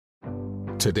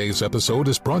Today's episode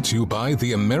is brought to you by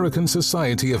the American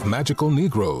Society of Magical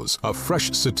Negroes, a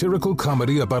fresh satirical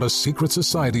comedy about a secret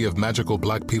society of magical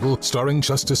black people starring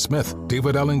Justice Smith,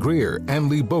 David Allen Greer, Ann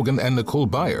Lee Bogan, and Nicole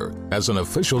Byer. As an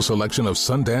official selection of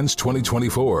Sundance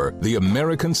 2024, the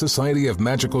American Society of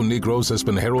Magical Negroes has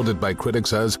been heralded by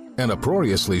critics as an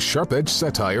uproariously sharp-edged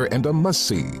satire and a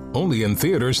must-see. Only in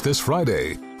theaters this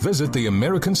Friday. Visit the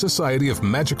American Society of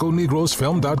Magical Negroes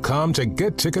Film.com to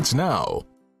get tickets now.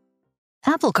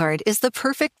 Apple Card is the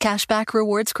perfect cashback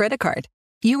rewards credit card.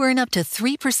 You earn up to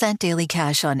 3% daily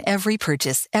cash on every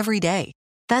purchase every day.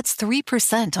 That's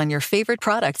 3% on your favorite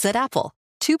products at Apple,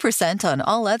 2% on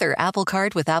all other Apple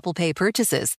Card with Apple Pay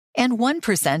purchases, and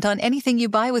 1% on anything you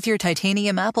buy with your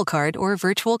titanium Apple Card or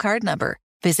virtual card number.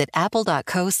 Visit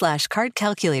apple.co/card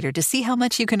calculator to see how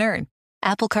much you can earn.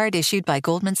 Apple Card issued by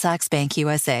Goldman Sachs Bank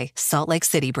USA, Salt Lake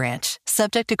City branch.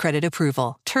 Subject to credit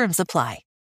approval. Terms apply.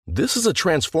 This is a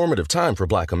transformative time for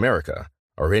Black America.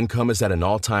 Our income is at an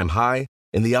all-time high,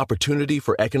 and the opportunity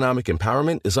for economic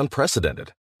empowerment is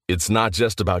unprecedented. It's not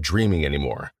just about dreaming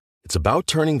anymore. It's about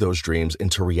turning those dreams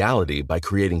into reality by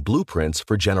creating blueprints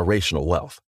for generational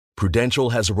wealth. Prudential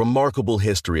has a remarkable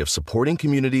history of supporting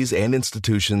communities and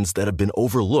institutions that have been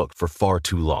overlooked for far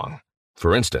too long.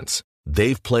 For instance,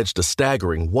 they've pledged a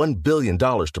staggering $1 billion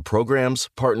to programs,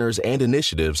 partners, and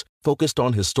initiatives focused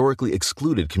on historically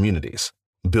excluded communities.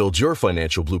 Build your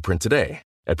financial blueprint today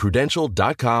at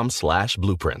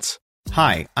prudential.com/blueprints.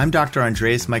 Hi, I'm Dr.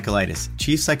 Andreas Michaelitis,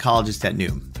 Chief Psychologist at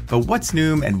Noom. But what's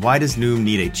Noom and why does Noom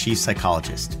need a Chief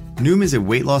Psychologist? Noom is a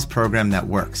weight loss program that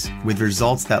works, with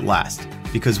results that last.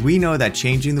 Because we know that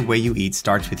changing the way you eat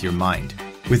starts with your mind.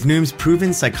 With Noom's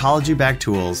proven psychology-backed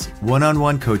tools,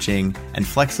 one-on-one coaching, and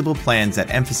flexible plans that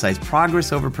emphasize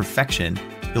progress over perfection,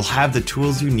 you'll have the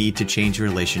tools you need to change your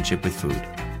relationship with food.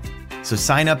 So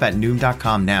sign up at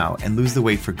Noom.com now and lose the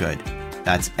weight for good.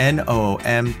 That's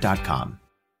Noom.com.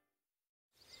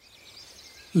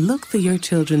 Look through your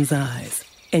children's eyes,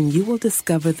 and you will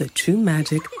discover the true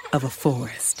magic of a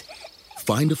forest.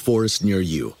 Find a forest near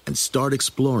you and start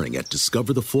exploring at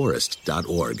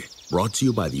discovertheforest.org. Brought to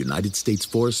you by the United States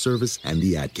Forest Service and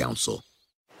the Ad Council.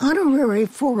 Honorary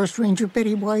Forest Ranger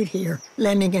Betty White here,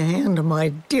 lending a hand to my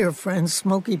dear friend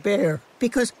Smokey Bear.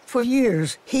 Because for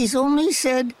years, he's only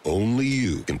said, only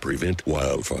you can prevent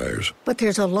wildfires. But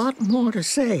there's a lot more to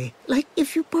say. Like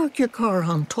if you park your car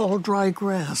on tall, dry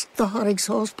grass, the hot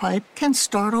exhaust pipe can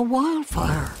start a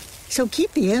wildfire. So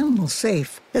keep the animals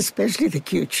safe, especially the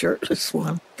cute shirtless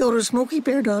one. Go to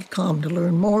SmokeyBear.com to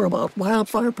learn more about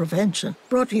wildfire prevention.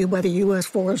 Brought to you by the U.S.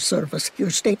 Forest Service, your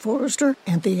state forester,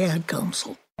 and the Ad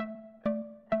Council.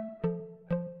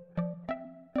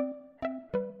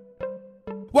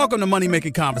 Welcome to Money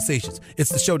Making Conversations. It's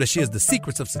the show that shares the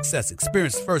secrets of success,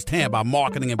 experienced firsthand by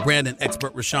marketing and branding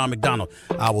expert Rushion McDonald.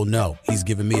 I will know. He's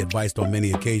given me advice on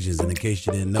many occasions, and in case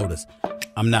you didn't notice,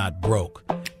 I'm not broke.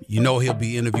 You know he'll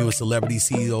be interviewing celebrity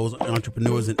CEOs,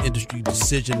 entrepreneurs, and industry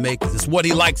decision makers. It's what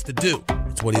he likes to do.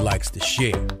 It's what he likes to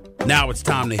share. Now it's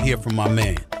time to hear from my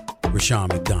man, Rushion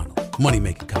McDonald. Money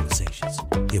Making Conversations.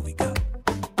 Here we go.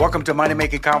 Welcome to Money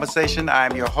Making Conversation. I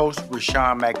am your host,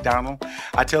 Rushion McDonald.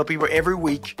 I tell people every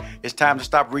week it's time to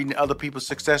stop reading other people's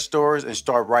success stories and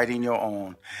start writing your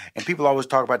own. And people always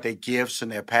talk about their gifts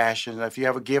and their passions. If you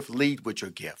have a gift, lead with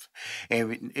your gift.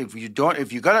 And if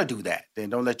you're gonna do that, then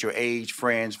don't let your age,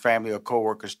 friends, family, or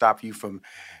coworkers stop you from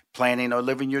planning or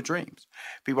living your dreams.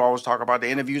 People always talk about the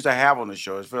interviews I have on the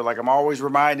show. I feel like I'm always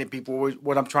reminding people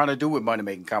what I'm trying to do with Money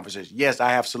Making Conversations. Yes, I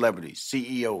have celebrities,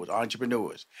 CEOs,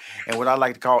 entrepreneurs, and what I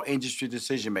like to call industry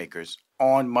decision makers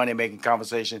on Money Making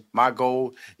Conversation. My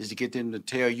goal is to get them to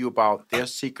tell you about their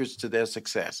secrets to their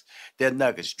success, their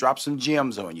nuggets. Drop some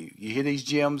gems on you. You hear these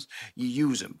gems, you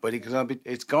use them, but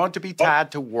it's going to be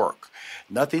tied to work.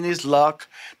 Nothing is luck.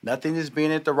 Nothing is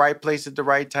being at the right place at the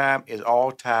right time. It's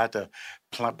all tied to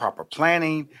proper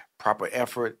planning, proper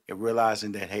effort, and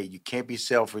realizing that, hey, you can't be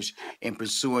selfish in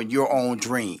pursuing your own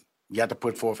dream. You have to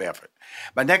put forth effort.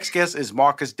 My next guest is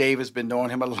Marcus Davis. Been knowing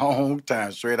him a long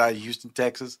time, straight out of Houston,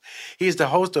 Texas. He is the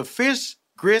host of Fish,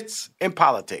 Grits, and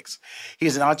Politics. He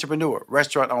is an entrepreneur,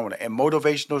 restaurant owner, and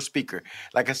motivational speaker.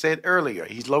 Like I said earlier,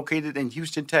 he's located in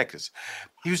Houston, Texas.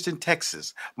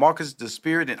 Marcus is the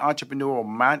spirit and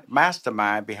entrepreneurial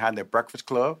mastermind behind the Breakfast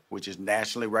Club, which is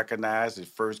nationally recognized. It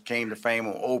first came to fame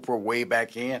on Oprah way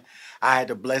back in. I had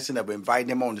the blessing of inviting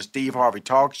him on the Steve Harvey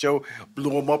Talk Show,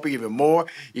 blew him up even more.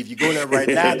 If you go there right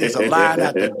now, there's a line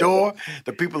out the door.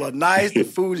 The people are nice. The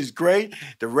food is great.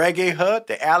 The Reggae Hut,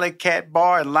 the Alley Cat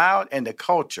Bar and Lounge, and the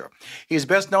culture. He is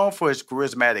best known for his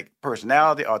charismatic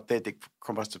personality, authentic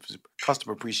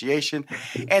customer appreciation,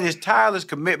 and his tireless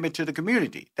commitment to the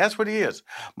community. That's what he is.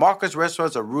 Marcus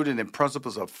restaurants are rooted in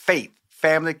principles of faith,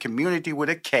 family, community with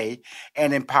a K,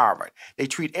 and empowerment. They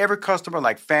treat every customer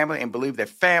like family and believe that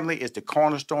family is the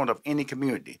cornerstone of any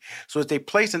community. So as they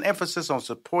place an emphasis on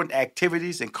supporting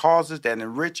activities and causes that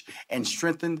enrich and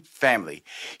strengthen family.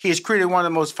 He has created one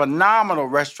of the most phenomenal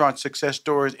restaurant success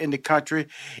stories in the country.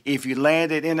 If you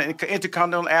landed in an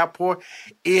Intercontinental Airport,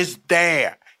 it's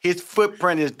there. His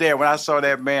footprint is there. When I saw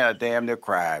that, man, I damn near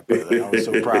cried, brother. I was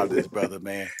so proud of this brother,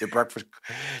 man. The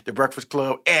Breakfast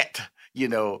Club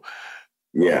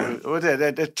Yeah. What's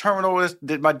that? The terminal,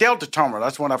 my Delta terminal.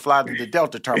 That's when I fly to the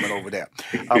Delta terminal over there.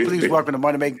 Please welcome to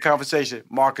Money Making Conversation,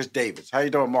 Marcus Davis. How you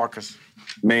doing, Marcus?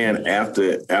 Man,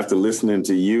 after listening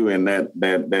to you and that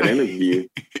interview,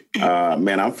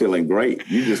 man, I'm feeling great.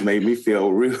 You just made me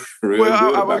feel real good.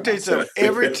 Well, I will tell you something.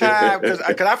 Every time, because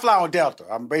I fly on Delta.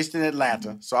 I'm based in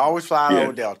Atlanta, so I always fly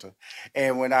on Delta.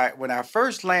 And when I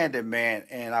first landed, man,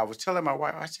 and I was telling my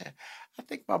wife, I said, I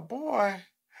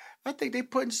think they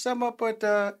putting some up at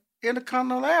the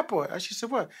Intercontinental Airport. And she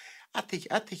said, what? I think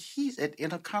he's at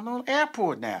Intercontinental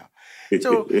Airport now.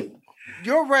 So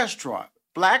your restaurant,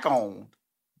 Black-owned,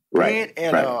 being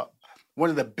at one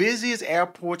of the busiest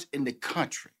airports in the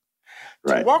country.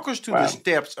 So walk us through the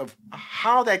steps of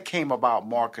how that came about,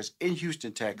 Marcus, in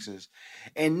Houston, Texas,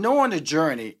 and knowing the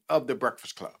journey of the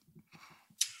Breakfast Club.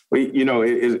 Well,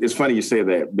 it's funny you say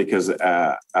that because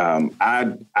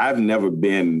I've never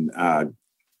been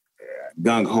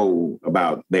gung-ho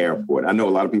about the airport. I know a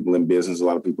lot of people in business, a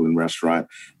lot of people in restaurant,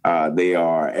 they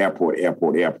are airport.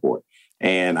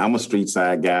 And I'm a street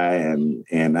side guy.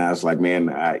 And I was like,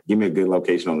 man, give me a good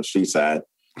location on the street side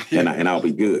and I'll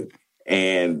be good.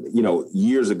 And,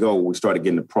 years ago, we started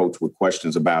getting approached with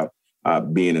questions about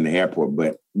being in the airport,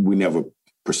 but we never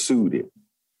pursued it.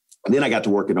 And then I got to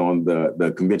working on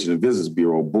the Convention and Visitors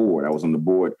Bureau board. I was on the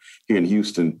board here in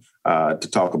Houston to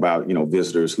talk about,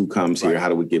 visitors, who comes here, how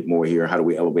do we get more here, how do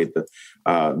we elevate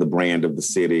the brand of the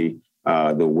city,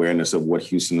 the awareness of what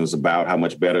Houston is about, how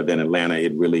much better than Atlanta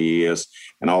it really is,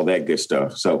 and all that good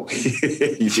stuff. So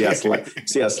you see I slid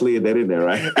that in there,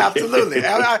 right? Absolutely.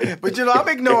 But I'm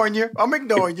ignoring you.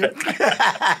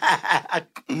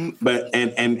 But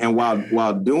and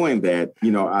while doing that,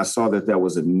 I saw that there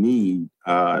was a need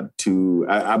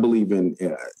I believe in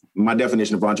my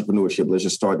definition of entrepreneurship. Let's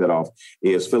just start that off,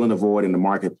 is filling a void in the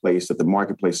marketplace that the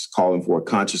marketplace is calling for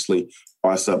consciously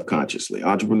or subconsciously.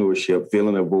 Entrepreneurship,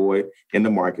 filling a void in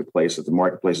the marketplace that the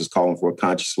marketplace is calling for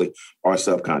consciously or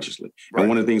subconsciously. Right. And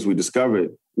one of the things we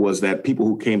discovered was that people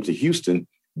who came to Houston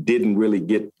didn't really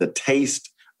get the taste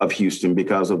of Houston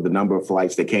because of the number of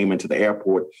flights that came into the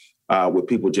airport with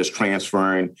people just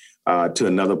transferring to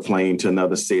another plane, to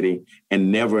another city,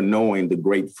 and never knowing the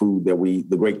great food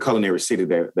the great culinary city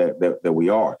that we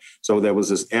are. So there was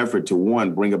this effort to,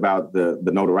 one, bring about the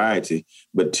notoriety,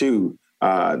 but two,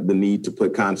 the need to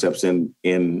put concepts into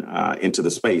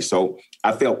the space. So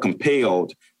I felt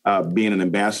compelled, being an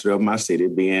ambassador of my city,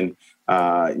 being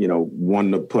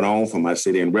wanting to put on for my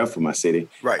city and rep for my city.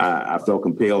 Right. I felt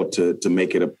compelled to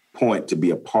make it a point to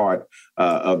be a part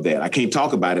of that. I can't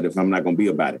talk about it if I'm not going to be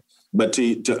about it. But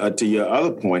to your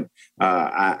other point,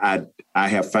 I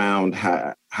have found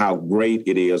how great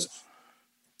it is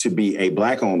to be a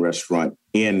Black-owned restaurant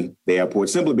in the airport,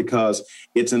 simply because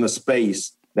it's in a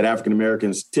space that African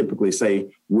Americans typically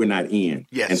say we're not in.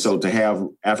 Yes. And so to have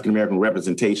African American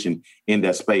representation in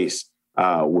that space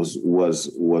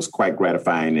was quite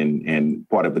gratifying and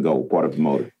part of the goal, part of the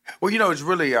motive. Well, it's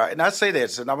really, and I say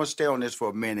this, and I'm going to stay on this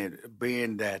for a minute,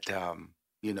 being that,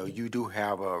 you do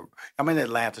have I'm in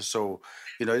Atlanta, so,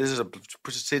 this is a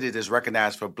city that's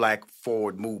recognized for Black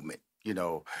forward movement.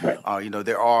 Right.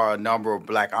 There are a number of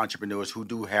Black entrepreneurs who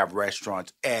do have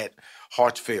restaurants at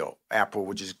Hartsfield Airport,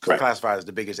 which is classified as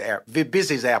the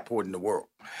busiest airport in the world.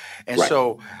 And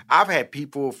so I've had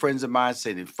friends of mine,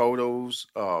 sending photos,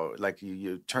 like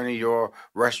you're turning your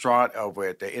restaurant over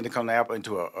at the Intercontinental Airport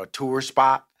into a tourist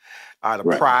spot out of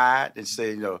pride, and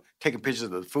say, taking pictures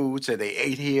of the food, say they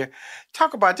ate here.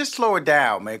 Talk about, just slow it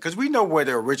down, man, because we know where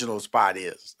the original spot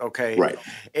is, okay? Right.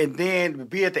 And then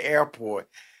be at the airport.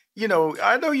 I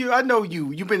know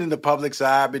you. You've been in the public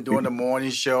side, been doing the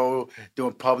morning show,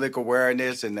 doing public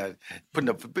awareness, and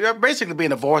basically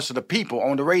being the voice of the people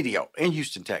on the radio in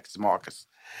Houston, Texas, Marcus.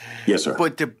 Yes, sir.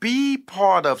 But to be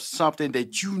part of something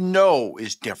that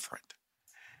is different,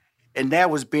 and that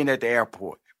was being at the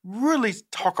airport. Really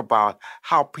talk about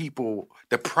how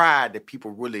the pride that people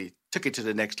really took it to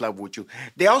the next level with you.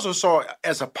 They also saw it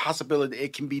as a possibility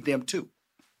it can be them too.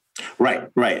 Right.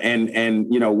 And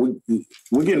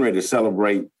we're getting ready to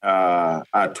celebrate our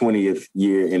 20th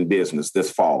year in business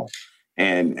this fall.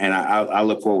 And I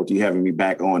look forward to you having me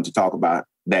back on to talk about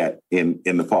that in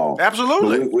the fall.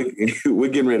 Absolutely. We're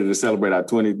getting ready to celebrate our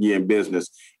 20th year in business.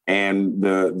 And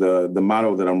the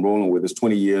motto that I'm rolling with is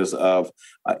 20 years of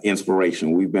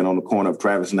inspiration. We've been on the corner of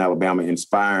Travis and Alabama,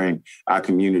 inspiring our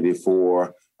community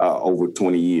for over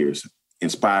 20 years,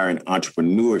 inspiring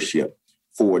entrepreneurship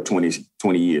for 20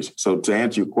 years. So to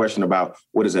answer your question about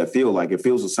what does that feel like, it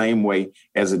feels the same way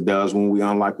as it does when we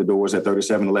unlock the doors at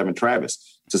 3711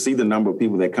 Travis. To see the number of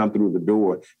people that come through the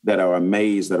door that are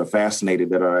amazed, that are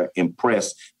fascinated, that are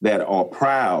impressed, that are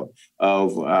proud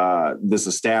of this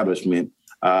establishment.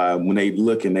 When they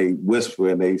look and they whisper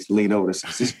and they lean over and say,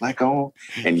 "Is this black on?"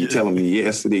 And you tell them,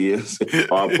 "Yes, it is."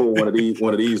 Or I'll pull one of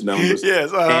these numbers.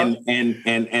 Yes,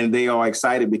 and they are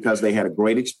excited because they had a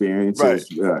great experience. Right.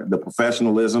 The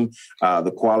professionalism,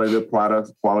 the quality of the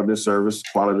product, quality of service,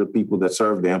 quality of the people that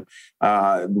serve them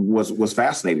was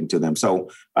fascinating to them.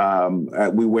 So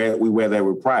we wear that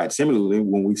with pride. Similarly,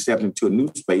 when we stepped into a new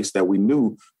space that we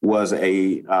knew was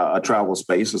a travel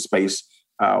space, a space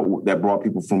that brought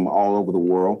people from all over the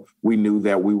world, we knew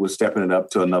that we were stepping it up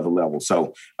to another level.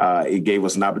 So it gave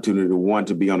us an opportunity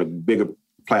to be on a bigger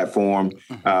platform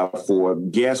for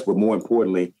guests, but more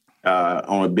importantly,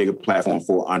 on a bigger platform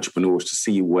for entrepreneurs to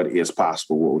see what is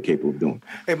possible, what we're capable of doing.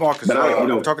 Hey, Marcus,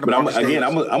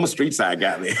 I'm a street side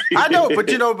guy, man. I know, but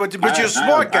you're a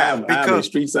smart guy. I'm a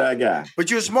street side guy. But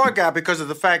you're a smart guy because of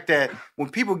the fact that when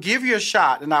people give you a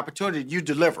shot, an opportunity, you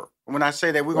deliver. And when I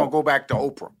say that, we're going to go back to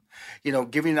Oprah.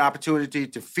 Giving an opportunity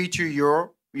to feature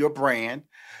your brand.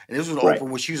 And this was Oprah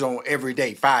when she was on every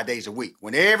day, 5 days a week,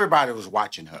 when everybody was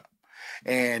watching her.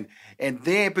 And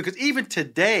then, because even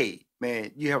today,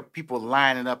 man, you have people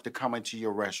lining up to come into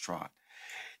your restaurant.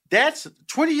 That's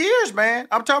 20 years, man.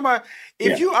 I'm talking about,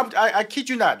 I kid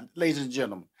you not, ladies and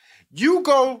gentlemen, you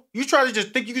try to just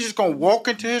think you're just going to walk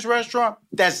into his restaurant.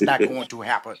 That's not going to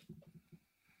happen.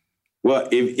 Well,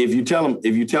 if you tell them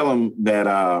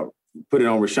that, put it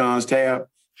on Rashawn's tab,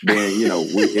 then,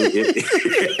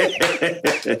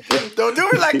 Don't do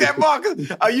it like that,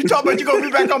 Marcus. Are you talking about you're going to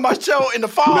be back on my show in the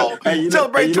fall,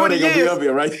 celebrate 20 years? Be up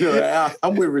here, right?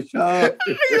 I'm with Rashawn.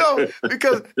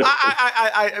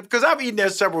 Because I've eaten there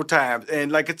several times.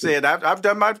 And like I said, I've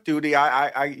done my duty.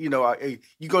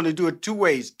 You're going to do it two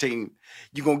ways, team.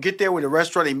 You're going to get there when the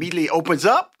restaurant immediately opens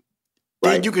up,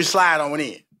 then you can slide on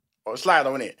in.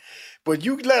 But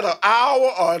you let an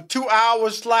hour or 2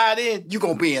 hours slide in, you're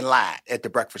going to be in line at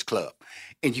the Breakfast Club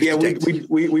in Houston, Texas.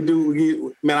 We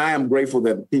do. Man, I am grateful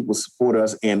that people support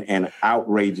us in an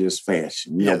outrageous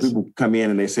fashion. You know, people come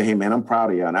in and they say, "Hey, man, I'm proud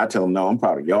of y'all." And I tell them, "No, I'm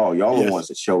proud of y'all. Y'all are the ones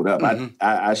that showed up." Mm-hmm.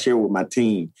 I share with my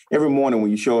team every morning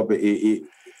when you show up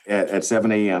at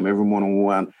 7 a.m., every morning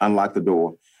when we unlock the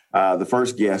door, the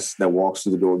first guest that walks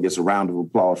through the door gets a round of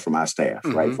applause from our staff,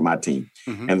 right, from my team.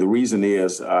 Mm-hmm. And the reason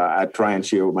is I try and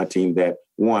share with my team that,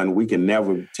 one, we can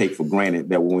never take for granted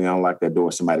that when we unlock that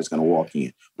door, somebody's going to walk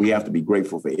in. We have to be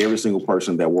grateful for every single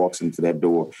person that walks into that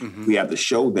door. Mm-hmm. We have to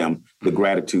show them the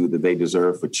gratitude that they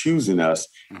deserve for choosing us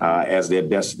as their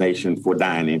destination for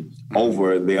dining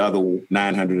over the other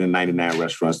 999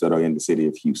 restaurants that are in the city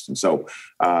of Houston. So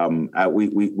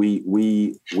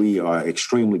we are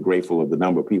extremely grateful of the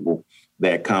number of people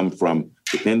that come from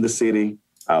within the city,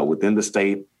 within the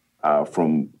state,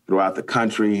 from throughout the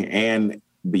country, and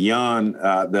beyond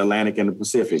the Atlantic and the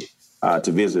Pacific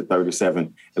to visit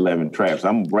 3711 Travis.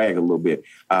 I'm gonna brag a little bit.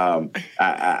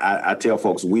 I tell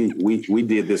folks we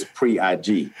did this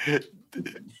pre-IG.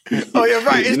 Oh yeah,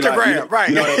 right. Instagram, right.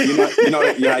 You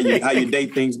know how you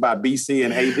date things by BC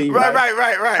and AD.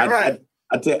 Right.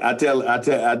 I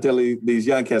tell these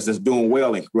young cats that's doing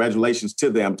well, and congratulations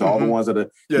to them, to all the ones that are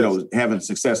having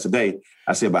success today.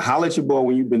 I said, but holler at your boy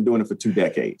when you've been doing it for 2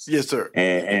 decades. Yes, sir.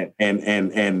 And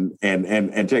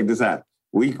check this out.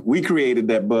 We created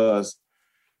that buzz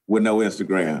with no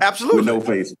Instagram, absolutely, with no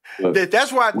Facebook.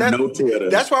 That's why. No Twitter.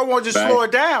 That's why I wanted to slow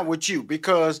it down with you,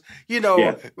 because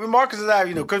Marcus and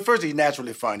I, because first he's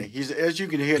naturally funny. He's, as you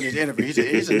can hear in his interview,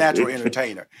 he's a natural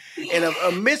entertainer. And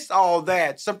amidst all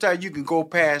that, sometimes you can go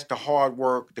past the hard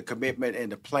work, the commitment, and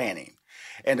the planning,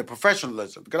 and the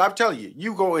professionalism. Because I'm telling you,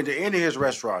 you go into any of his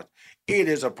restaurants, it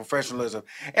is a professionalism.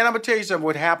 And I'm going to tell you something,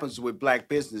 what happens with black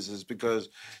businesses, because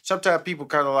sometimes people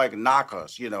kind of like knock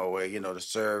us, the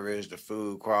service, the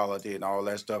food quality and all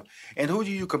that stuff. And who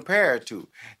do you compare it to?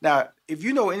 Now, if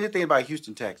you know anything about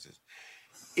Houston, Texas,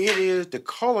 it is the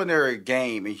culinary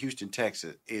game in Houston,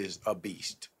 Texas is a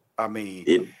beast. I mean,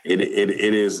 it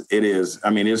is. I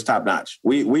mean, it's top notch.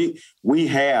 We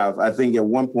have, I think at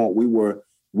one point we were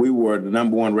we were the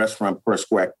number one restaurant per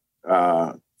square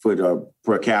foot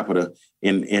per capita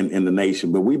in the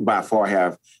nation. But we by far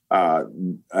have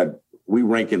we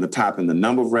rank in the top in the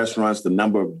number of restaurants, the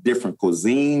number of different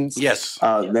cuisines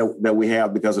that we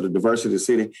have because of the diversity of the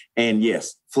city, and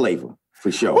yes, flavor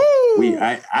for sure. Woo!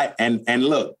 And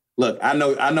look, I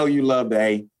know you love the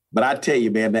A. But I tell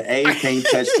you, man, the A can't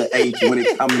touch the H when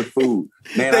it comes to food.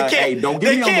 Man, hey, don't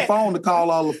get me on the phone to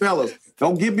call all the fellas.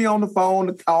 Don't get me on the phone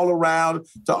to call around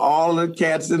to all the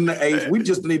cats in the H. We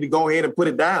just need to go ahead and put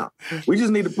it down. We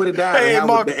just need to put it down. Hey,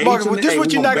 Mark, this is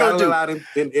what you're not going to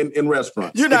do. In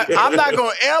restaurants. I'm not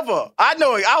going to ever. I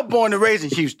know I was born and raised in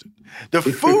Houston. The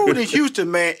food in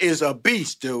Houston, man, is a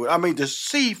beast, dude. I mean, the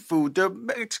seafood, the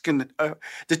Mexican,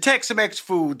 the Tex-Mex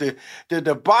food,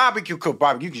 the barbecue, you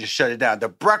can just shut it down, the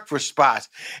breakfast spots.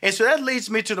 And so that leads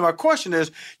me to my question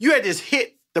is, you had this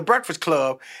hit, The Breakfast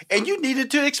Club, and you needed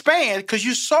to expand because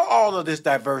you saw all of this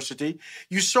diversity,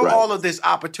 you saw all of this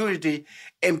opportunity,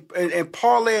 and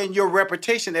parlaying your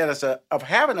reputation of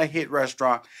having a hit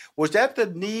restaurant. Was that the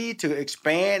need to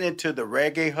expand into the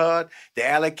Reggae Hut, the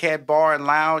Alley Cat Bar and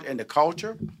Lounge, and the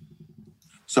culture?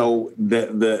 So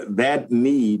that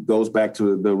need goes back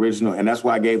to the original, and that's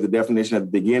why I gave the definition at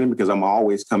the beginning, because I'm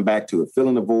always come back to it.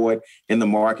 Filling the void in the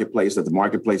marketplace that the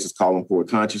marketplace is calling for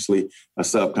consciously or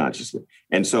subconsciously.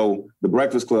 And so the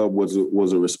Breakfast Club was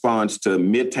a response to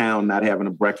Midtown not having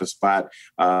a breakfast spot,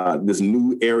 this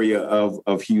new area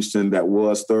of Houston that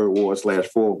was 3rd Ward /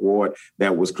 4th Ward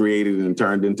that was created and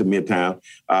turned into Midtown,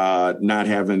 not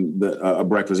having a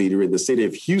breakfast eatery. The city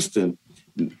of Houston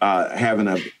having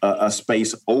a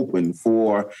space open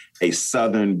for a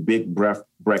Southern big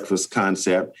breakfast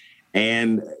concept.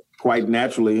 And quite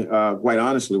naturally, quite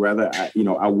honestly, rather,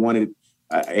 I wanted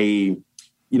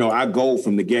our goal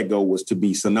from the get-go was to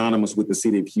be synonymous with the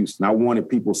city of Houston. I wanted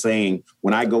people saying,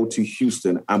 when I go to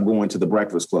Houston, I'm going to the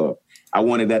Breakfast Club. I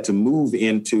wanted that to move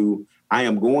into, I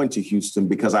am going to Houston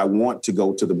because I want to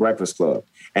go to the Breakfast Club.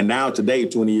 And now today,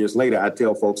 20 years later, I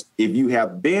tell folks, if you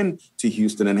have been to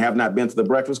Houston and have not been to the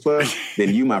Breakfast Club,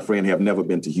 then you, my friend, have never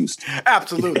been to Houston.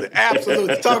 Absolutely.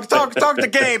 Talk the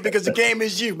game, because the game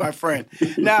is you, my friend.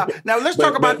 Now let's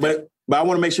talk about. But I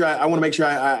want to make sure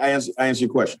I answer your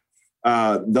question.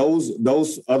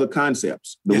 Those other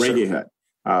concepts, the Reggae Hut,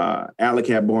 Alley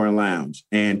Cat Bar and Lounge,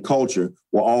 and culture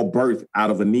were all birthed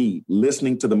out of a need,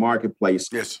 listening to the marketplace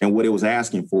and what it was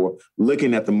asking for,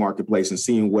 looking at the marketplace and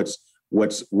seeing what's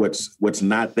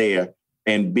not there,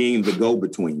 and being the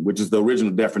go-between, which is the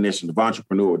original definition of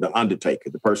entrepreneur, the undertaker,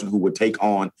 the person who would take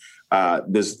on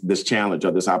this challenge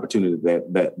or this opportunity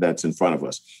that's in front of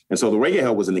us. And so the Reggae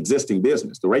Hut was an existing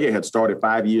business. The Reggae Hut started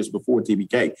 5 years before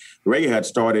TBK. The Reggae Hut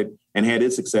started and had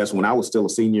its success when I was still a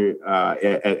senior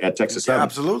at Texas Southern.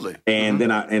 Absolutely. And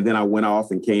then I went off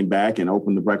and came back and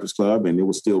opened the Breakfast Club, and it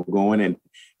was still going.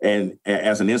 And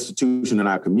as an institution in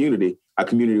our community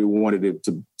wanted it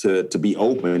to be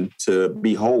open, to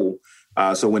be whole.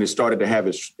 So when it started to have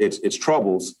its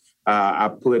troubles, I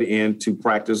put into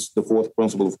practice the 4th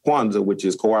principle of Kwanzaa, which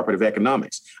is cooperative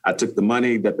economics. I took the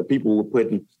money that the people were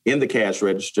putting in the cash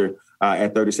register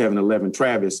at 3711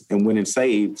 Travis and went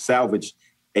and salvaged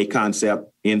a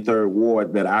concept in 3rd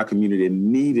Ward that our community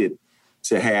needed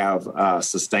to have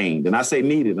sustained. And I say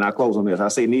needed, and I close on this. I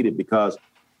say needed because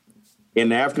in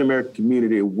the African-American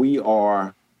community, we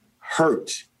are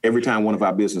hurt every time one of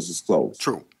our businesses close.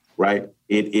 True. Right?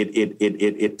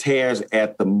 It tears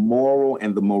at the moral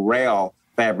and the morale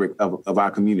fabric of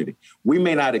our community. We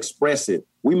may not express it.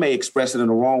 We may express it in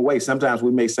the wrong way. Sometimes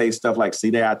we may say stuff like, see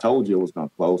there, I told you it was going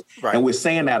to close. Right. And we're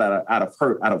saying that out of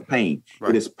hurt, out of pain. Right.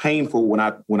 It is painful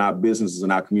when our businesses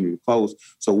in our community close.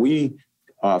 So we,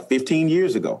 15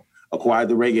 years ago, acquired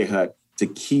the Reggae Hut to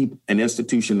keep an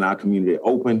institution in our community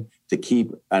open, to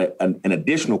keep an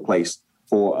additional place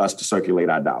for us to circulate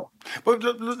our dollar.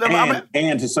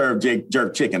 And to serve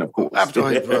jerk chicken, of course.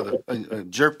 Absolutely, brother.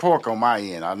 Jerk pork on my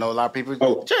end. I know a lot of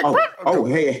people.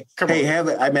 Hey, have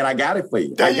it. I mean, I got it for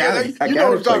you. I got it. You know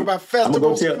what I'm talking about,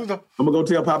 festivals. I'm gonna go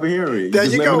tell Papa Henry. There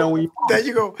you go. There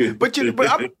you go. But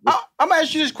I'm gonna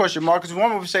ask you this question, Mark, because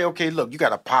one would say, okay, look, you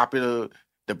got a popular.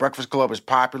 The Breakfast Club is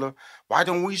popular. Why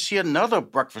don't we see another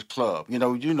Breakfast Club? You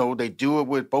know, they do it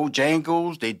with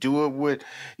Bojangles. They do it with,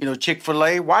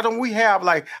 Chick-fil-A. Why don't we have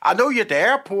I know you're at the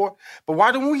airport, but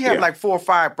why don't we have 4 or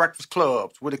 5 Breakfast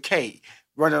Clubs with a K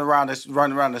running around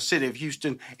the city of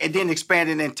Houston and then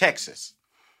expanding in Texas?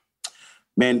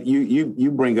 Man,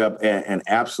 you bring up an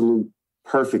absolute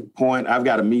perfect point. I've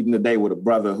got a meeting today with a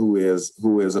brother who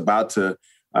is about to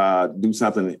do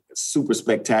something super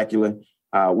spectacular.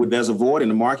 there's a void in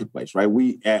the marketplace, right?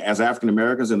 We, as African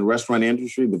Americans in the restaurant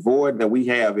industry, the void that we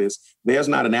have is there's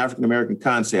not an African American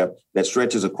concept that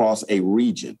stretches across a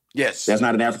region. Yes. There's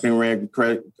not an African American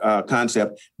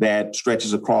concept that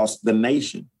stretches across the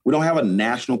nation. We don't have a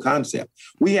national concept.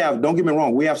 We have, don't get me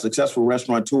wrong, we have successful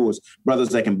restaurateurs, brothers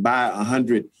that can buy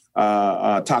 100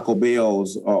 Taco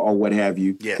Bells or what have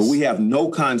you. Yes. But we have no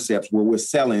concepts where we're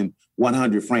selling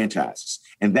 100 franchises.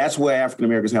 And that's where African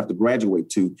Americans have to graduate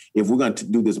to if we're going to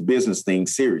do this business thing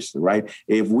seriously, right?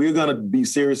 If we're going to be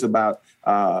serious about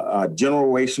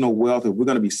generational wealth, if we're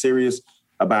going to be serious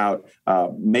about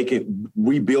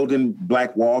rebuilding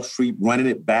Black Wall Street, running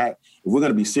it back, if we're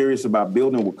going to be serious about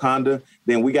building Wakanda,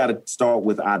 then we got to start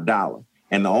with our dollar.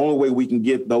 And the only way we can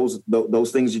get those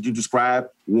things that you described,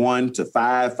 1 to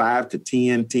 5, 5 to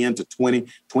 10, 10 to 20,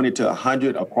 20 to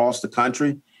 100 across the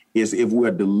country, is if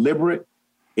we're deliberate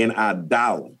in our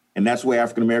dollar. And that's where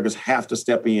African Americans have to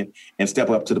step in and step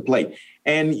up to the plate.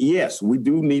 And yes, we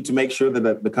do need to make sure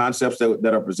that the concepts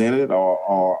that are presented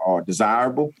are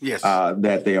desirable, yes.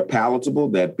 That they are palatable,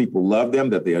 that people love them,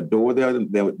 that they adore them,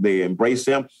 that they embrace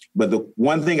them. But the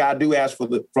one thing I do ask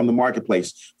from the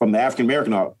marketplace, from the African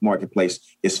American marketplace,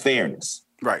 is fairness.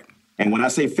 Right. And when I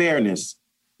say fairness,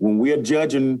 when we are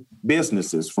judging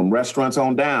businesses from restaurants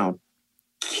on down,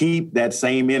 keep that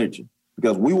same energy.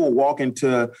 Because we will walk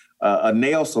into a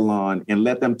nail salon and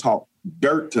let them talk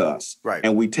dirt to us, right,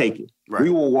 and we take it. Right.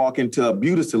 We will walk into a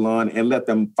beauty salon and let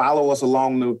them follow us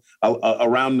along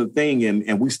around the thing,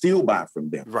 and we still buy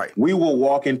from them. Right. We will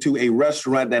walk into a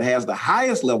restaurant that has the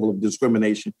highest level of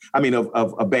discrimination,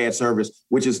 of bad service,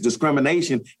 which is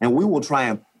discrimination, and we will try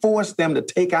and force them to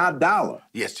take our dollar.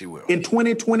 Yes, you will. In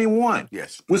 2021.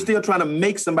 Yes. We're still trying to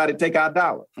make somebody take our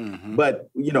dollar. Mm-hmm. But,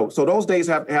 so those days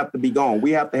have to be gone.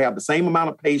 We have to have the same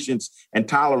amount of patience and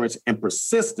tolerance and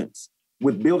persistence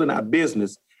with building our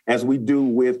business as we do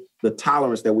with the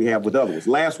tolerance that we have with others.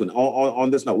 Last one, on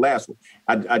this note,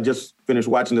 I just finished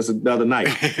watching this the other night.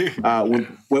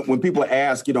 When people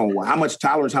ask, how much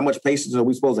tolerance, how much patience are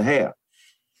we supposed to have?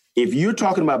 If you're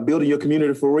talking about building your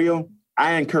community for real,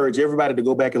 I encourage everybody to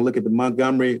go back and look at the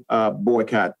Montgomery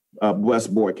bus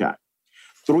boycott.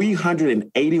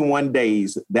 381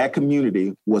 days, that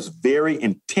community was very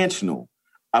intentional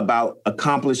about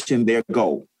accomplishing their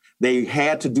goal. They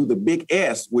had to do the big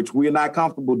S, which we're not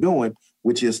comfortable doing,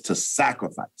 which is to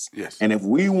sacrifice. Yes. And if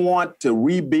we want to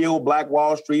rebuild Black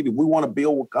Wall Street, if we want to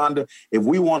build Wakanda, if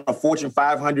we want a Fortune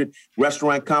 500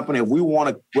 restaurant company, if we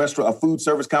want a food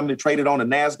service company traded on the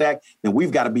NASDAQ, then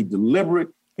we've got to be deliberate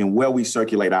in where we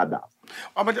circulate our dollars.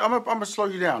 I'm gonna slow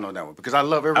you down on that one because I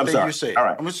love everything you say. All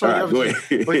right. I'm gonna slow you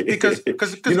down. But because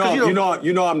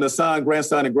I'm the son,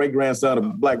 grandson, and great grandson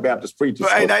of Black Baptist preachers.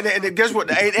 So. And guess what?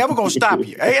 I ain't ever gonna stop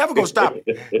you.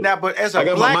 Now, but as I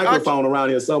got my microphone around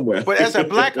here somewhere. But as a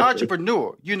Black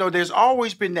entrepreneur, there's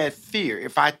always been that fear.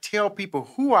 If I tell people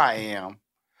who I am,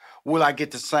 will I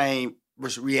get the same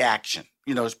reaction?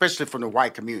 Especially from the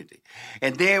white community.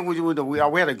 And then we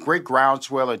had a great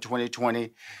groundswell in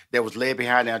 2020 that was led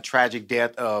behind our tragic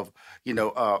death of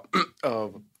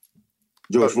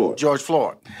George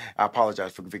Floyd. I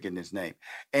apologize for forgetting his name.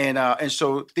 And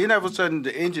so then all of a sudden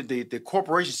the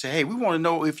corporation said, hey, we want to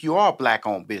know if you are a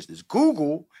Black-owned business.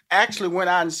 Google actually went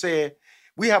out and said,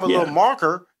 we have a little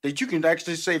marker that you can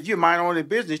actually say, if you're a minority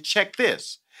business, check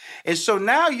this. And so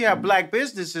now you have Black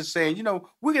businesses saying,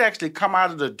 we can actually come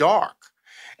out of the dark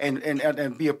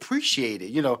and be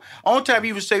appreciated. Only time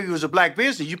you would say you was a Black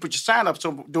business, you put your sign up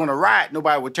so during a riot,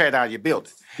 nobody would tear down your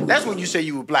building. That's when you say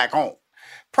you were Black owned.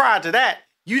 Prior to that,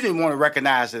 you didn't want to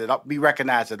be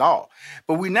recognized at all.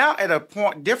 But we now at a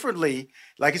point differently,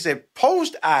 like I said,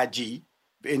 post IG,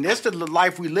 and that's the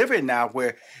life we live in now,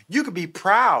 where you can be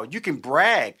proud, you can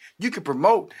brag, you can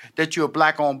promote that you're a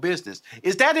Black-owned business.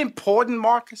 Is that important,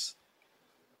 Marcus?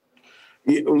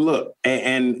 Yeah, look,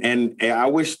 and I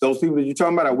wish those people that you're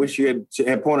talking about, I wish you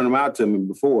had pointed them out to me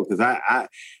before, because I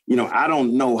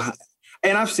don't know how,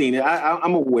 and I've seen it.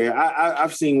 I'm aware.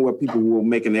 I've seen where people will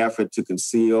make an effort to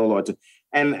conceal or to,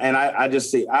 and I just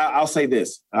see. I'll say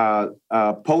this: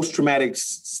 post-traumatic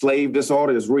slave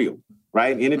disorder is real.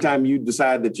 Right? Anytime you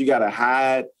decide that you got to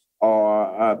hide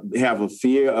or have a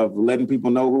fear of letting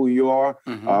people know who you are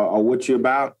or what you're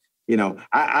about,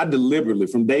 I deliberately,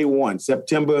 from day one,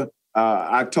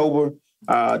 October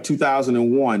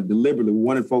 2001, deliberately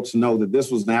wanted folks to know that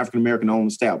this was an African-American owned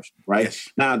establishment, right? Yes.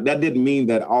 Now, that didn't mean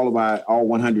that all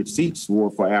 100 seats were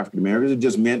for African-Americans. It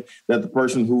just meant that the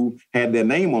person who had their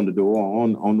name on the door,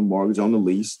 on the mortgage, on the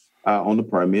lease, on the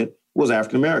permit, was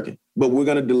African-American. But we're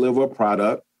going to deliver a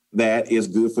product that is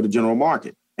good for the general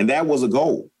market. And that was a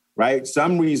goal. right? For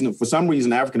some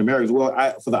reason, African Americans,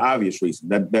 for the obvious reason,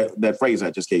 that phrase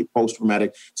I just gave,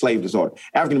 post-traumatic slave disorder.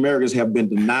 African Americans have been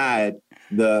denied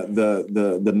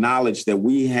the knowledge that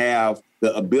we have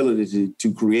the ability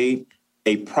to create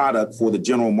a product for the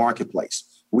general marketplace.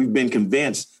 We've been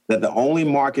convinced that the only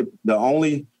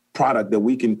product that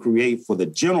we can create for the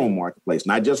general marketplace,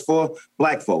 not just for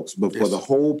Black folks, but for the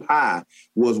whole pie,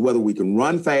 was whether we can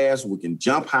run fast, we can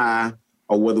jump high,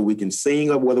 or whether we can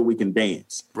sing, or whether we can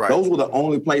dance. Right. Those were the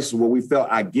only places where we felt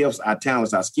our gifts, our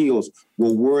talents, our skills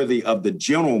were worthy of the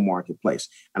general marketplace.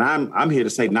 And I'm here to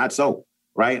say not so,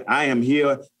 right? I am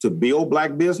here to build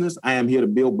Black business. I am here to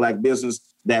build Black business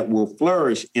that will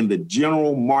flourish in the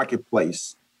general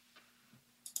marketplace.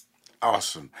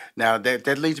 Awesome. Now,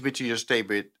 that leads me to your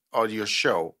statement on your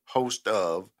show, host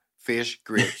of Fish,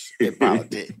 Grits, and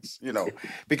Politics,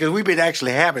 because we've been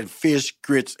actually having Fish,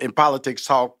 Grits, and Politics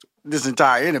talk this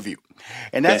entire interview.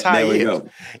 And that's how he is. Go.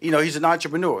 He's an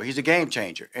entrepreneur. He's a game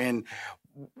changer. And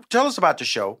tell us about the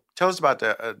show. Tell us about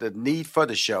the need for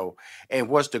the show and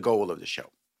what's the goal of the show.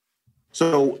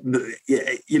 So,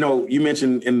 you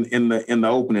mentioned in the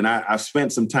opening, I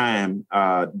spent some time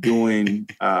doing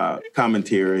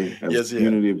commentary as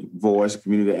community voice,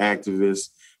 community activist,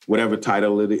 whatever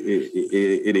title it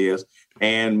is.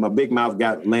 And my big mouth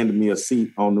landed me a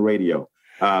seat on the radio,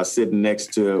 sitting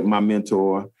next to my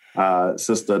mentor,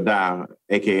 Sister Di,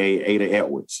 a.k.a. Ada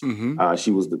Edwards. Mm-hmm.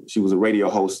 She was a radio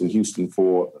host in Houston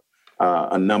for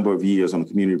a number of years on a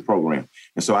community program.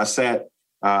 And so I sat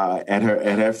at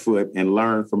her foot and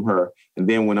learned from her, and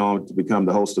then went on to become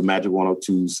the host of Magic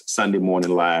 102's Sunday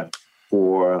Morning Live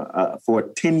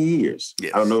for 10 years.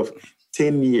 Yes. I don't know if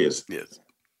 10 years. Yes.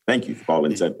 Thank you for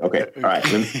calling. Okay, all right.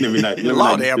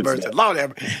 Lord have mercy.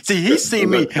 See, he's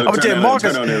seen me. I'm going to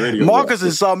tell you, Marcus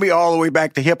has saw me all the way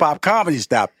back to hip-hop comedy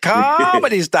stop.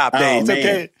 Comedy stop days,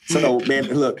 okay? So, man,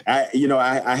 look,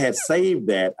 I had saved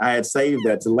that. I had saved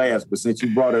that to last, but since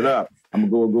you brought it up, I'm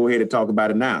going to go ahead and talk about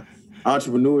it now.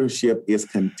 Entrepreneurship is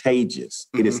contagious.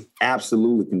 Mm-hmm. It is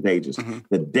absolutely contagious. Mm-hmm.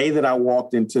 The day that I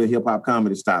walked into Hip Hop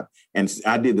Comedy Stop, and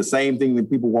I did the same thing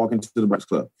that people walk into the Breakfast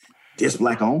Club. This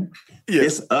Black on,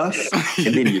 this us,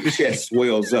 and then your chest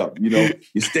swells up. You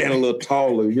stand a little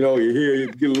taller. Your hair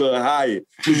get a little higher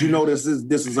because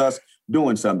this is us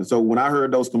doing something. So when I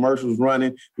heard those commercials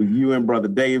running with you and Brother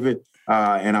David,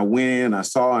 and I went in, I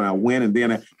saw, and I went, and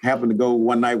then I happened to go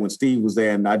one night when Steve was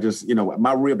there, and I just,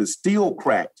 my rib is still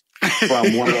cracked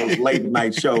from one of those late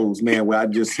night shows, man, where I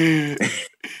just...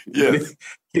 Yes.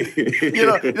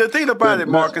 The thing about it,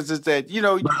 Marcus, is that,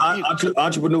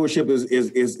 entrepreneurship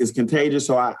is contagious.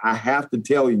 So I have to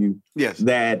tell you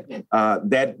that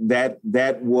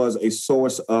that was a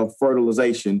source of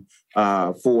fertilization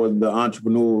for the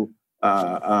entrepreneurial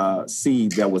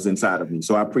seed that was inside of me.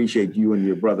 So I appreciate you and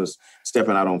your brothers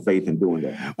stepping out on faith and doing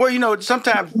that. Well,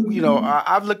 sometimes,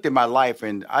 I've looked at my life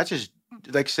and I just,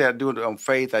 like I said, I do it on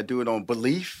faith. I do it on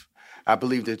belief. I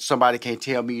believe that somebody can't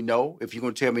tell me no. If you're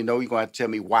going to tell me no, you're going to have to tell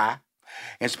me why.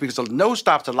 And it's because no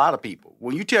stops a lot of people.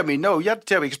 When you tell me no, you have to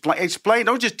tell me, explain.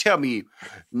 Don't just tell me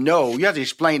no. You have to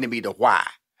explain to me the why.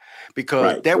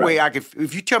 Because way I can,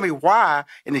 if you tell me why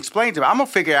and explain to me, I'm going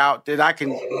to figure out that I can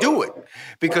do it.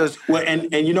 Because... Well,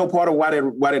 and part of why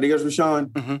that is,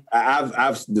 Rashawn, mm-hmm.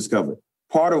 I've discovered.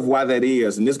 Part of why that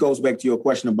is, and this goes back to your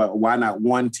question about why not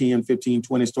 1, 10, 15,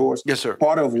 20 stores. Yes, sir.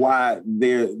 Part of why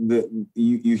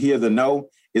you hear the no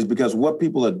is because what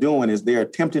people are doing is they're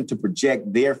attempting to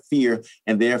project their fear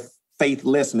and their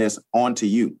faithlessness onto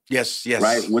you. Yes.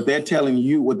 Right? What they're telling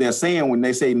you, what they're saying when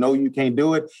they say, no, you can't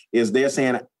do it, is they're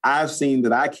saying, I've seen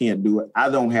that I can't do it. I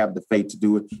don't have the faith to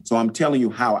do it. So I'm telling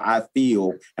you how I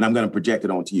feel, and I'm going to project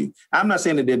it onto you. I'm not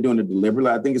saying that they're doing it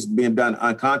deliberately. I think it's being done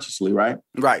unconsciously, right?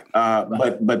 Right.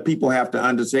 But people have to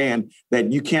understand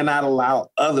that you cannot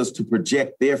allow others to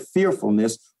project their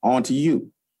fearfulness onto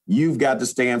you. You've got to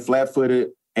stand flat-footed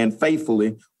and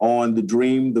faithfully on the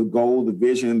dream, the goal, the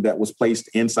vision that was placed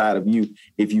inside of you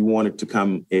if you want it to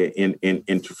come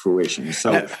into fruition.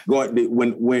 So when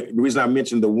the reason I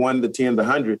mentioned the 1, the 10, the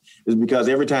 100 is because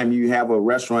every time you have a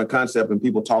restaurant concept and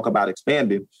people talk about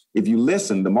expanding, if you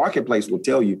listen, the marketplace will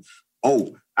tell you,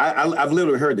 I've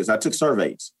literally heard this. I took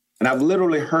surveys and I've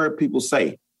literally heard people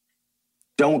say,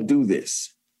 don't do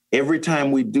this. Every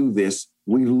time we do this,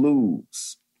 we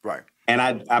lose. Right. And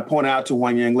I pointed out to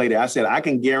one young lady, I said, I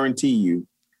can guarantee you,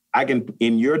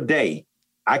 in your day,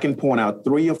 I can point out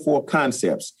 3 or 4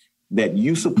 concepts that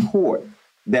you support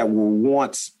that were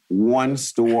once one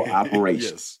store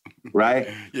operation, right?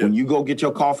 Yes. When you go get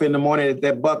your coffee in the morning at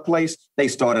that Buck place, they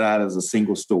started out as a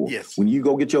single store. Yes. When you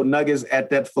go get your nuggets at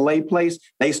that filet place,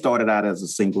 they started out as a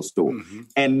single store. Mm-hmm.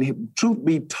 And truth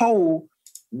be told,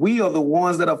 we are the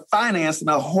ones that are financing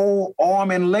the whole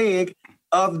arm and leg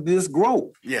of this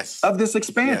growth, of this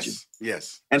expansion.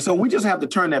 Yes. And so we just have to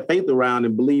turn that faith around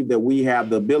and believe that we have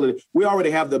the ability. We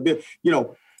already have the ability. You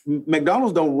know,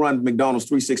 McDonald's don't run McDonald's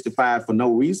 365 for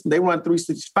no reason. They run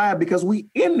 365 because we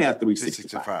in that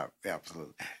 365. Yeah,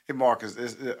 absolutely. Hey, Marcus,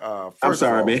 I'm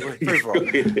sorry, man.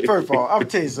 First of all, I'm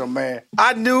tell you something, man.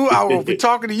 I knew I would be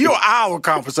talking to you our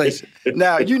conversation.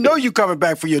 Now, you know you coming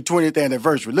back for your 20th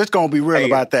anniversary. Let's go and be real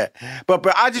about that.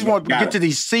 But I just want to get to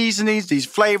these seasonings, these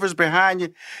flavors behind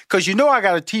you, because you know I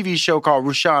got a TV show called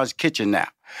Rushian's Kitchen now.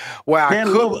 Where man, a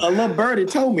little birdie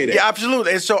told me that. Yeah,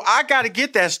 absolutely. And so I got to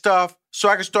get that stuff so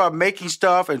I can start making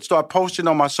stuff and start posting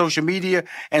on my social media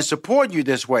and support you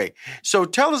this way. So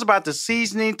tell us about the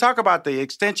seasoning. Talk about the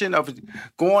extension of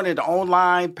going into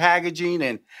online packaging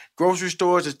and grocery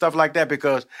stores and stuff like that,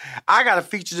 because I got to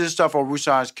feature this stuff on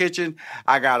Rushian's Kitchen.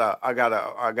 I got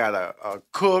a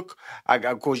cook.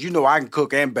 Of course, you know I can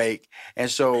cook and bake. And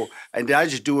then I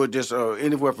just do it just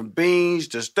anywhere from beans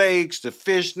to steaks to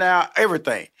fish now,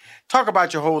 everything. Talk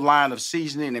about your whole line of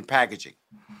seasoning and packaging.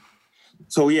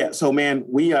 So man,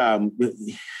 we have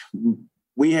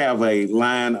a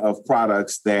line of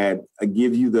products that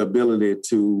give you the ability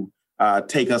to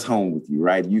take us home with you,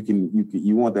 right?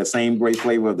 You want that same great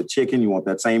flavor of the chicken, you want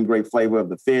that same great flavor of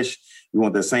the fish, you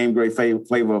want that same great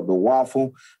flavor of the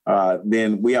waffle.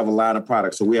 Then we have a line of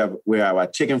products. So we have our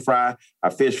chicken fry,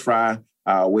 our fish fry,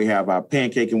 we have our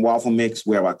pancake and waffle mix,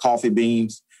 we have our coffee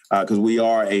beans. Because we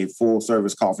are a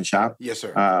full-service coffee shop. Yes, sir.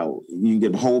 You can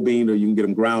get them whole bean or you can get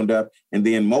them ground up. And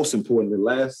then most importantly,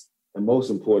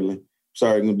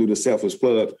 sorry, I'm going to do the selfish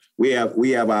plug. We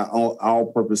have our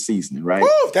all-purpose seasoning, right?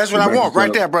 Woo, that's what I want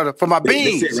right there, brother. For my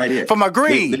beans, that's it right here. For my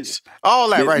greens, all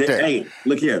that right there. Hey,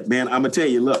 look here, man. I'm going to tell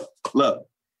you, look.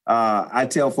 I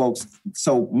tell folks,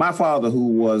 so my father, who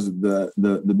was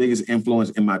the biggest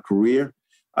influence in my career,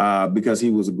 because he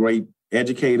was a great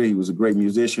educator, he was a great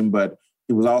musician, but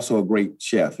he was also a great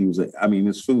chef.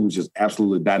 His food was just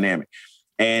absolutely dynamic.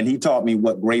 And he taught me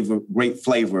what great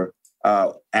flavor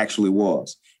actually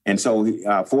was. And so,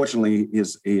 fortunately,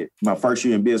 my first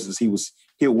year in business, he was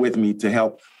here with me to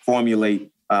help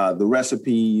formulate the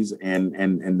recipes and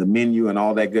the menu and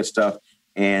all that good stuff.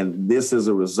 And this is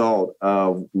a result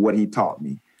of what he taught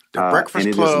me. The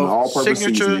Breakfast Club, it is an all-purpose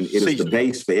seasoning. It is the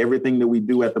base for everything that we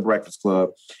do at the Breakfast Club.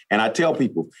 And I tell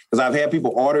people, because I've had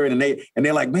people order it and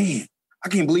they're like, man, I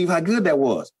can't believe how good that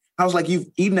was. I was like, you've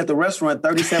eaten at the restaurant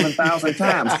 37,000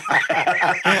 times.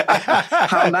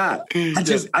 How not? I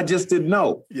just didn't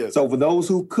know. Yes. So for those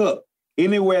who cook,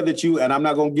 anywhere that and I'm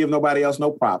not going to give nobody else no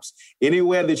props,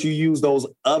 anywhere that you use those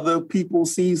other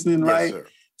people's seasoning, right? Sir.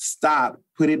 Stop,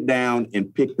 put it down,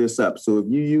 and pick this up. So if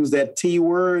you use that T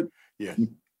word,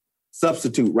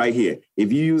 substitute right here.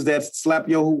 If you use that slap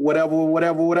your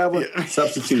whatever,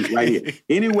 substitute right here.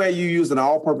 Anywhere you use an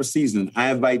all-purpose seasoning,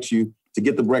 I invite you to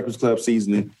get the Breakfast Club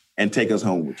seasoning and take us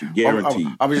home with you. Guaranteed.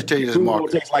 I'm going to tell you this,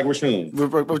 Marcus. Food tastes like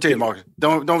Rashawn. I'll tell you, Marcus.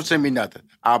 Don't send me nothing.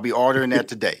 I'll be ordering that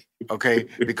today. Okay,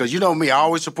 because you know me, I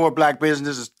always support black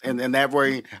businesses, and that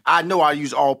way I know I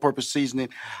use all-purpose seasoning.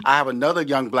 I have another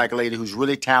young black lady who's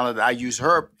really talented. I use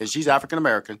her, and she's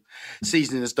African-American,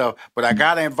 seasoning and stuff. But I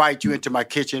got to invite you into my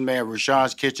kitchen, man,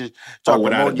 Rushian's Kitchen, talk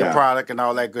about your product and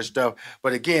all that good stuff.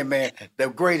 But again, man, the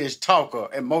greatest talker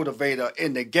and motivator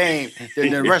in the game,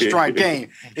 in the restaurant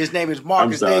game, his name is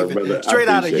Marcus Davis, brother. Straight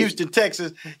out of Houston,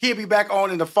 Texas. He'll be back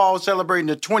on in the fall celebrating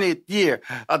the 20th year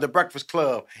of the Breakfast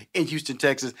Club in Houston,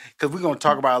 Texas. Because we're going to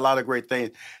talk about a lot of great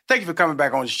things. Thank you for coming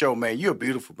back on the show, man. You're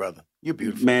beautiful, brother. You're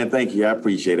beautiful. Man, thank you. I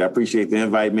appreciate it. I appreciate the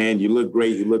invite, man. You look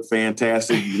great. You look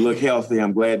fantastic. You look healthy.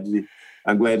 I'm glad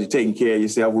you're taking care of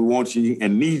yourself. We want you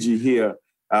and need you here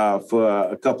for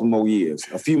a couple more years,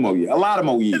 a few more years, a lot of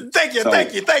more years. Thank you.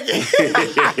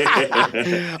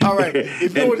 All right.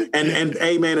 And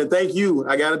hey, man, and thank you.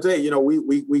 I got to tell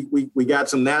you, we got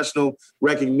some national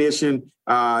recognition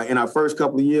in our first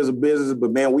couple of years of business,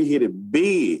 but man, we hit it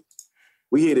big.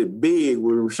 We hit it big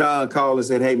when Rashawn called and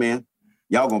said, hey, man,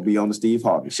 y'all going to be on the Steve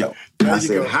Harvey Show. I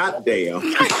said, hot damn.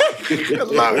 I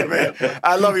love it, man.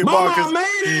 I love you, Marcus.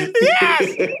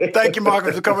 Yes! Thank you,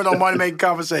 Marcus, for coming on Money Making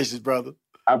Conversations, brother.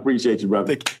 I appreciate you, brother.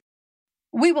 Thank you.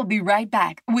 We will be right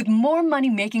back with more Money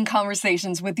Making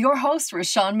Conversations with your host,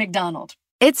 Rashawn McDonald.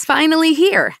 It's finally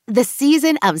here, the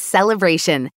season of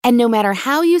celebration. And no matter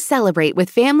how you celebrate with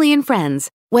family and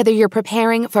friends, whether you're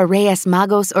preparing for Reyes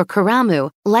Magos or Karamu,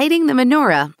 lighting the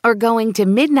menorah, or going to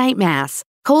midnight mass,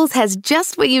 Kohl's has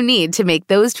just what you need to make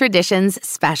those traditions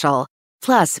special.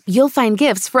 Plus, you'll find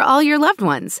gifts for all your loved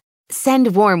ones.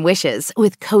 Send warm wishes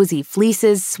with cozy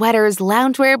fleeces, sweaters,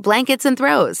 loungewear, blankets, and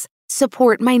throws.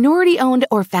 Support minority-owned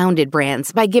or founded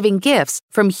brands by giving gifts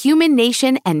from Human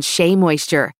Nation and Shea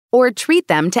Moisture. Or treat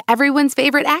them to everyone's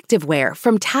favorite activewear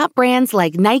from top brands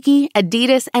like Nike,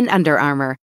 Adidas, and Under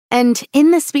Armour. And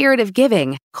in the spirit of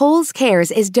giving, Kohl's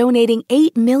Cares is donating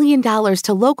 $8 million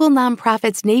to local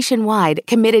nonprofits nationwide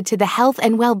committed to the health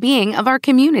and well-being of our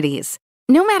communities.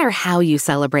 No matter how you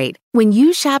celebrate, when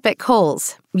you shop at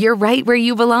Kohl's, you're right where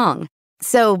you belong.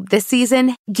 So this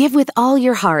season, give with all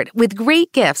your heart with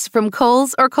great gifts from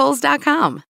Kohl's or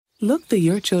Kohls.com. Look through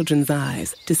your children's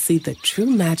eyes to see the true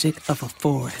magic of a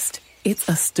forest. It's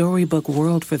a storybook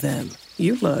world for them.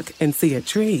 You look and see a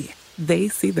tree. They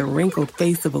see the wrinkled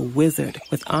face of a wizard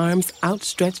with arms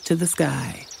outstretched to the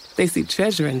sky. They see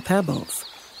treasure in pebbles.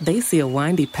 They see a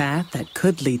windy path that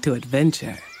could lead to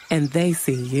adventure. And they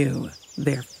see you,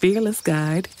 their fearless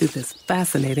guide through this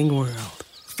fascinating world.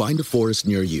 Find a forest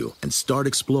near you and start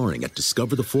exploring at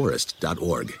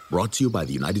discovertheforest.org. Brought to you by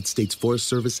the United States Forest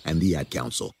Service and the Ad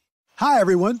Council. Hi,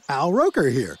 everyone. Al Roker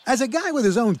here. As a guy with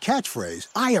his own catchphrase,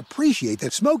 I appreciate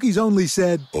that Smokey's only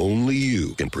said, "Only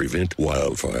you can prevent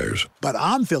wildfires." But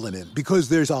I'm filling in because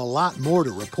there's a lot more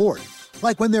to report.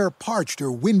 Like when there are parched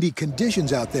or windy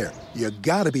conditions out there, you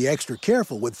gotta be extra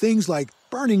careful with things like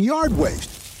burning yard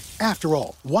waste. After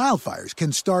all, wildfires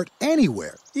can start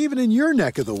anywhere, even in your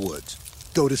neck of the woods.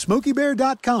 Go to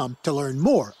SmokeyBear.com to learn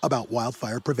more about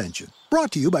wildfire prevention.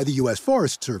 Brought to you by the U.S.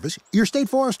 Forest Service, your state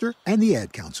forester, and the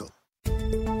Ad Council.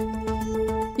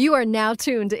 You are now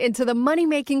tuned into the Money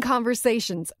Making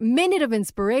Conversations, Minute of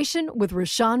Inspiration with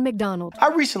Rushion McDonald. I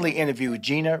recently interviewed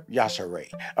Gina Yasare,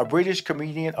 a British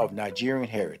comedian of Nigerian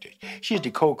heritage. She is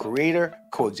the co-creator,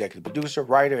 co-executive producer,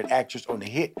 writer, and actress on the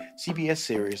hit CBS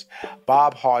series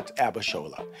Bob Hart's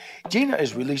Abishola. Gina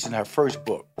is releasing her first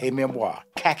book, a memoir,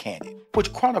 Cack-Handed,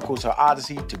 which chronicles her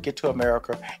odyssey to get to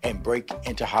America and break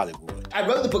into Hollywood. I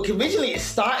wrote the book. Originally, it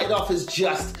started off as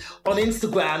just on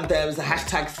Instagram. There was a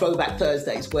hashtag Throwback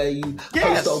Thursdays where you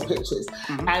post old pictures.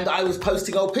 Mm-hmm. And I was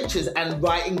posting old pictures and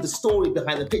writing the story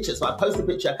behind the picture. So I post a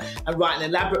picture and write an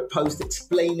elaborate post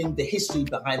explaining the history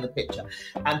behind the picture.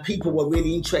 And people were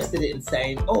really interested in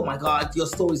saying, "Oh my God, your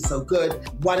story's so good.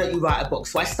 Why don't you write a book?"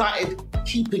 So I started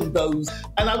keeping those.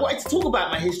 And I wanted to talk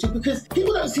about my history because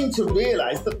people don't seem to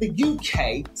realize that the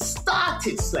UK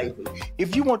started slavery.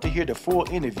 If you want to hear the full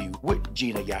interview with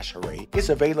Gina Yasare, it's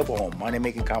available on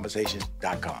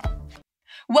moneymakingconversations.com.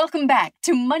 Welcome back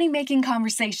to Money Making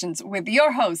Conversations with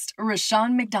your host,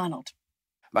 Rushion McDonald.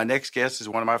 My next guest is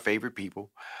one of my favorite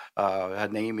people. Her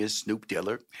name is Snoop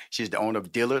Dillard. She's the owner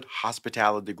of Dillard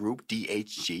Hospitality Group,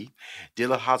 DHG.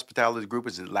 Dillard Hospitality Group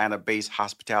is an Atlanta-based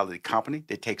hospitality company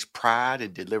that takes pride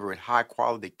in delivering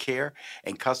high-quality care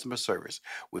and customer service.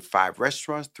 With 5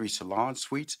 restaurants, 3 salon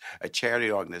suites, a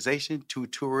charity organization, 2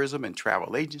 tourism and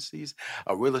travel agencies,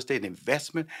 a real estate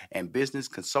investment and business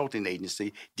consulting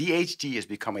agency, DHG has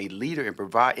become a leader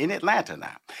in Atlanta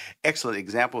now. Excellent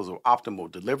examples of optimal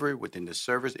delivery within the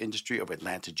service industry of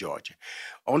Atlanta, Georgia.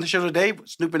 On the show today,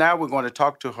 Snoop and I, we're going to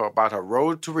talk to her about her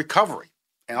road to recovery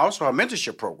and also her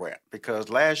mentorship program, because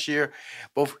last year,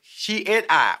 both she and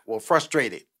I were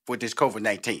frustrated with this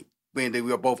COVID-19, being that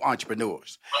we were both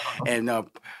entrepreneurs. And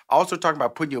also talking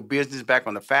about putting your business back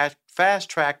on the fast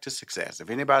track to success. If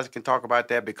anybody can talk about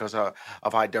that because of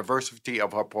how diversity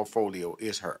of her portfolio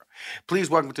is her. Please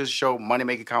welcome to the show, Money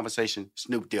Making Conversation,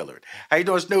 Snoop Dillard. How you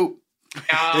doing, Snoop?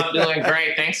 Oh, doing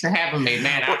great. Thanks for having me,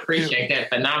 man. I appreciate that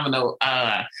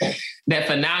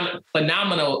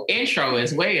phenomenal intro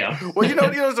as well. Well, you know,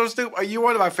 so Snoop, you're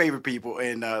one of my favorite people.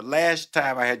 And last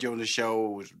time I had you on the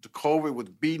show, COVID was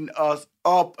beating us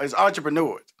up as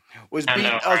entrepreneurs. Was beating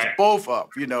us both up.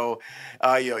 You know,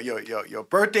 your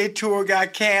birthday tour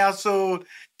got canceled,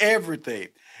 everything,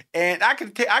 and I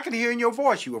could hear in your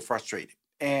voice you were frustrated.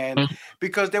 And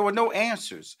because there were no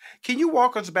answers. Can you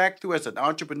walk us back through as an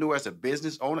entrepreneur, as a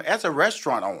business owner, as a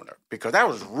restaurant owner? Because that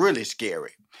was really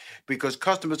scary because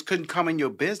customers couldn't come in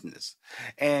your business.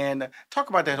 And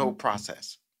talk about that whole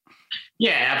process.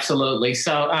 Yeah, absolutely.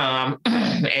 So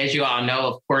as you all know,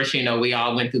 of course, you know, we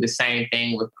all went through the same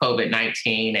thing with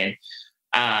COVID-19. And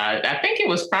I think it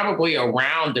was probably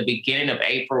around the beginning of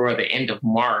April or the end of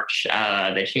March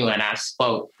that you and I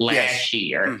spoke last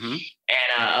year. Mm-hmm.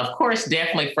 And of course,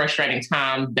 definitely frustrating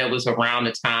time. That was around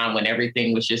the time when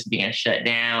everything was just being shut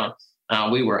down.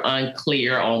 We were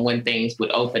unclear on when things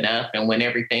would open up and when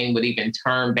everything would even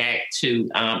turn back to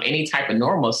any type of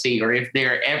normalcy, or if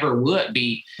there ever would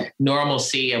be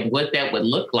normalcy and what that would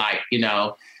look like, you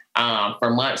know. for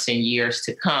months and years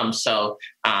to come. So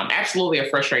absolutely a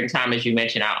frustrating time. As you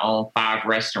mentioned, I own 5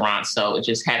 restaurants. So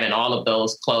just having all of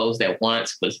those closed at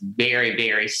once was very,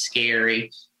 very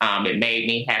scary. It made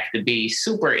me have to be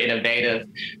super innovative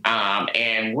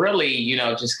and really,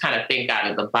 just kind of think out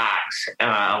of the box.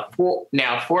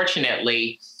 Now,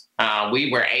 fortunately,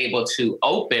 we were able to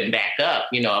open back up,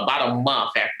 about a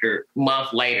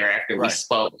month later after we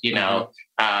spoke,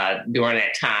 during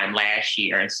that time last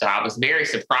year. And so I was very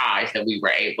surprised that we were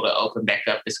able to open back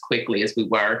up as quickly as we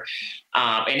were.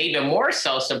 And even more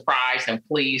so surprised and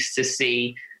pleased to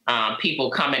see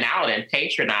people coming out and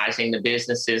patronizing the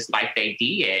businesses like they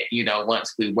did,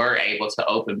 once we were able to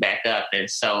open back up. And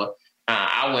so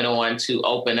I went on to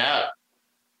open up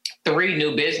 3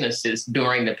 new businesses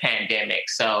during the pandemic.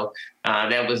 So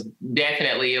that was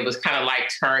definitely, it was kind of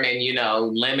like turning,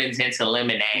 lemons into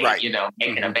lemonade,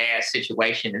 making a bad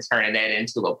situation and turning that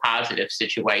into a positive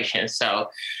situation. So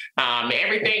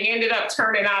everything ended up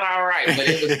turning out all right, but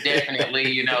it was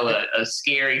definitely, a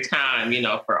scary time,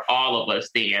 for all of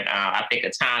us then. I think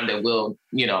a time that we'll,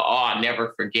 all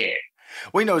never forget.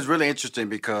 Well, it's really interesting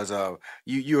because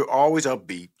you're always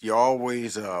upbeat. You're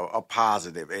always a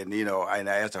positive, and and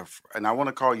I want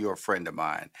to call you a friend of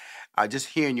mine. Just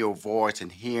hearing your voice and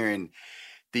hearing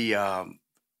the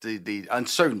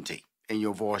uncertainty in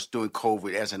your voice during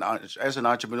COVID as an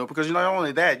entrepreneur, because not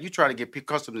only that, you try to get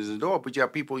customers in the door, but you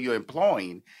have people you're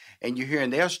employing, and you're hearing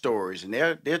their stories and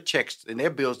their checks and their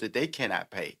bills that they cannot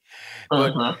pay.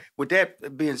 But with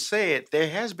that being said, there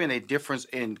has been a difference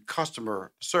in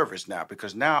customer service now,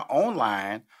 because now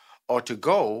online or to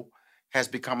go has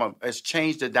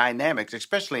changed the dynamics,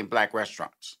 especially in Black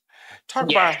restaurants.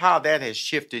 Talk about how that has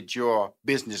shifted your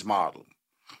business model.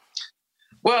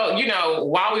 Well,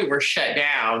 while we were shut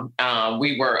down,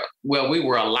 we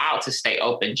were allowed to stay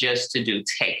open just to do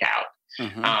takeout.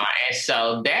 And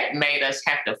so that made us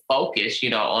have to focus,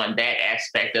 on that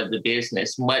aspect of the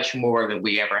business much more than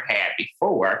we ever had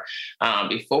before.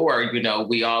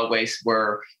 We always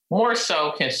were more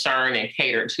so concerned and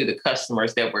catered to the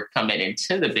customers that were coming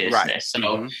into the business.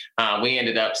 So we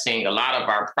ended up seeing a lot of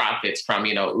our profits from,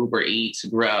 Uber Eats,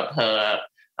 Grubhub,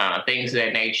 things of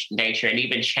that nature, and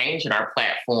even changing our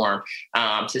platform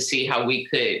to see how we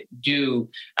could do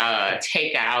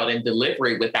takeout and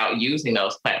delivery without using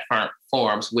those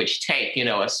platforms, which take,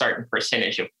 a certain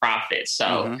percentage of profit.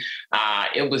 So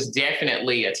it was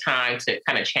definitely a time to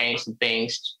kind of change some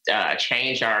things,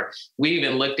 we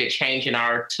even looked at changing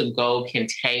our to-go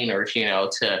containers,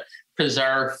 to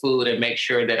preserve food and make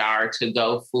sure that our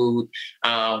to-go food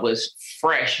was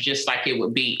fresh, just like it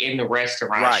would be in the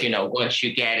restaurants, once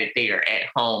you get it there at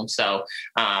home. So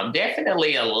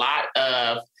definitely a lot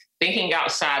of thinking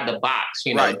outside the box,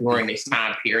 during this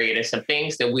time period, and some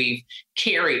things that we've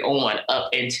carried on up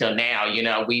until now.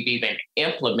 We've even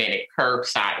implemented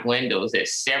curbside windows at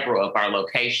several of our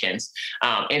locations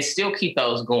and still keep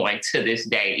those going to this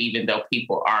day, even though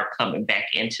people are coming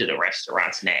back into the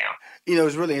restaurants now.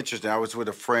 It's really interesting. I was with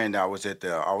a friend. I was at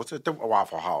the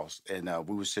Waffle House, and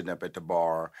we were sitting up at the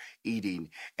bar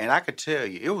eating, and I could tell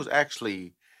you it was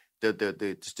actually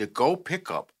the go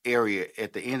pickup area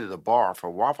at the end of the bar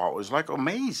for Waffle House was like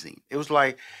amazing. It was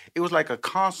like a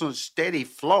constant, steady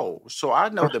flow. So I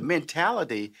know the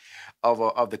mentality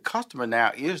of the customer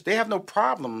now is they have no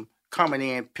problem coming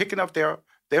in, picking up their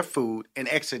food and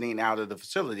exiting out of the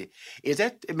facility. Is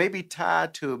that maybe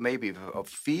tied to maybe a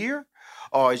fear,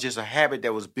 or is just a habit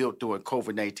that was built during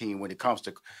COVID-19 when it comes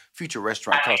to future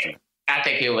restaurant customers? I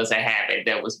think it was a habit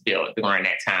that was built during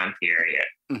that time period.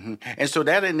 And so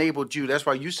that enabled you. That's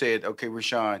why you said, okay,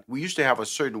 Rashawn, we used to have a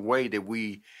certain way that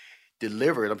we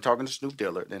delivered. I'm talking to Snoop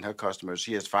Dillard and her customers.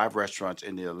 She has 5 restaurants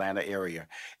in the Atlanta area.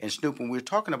 And Snoop, when we were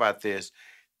talking about this,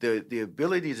 the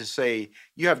ability to say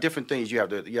you have different things. You have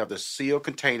the sealed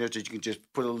containers that you can just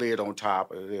put a lid on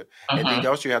top, and then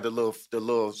also you have the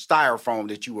little styrofoam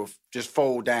that you will just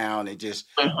fold down and just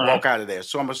walk out of there.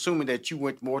 So I'm assuming that you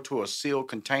went more to a sealed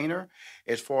container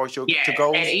as far as your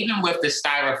to-go. And even with the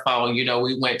styrofoam,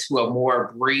 we went to a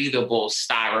more breathable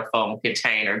styrofoam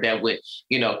container that would,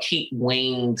 keep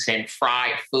wings and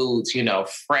fried foods,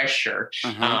 fresher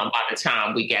by the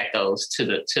time we get those to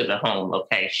the home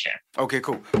location. Okay,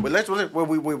 cool. Well,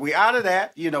 we out of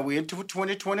that. We into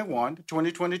 2021,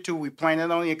 2022. We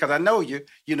planning on it because I know you.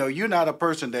 You're not a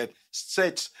person that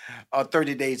sets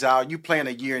 30 days out. You plan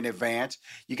a year in advance.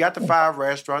 You got the 5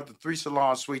 restaurants, the 3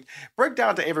 salon suites. Break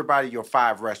down to everybody your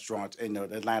 5 restaurants in the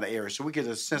Atlanta area so we get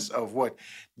a sense of what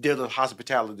Dillard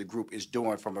Hospitality Group is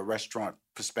doing from a restaurant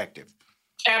perspective.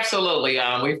 Absolutely.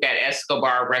 We've got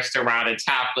Escobar Restaurant and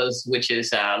Tapas, which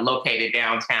is located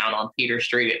downtown on Peter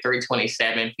Street at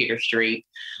 327 Peter Street.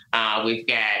 We've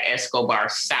got Escobar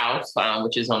South,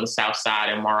 which is on the south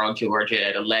side in Morrow, Georgia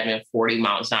at 1140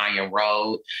 Mount Zion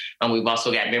Road. And we've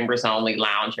also got Members Only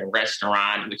Lounge and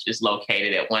Restaurant, which is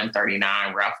located at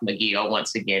 139 Ralph McGill,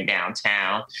 once again,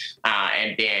 downtown.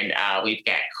 And then we've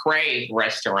got Crave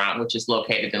Restaurant, which is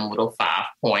located in Little Five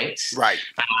Points. Right.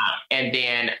 And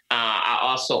then I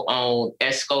also own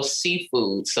Esco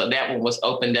Seafood. So that one was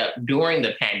opened up during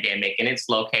the pandemic, and it's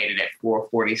located at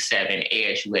 447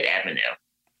 Edgewood Avenue.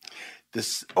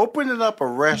 This opening up a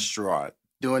restaurant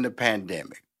during the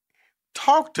pandemic.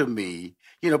 Talk to me.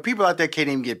 People out there can't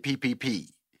even get PPP.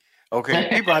 Okay,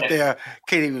 people out there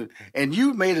can't even. And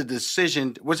you made a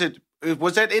decision. Was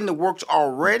that in the works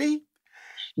already?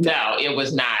 No, it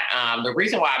was not. The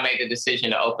reason why I made the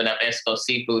decision to open up Esco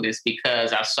Seafood is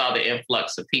because I saw the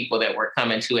influx of people that were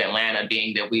coming to Atlanta,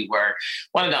 being that we were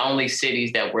one of the only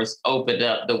cities that was opened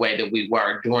up the way that we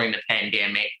were during the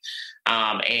pandemic.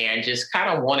 And just kind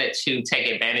of wanted to take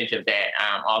advantage of that.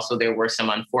 Also, there were some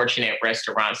unfortunate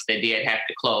restaurants that did have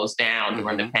to close down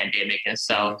during the pandemic. And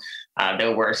so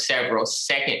there were several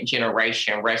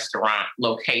second-generation restaurant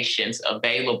locations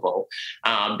available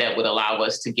that would allow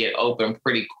us to get open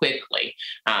pretty quickly.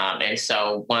 And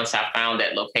so once I found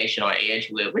that location on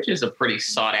Edgewood, which is a pretty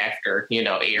sought-after,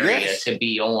 area to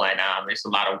be on, there's a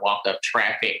lot of walk-up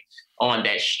traffic on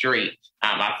that street.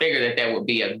 I figured that would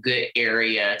be a good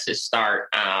area to start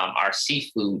our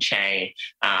seafood chain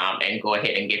and go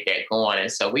ahead and get that going.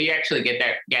 And so we actually got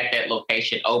that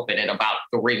location open in about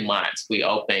 3 months. We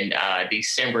opened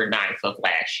December 9th of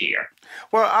last year.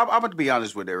 Well, I'm going to be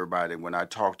honest with everybody. When I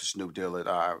talk to Snoop Dillard,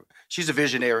 she's a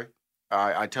visionary.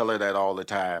 I tell her that all the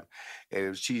time.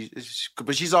 But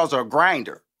she's also a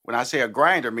grinder. When I say a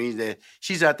grinder, means that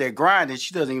she's out there grinding.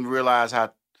 She doesn't even realize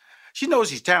how. She knows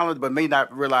she's talented, but may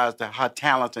not realize her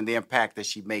talent and the impact that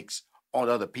she makes on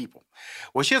other people.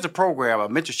 Well, she has a program, a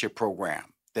mentorship program,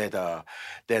 the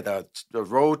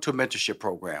Road to Mentorship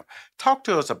program. Talk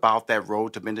to us about that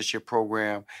Road to Mentorship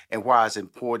program and why it's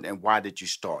important and why did you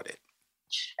start it?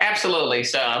 Absolutely.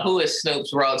 So who is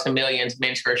Snoop's Road to Millions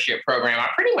mentorship program? I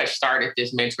pretty much started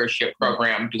this mentorship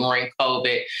program during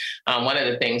COVID. One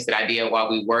of the things that I did while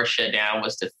we were shut down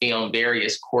was to film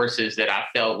various courses that I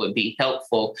felt would be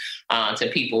helpful to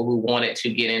people who wanted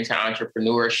to get into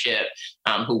entrepreneurship,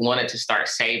 who wanted to start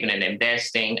saving and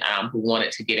investing, who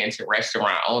wanted to get into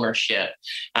restaurant ownership.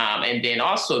 And then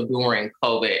also during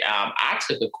COVID, I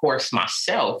took a course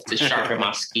myself to sharpen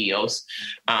my skills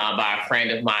by a friend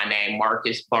of mine named Marcus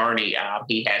Barney.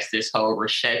 He has this whole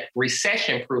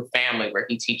recession-proof family where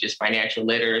he teaches financial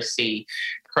literacy,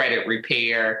 credit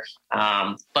repair,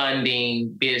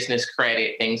 funding, business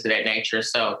credit, things of that nature.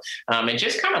 So, and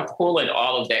just kind of pulling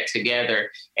all of that together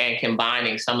and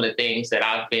combining some of the things that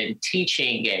I've been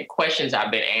teaching and questions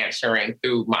I've been answering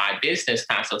through my business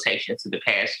consultations in the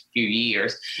past few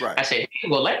years. Right. I said,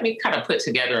 well, let me kind of put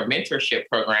together a mentorship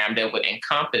program that would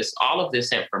encompass all of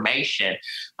this information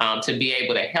to be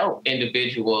able to help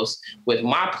individuals with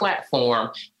my platform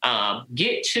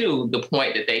get to the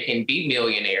point that they can be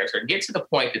millionaires or get to the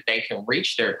point that they can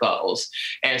reach their goals.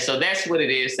 And so that's what it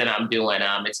is that I'm doing.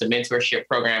 It's a mentorship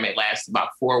program. It lasts about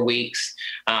 4 weeks.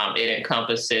 It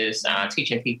encompasses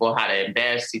teaching people how to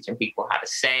invest, teaching people how to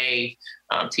save,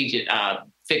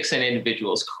 fixing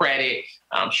individuals' credit,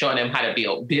 showing them how to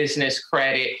build business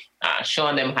credit,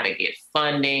 showing them how to get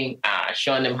funding,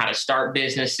 showing them how to start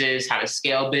businesses, how to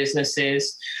scale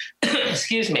businesses.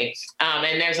 Excuse me.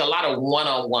 And there's a lot of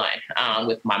one-on-one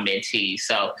with my mentees.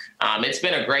 So it's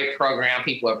been a great program.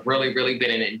 People have really, really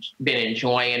been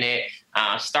enjoying it.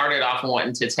 Started off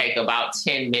wanting to take about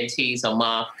 10 mentees a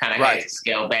month, kind of had to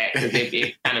scale back because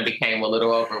it kind of became a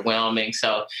little overwhelming.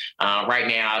 So right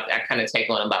now I kind of take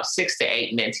on about 6 to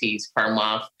 8 mentees per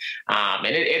month.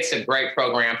 And it's a great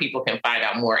program. People can find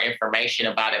out more information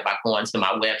about it by going to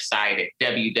my website at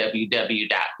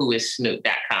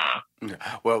www.whoissnoop.com.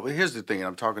 Well, here's the thing.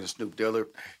 I'm talking to Snoop Dillard.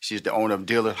 She's the owner of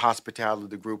Dillard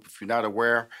Hospitality Group. If you're not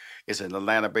aware, it's an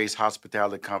Atlanta-based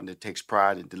hospitality company that takes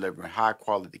pride in delivering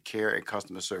high-quality care and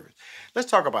customer service. Let's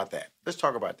talk about that. Let's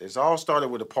talk about this. It all started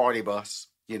with a party bus,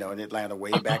 in Atlanta way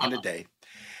back in the day.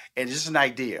 And it's just an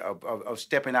idea of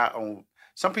stepping out on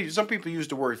 – some people use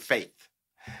the word faith.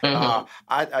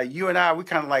 Mm-hmm. You and I, we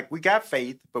kind of we got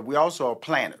faith, but we also are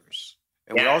planners.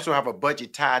 And we also have a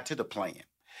budget tied to the plan.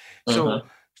 So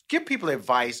give people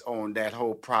advice on that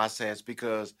whole process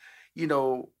because,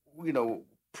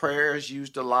 prayer is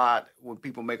used a lot when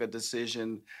people make a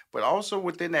decision, but also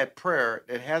within that prayer,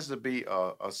 it has to be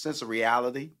a sense of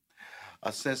reality,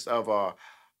 a sense of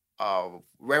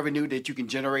revenue that you can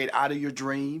generate out of your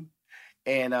dream.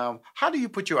 And how do you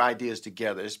put your ideas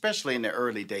together, especially in the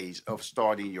early days of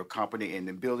starting your company and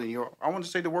then building your, I want to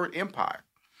say the word empire?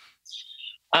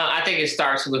 I think it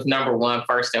starts with number one,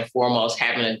 first and foremost,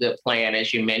 having a good plan,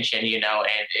 as you mentioned,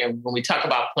 and when we talk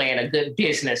about plan, a good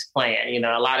business plan,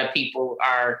 a lot of people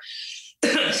are,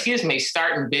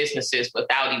 starting businesses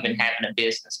without even having a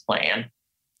business plan.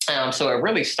 So it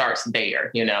really starts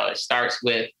there. It starts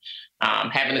with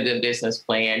having a good business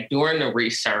plan, doing the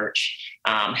research,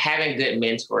 having good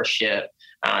mentorship,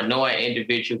 knowing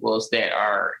individuals that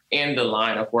are in the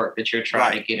line of work that you're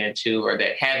trying to get into or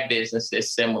that have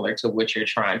businesses similar to what you're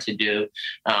trying to do,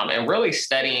 and really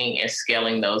studying and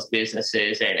scaling those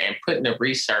businesses and putting the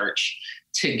research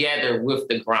together with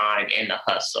the grind and the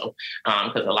hustle.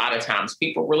 Because a lot of times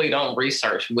people really don't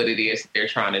research what it is that they're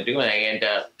trying to do, and they end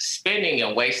up spending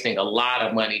and wasting a lot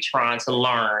of money trying to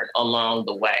learn along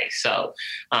the way. So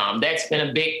that's been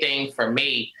a big thing for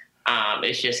me.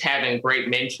 It's just having great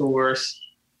mentors,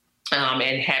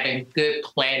 and having good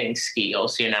planning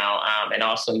skills, and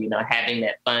also, having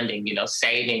that funding,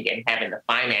 saving and having the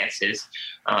finances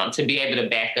to be able to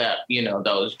back up,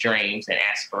 those dreams and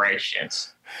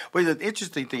aspirations. But the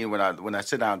interesting thing when I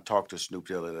sit down and talk to Snoop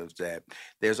Dillard is that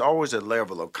there's always a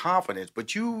level of confidence,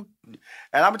 but and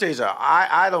I'm gonna tell you something,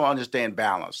 I don't understand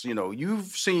balance. You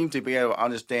seem to be able to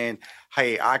understand,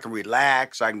 hey, I can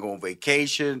relax, I can go on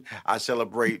vacation, I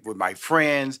celebrate with my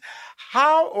friends.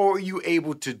 How are you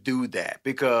able to do that?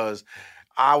 Because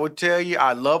I would tell you,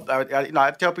 I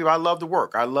tell people I love to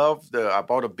work. I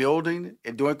bought a building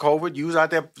and during COVID, you was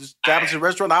out there establishing a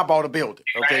restaurant, I bought a building.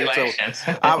 Okay,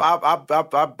 so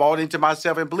I bought into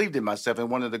myself and believed in myself, and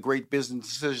one of the great business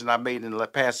decisions I made in the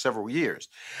past several years.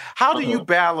 How do you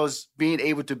balance being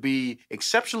able to be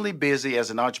exceptionally busy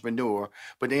as an entrepreneur,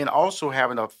 but then also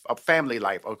having a family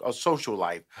life, a social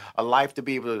life, a life to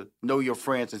be able to know your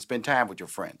friends and spend time with your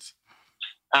friends?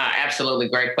 Absolutely.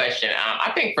 Great question. I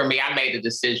think for me, I made the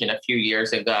decision a few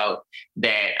years ago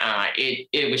that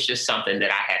it was just something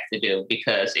that I have to do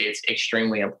because it's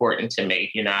extremely important to me.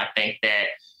 I think that,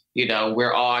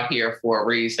 we're all here for a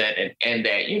reason and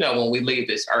that, when we leave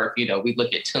this earth, we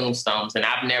look at tombstones, and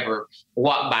I've never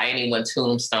walked by anyone's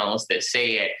tombstones that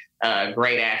said,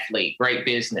 great athlete, great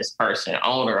business person,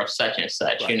 owner of such and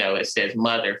such. Right. It says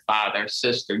mother, father,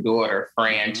 sister, daughter,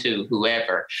 friend, to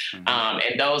whoever.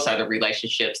 And those are the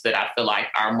relationships that I feel like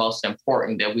are most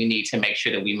important that we need to make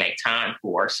sure that we make time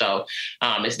for. So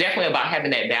it's definitely about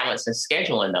having that balance and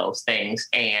scheduling those things.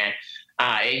 And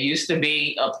it used to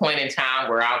be a point in time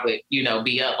where I would,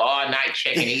 be up all night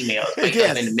checking emails, wake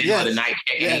up in the middle of the night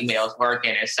checking emails,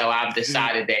 working. And so I've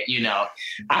decided that,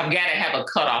 I've got to have a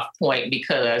cutoff point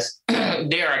because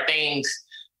there are things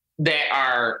that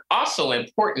are also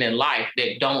important in life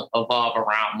that don't evolve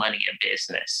around money and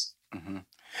business. Mm-hmm.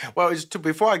 Well,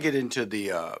 before I get into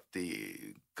the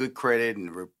Good Credit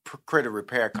and Credit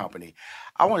Repair Company,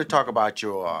 I want to talk about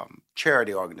your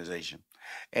charity organization.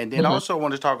 And then also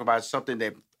want to talk about something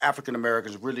that African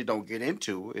Americans really don't get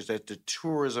into is that the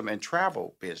tourism and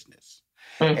travel business.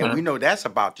 And we know that's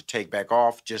about to take back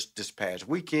off just this past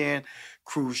weekend.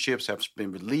 Cruise ships have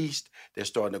been released. They're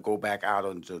starting to go back out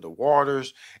into the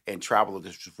waters and travel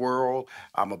this world.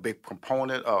 I'm a big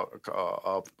proponent a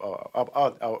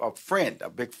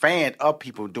big fan of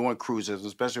people doing cruises,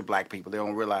 especially Black people. They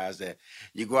don't realize that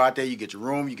you go out there, you get your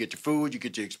room, you get your food, you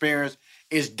get your experience.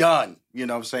 It's done. You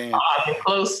know what I'm saying? All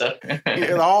inclusive.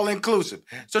 It's all inclusive.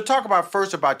 So talk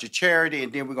first about your charity,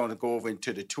 and then we're going to go over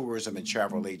into the tourism and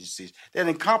travel agencies that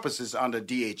encompasses under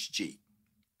DHG.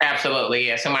 Absolutely,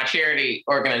 yeah. So my charity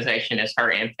organization is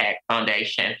Her Impact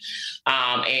Foundation.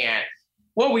 And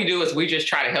what we do is we just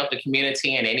try to help the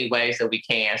community in any ways that we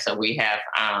can. So we have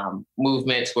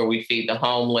movements where we feed the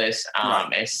homeless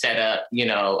and set up,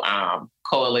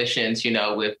 coalitions,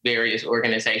 with various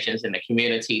organizations in the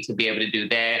community to be able to do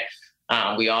that.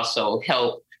 We also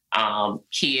help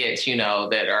kids,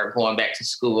 that are going back to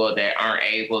school that aren't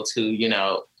able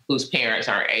to, whose parents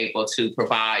aren't able to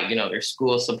provide, their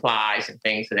school supplies and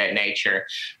things of that nature.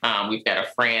 We've got a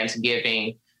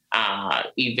Friendsgiving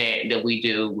event that we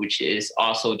do, which is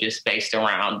also just based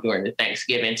around during the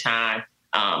Thanksgiving time,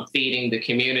 feeding the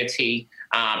community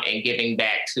and giving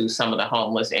back to some of the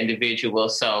homeless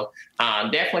individuals. So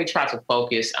definitely try to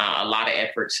focus a lot of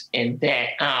efforts in that.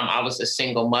 I was a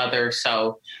single mother,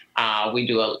 so I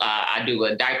do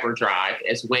a diaper drive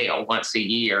as well once a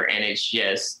year, and it's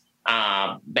just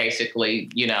basically,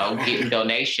 getting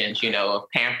donations, of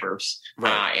Pampers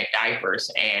and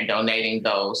diapers and donating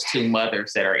those to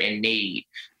mothers that are in need.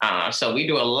 So we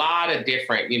do a lot of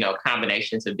different,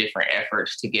 combinations of different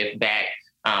efforts to give back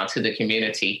to the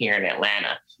community here in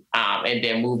Atlanta. And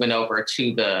then moving over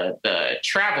to the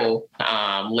travel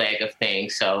leg of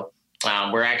things. So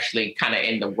we're actually kind of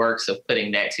in the works of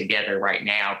putting that together right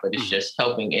now, but it's just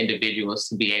helping individuals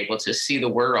to be able to see the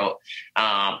world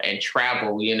and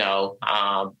travel,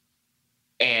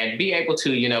 and be able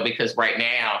to, because right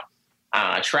now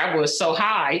travel is so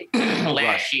high.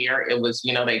 Last year, it was,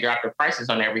 they dropped the prices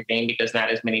on everything because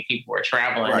not as many people were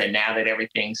traveling. Right. And now that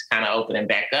everything's kind of opening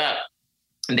back up,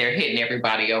 they're hitting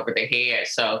everybody over the head.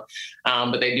 So,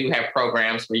 but they do have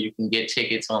programs where you can get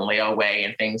tickets on layaway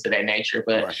and things of that nature.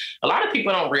 But a lot of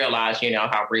people don't realize,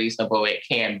 how reasonable it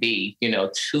can be,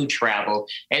 to travel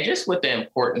and just what the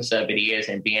importance of it is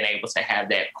and being able to have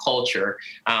that culture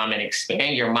and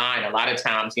expand your mind. A lot of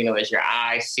times, as your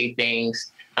eyes see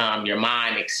things, your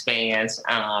mind expands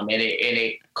and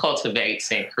it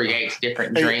cultivates and creates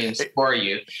different dreams for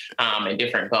you and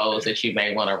different goals that you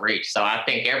may want to reach. So I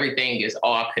think everything is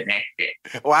all connected.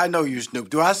 Well, I know you, Snoop.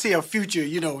 Do I see a future,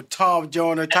 Tom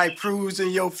Joyner type cruise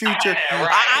in your future?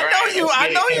 I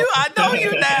know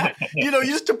you now. You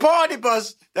used to party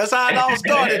bus. That's how it all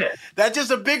started. That's just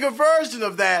a bigger version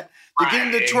of that. To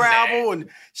get into travel and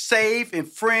safe and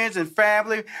friends and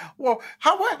family. Well,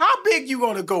 how big you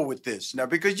going to go with this now?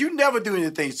 Because you never do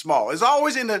anything small. It's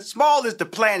always small is the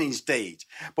planning stage.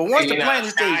 But once the planning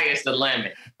stage, sky is the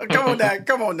limit.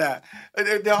 Come on now.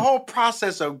 The whole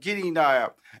process of getting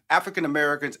African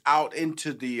Americans out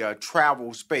into the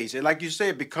travel space, and like you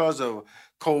said, because of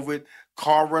COVID,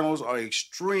 car rentals are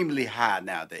extremely high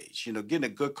nowadays. Getting a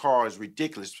good car is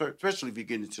ridiculous, especially if you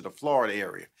get into the Florida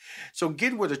area. So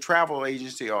getting with a travel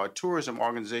agency or a tourism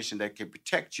organization that can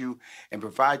protect you and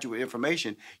provide you with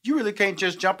information, you really can't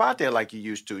just jump out there like you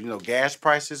used to. Gas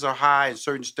prices are high in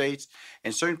certain states.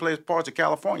 In certain parts of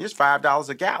California, it's $5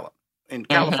 a gallon in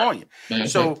California. Mm-hmm.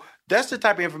 So that's the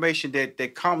type of information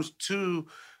that comes to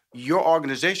your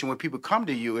organization when people come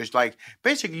to you. Is like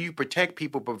basically you protect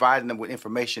people, providing them with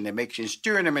information that makes you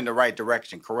steering them in the right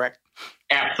direction, correct?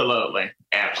 Absolutely.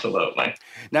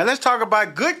 Now let's talk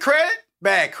about good credit,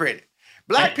 bad credit.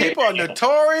 Black people are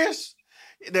notorious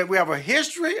that we have a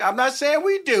history. I'm not saying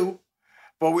we do,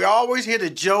 but we always hear the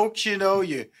jokes,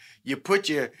 you put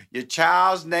your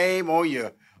child's name on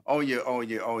your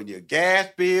gas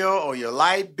bill or your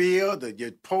light bill.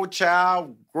 Your poor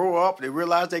child grow up, they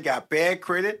realize they got bad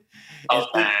credit.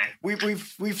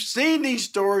 We've seen these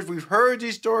stories, we've heard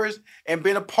these stories, and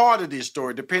been a part of this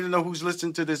story, depending on who's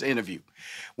listening to this interview.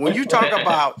 When you talk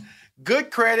about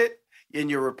good credit in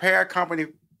your repair company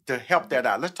to help that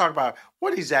out, let's talk about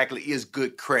what exactly is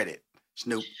good credit,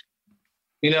 Snoop.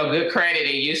 Good credit,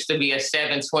 it used to be a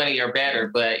 720 or better,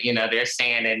 but, they're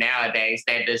saying that nowadays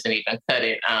that doesn't even cut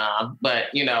it. But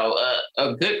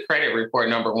a good credit report,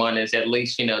 number one, is at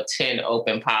least, 10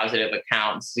 open positive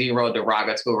accounts, 0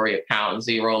 derogatory accounts,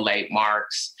 0 late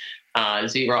marks,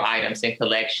 0 items in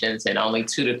collections, and only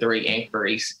 2 to 3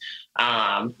 inquiries.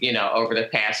 Over the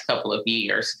past couple of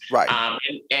years. Right.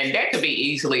 And that could be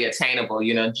easily attainable,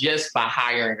 just by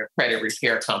hiring a credit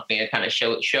repair company and kind of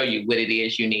show you what it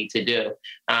is you need to do.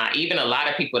 Even a lot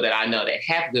of people that I know that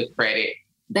have good credit,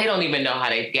 they don't even know how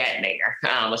they've gotten there,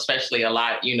 especially a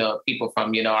lot, people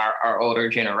from, our older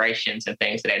generations and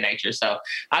things of that nature. So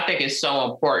I think it's so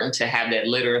important to have that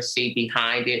literacy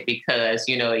behind it because,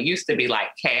 it used to be like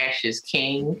cash is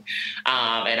king.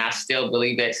 And I still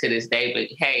believe that to this day. But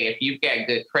hey, if you've got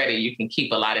good credit, you can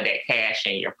keep a lot of that cash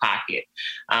in your pocket.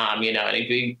 And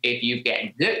if you've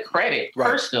got good credit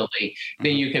personally,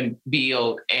 then you can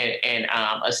build and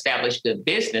establish good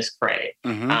business credit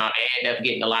and end up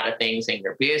getting a lot of things in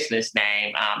your business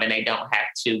name, and they don't have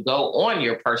to go on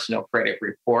your personal credit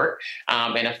report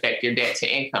and affect your debt to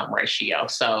income ratio.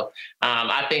 So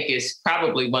I think it's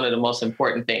probably one of the most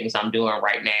important things I'm doing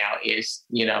right now is,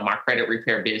 my credit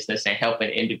repair business and helping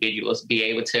individuals be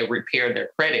able to repair their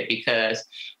credit because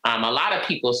a lot of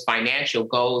people's financial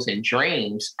goals and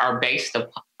dreams are based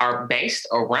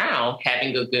around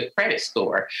having a good credit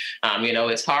score.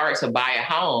 It's hard to buy a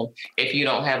home if you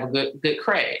don't have a good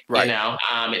credit. Right.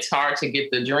 It's hard to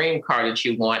get the dream car that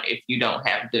you want if you don't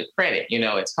have good credit.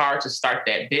 It's hard to start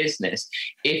that business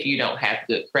if you don't have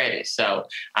good credit. So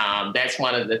that's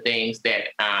one of the things that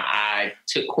I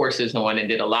took courses on and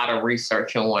did a lot of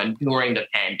research on during the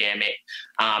pandemic.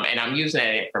 And I'm using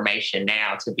that information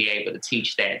now to be able to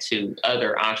teach that to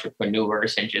other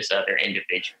entrepreneurs and just other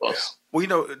individuals.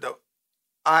 Well, it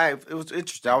was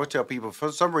interesting. I would tell people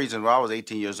for some reason when I was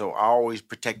 18 years old, I always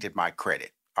protected my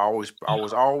credit. I was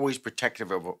always protective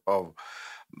of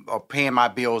paying my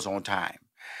bills on time.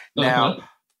 Now,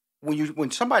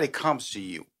 when somebody comes to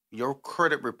you, your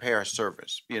credit repair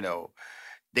service,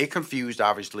 They confused,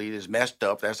 obviously. It's messed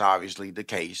up. That's obviously the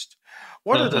case.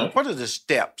 What are the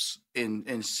steps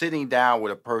in sitting down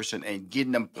with a person and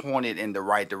getting them pointed in the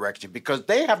right direction? Because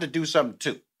they have to do something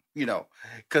too,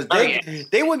 because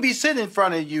they wouldn't be sitting in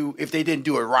front of you if they didn't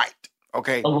do it right.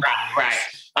 Okay.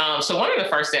 Right. So one of the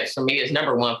first steps for me is,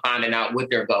 number one, finding out what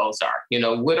their goals are.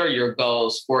 What are your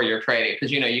goals for your credit?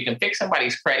 Because, you can fix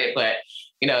somebody's credit, but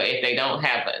if they don't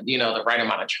have, the right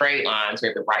amount of trade lines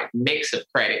or the right mix of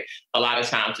credit, a lot of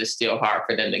times it's still hard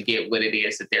for them to get what it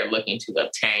is that they're looking to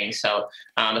obtain. So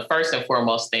the first and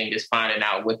foremost thing is finding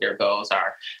out what their goals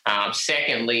are.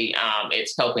 Secondly,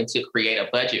 it's helping to create a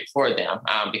budget for them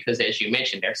because, as you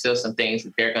mentioned, there's still some things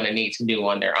that they're going to need to do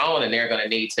on their own, and they're going to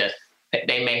need to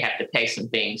they may have to pay some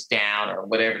things down or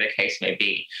whatever the case may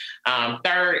be.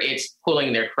 Third, it's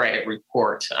pulling their credit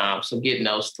reports. So getting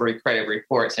those 3 credit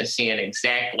reports and seeing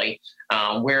exactly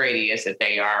where it is that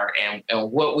they are and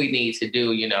what we need to do,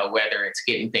 whether it's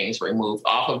getting things removed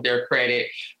off of their credit,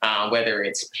 whether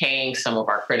it's paying some of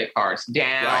our credit cards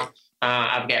down. Right.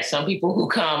 I've got some people who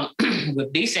come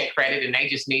with decent credit and they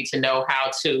just need to know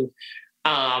how to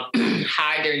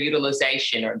hide their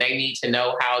utilization, or they need to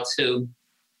know how to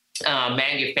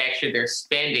manufacture their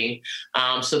spending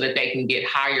so that they can get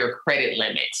higher credit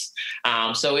limits.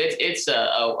 So it's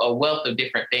a wealth of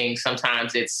different things.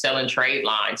 Sometimes it's selling trade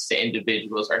lines to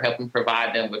individuals or helping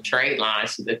provide them with trade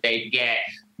lines so that they get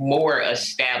more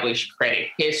established credit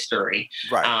history,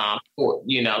 right.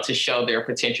 To show their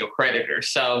potential creditors.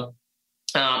 So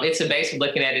it's a base of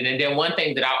looking at it. And then one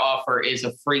thing that I offer is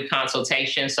a free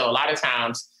consultation. So a lot of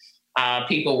times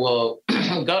people will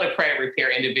go to credit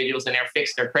repair individuals and they'll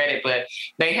fix their credit, but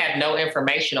they have no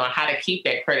information on how to keep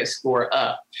that credit score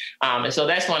up. And so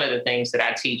that's one of the things that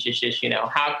I teach is just,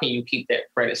 how can you keep that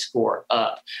credit score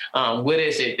up? What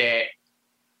is it that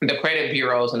the credit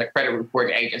bureaus and the credit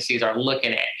reporting agencies are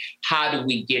looking at? How do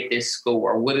we get this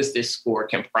score? What is this score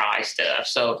comprised of?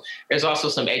 So there's also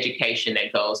some education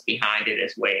that goes behind it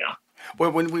as well.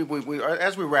 Well, when we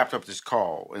as we wrapped up this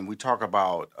call and we talk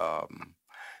about,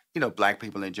 Black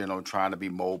people in general trying to be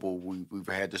mobile, we've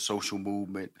had the social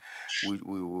movement. We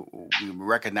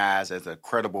recognize as a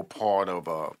credible part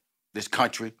of this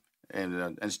country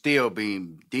and still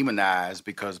being demonized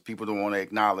because people don't want to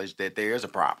acknowledge that there is a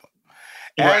problem.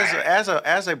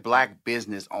 As a Black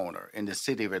business owner in the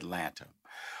city of Atlanta,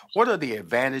 what are the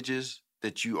advantages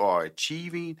that you are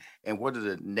achieving and what are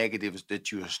the negatives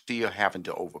that you are still having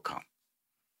to overcome?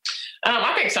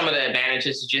 I think some of the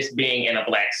advantages is just being in a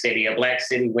Black city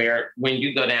where when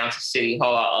you go down to City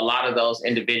Hall, a lot of those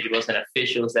individuals and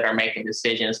officials that are making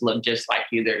decisions look just like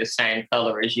you. They're the same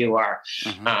color as you are.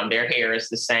 Mm-hmm. Their hair is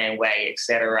the same way, et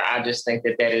cetera. I just think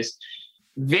that is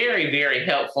very, very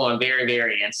helpful and very,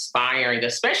 very inspiring,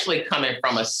 especially coming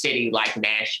from a city like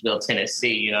Nashville,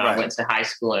 Tennessee. Right. I went to high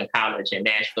school and college in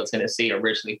Nashville, Tennessee,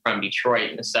 originally from Detroit.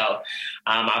 And so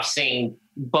I've seen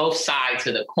both sides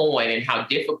of the coin and how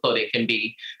difficult it can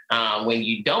be when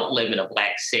you don't live in a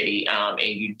Black city and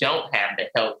you don't have the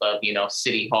help of,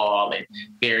 City Hall and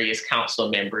various council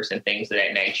members and things of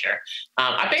that nature.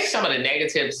 I think some of the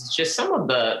negatives is just some of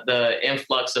the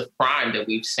influx of crime that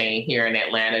we've seen here in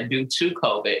Atlanta due to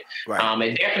COVID. Right.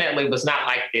 It definitely was not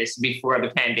like this before the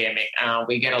pandemic.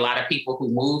 We get a lot of people who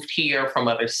moved here from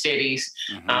other cities,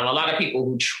 mm-hmm. A lot of people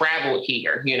who traveled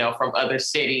here, from other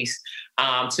cities.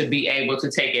 To be able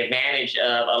to take advantage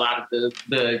of a lot of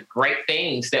the great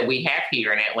things that we have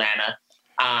here in Atlanta.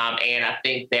 And I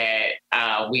think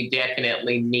that we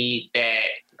definitely need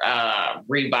that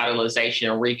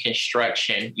revitalization and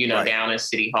reconstruction, right. down in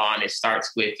City Hall. And it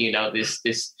starts with,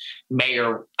 this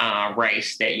mayor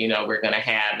race that, we're going to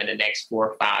have in the next 4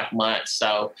 or 5 months.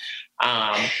 So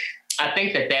I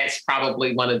think that that's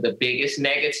probably one of the biggest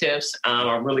negatives.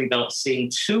 I really don't see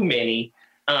too many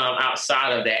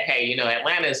outside of that. Hey,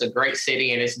 Atlanta is a great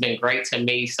city and it's been great to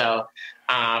me. So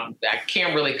I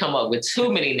can't really come up with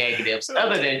too many negatives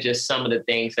other than just some of the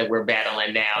things that we're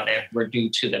battling now that were due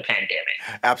to the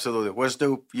pandemic. Absolutely. Well,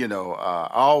 Snoop,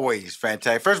 always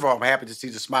fantastic. First of all, I'm happy to see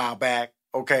the smile back.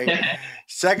 Okay.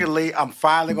 Secondly, I'm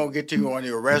finally going to get to you on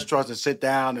your restaurants and sit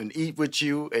down and eat with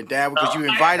you. And Dan, because you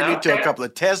invited me to a couple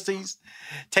of taste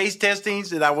testings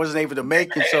that I wasn't able to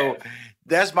make. And so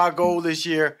that's my goal this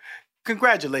year.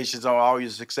 Congratulations on all your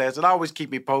success, and always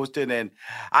keep me posted. And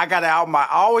I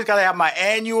always gotta have my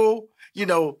annual,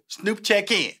 Snoop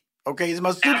check-in. Okay, it's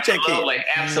my Snoop check-in.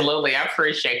 Absolutely. I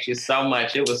appreciate you so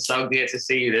much. It was so good to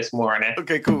see you this morning.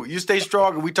 Okay, cool. You stay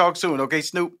strong, and we talk soon. Okay,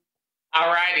 Snoop.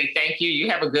 All righty. Thank you. You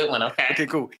have a good one. Okay. Okay,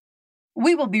 cool.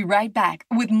 We will be right back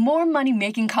with more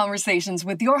money-making conversations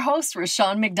with your host,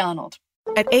 Rushion McDonald.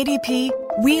 At ADP,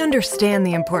 we understand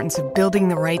the importance of building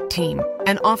the right team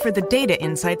and offer the data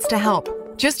insights to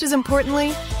help. Just as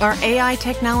importantly, our AI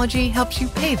technology helps you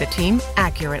pay the team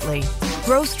accurately.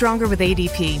 Grow stronger with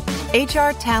ADP.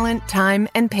 HR, talent, time,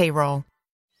 and payroll.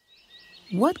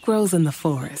 What grows in the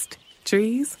forest?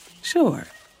 Trees? Sure.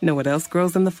 Know what else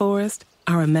grows in the forest?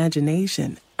 Our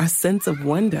imagination, our sense of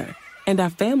wonder, and our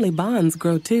family bonds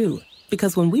grow too.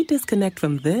 Because when we disconnect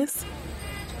from this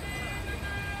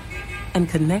and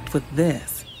connect with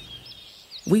this,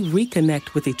 we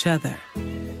reconnect with each other.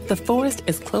 The forest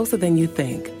is closer than you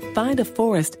think. Find a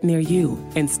forest near you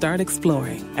and start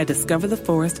exploring at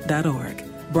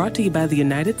discovertheforest.org. Brought to you by the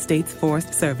United States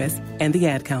Forest Service and the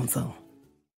Ad Council.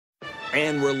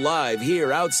 And we're live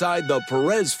here outside the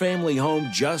Perez family home,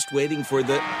 just waiting for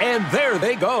the... And there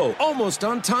they go, almost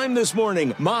on time this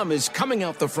morning. Mom is coming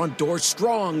out the front door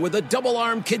strong with a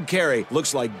double-arm kid carry.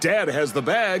 Looks like Dad has the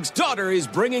bags. Daughter is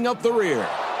bringing up the rear.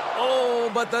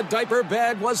 Oh, but the diaper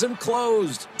bag wasn't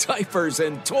closed. Diapers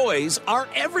and toys are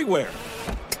everywhere.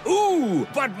 Ooh,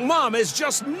 but Mom has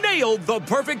just nailed the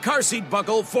perfect car seat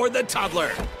buckle for the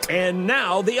toddler. And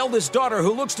now the eldest daughter,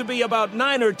 who looks to be about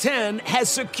 9 or 10, has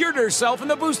secured herself in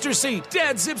the booster seat.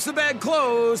 Dad zips the bag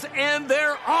closed, and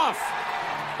they're off.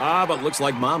 But looks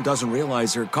like Mom doesn't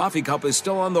realize her coffee cup is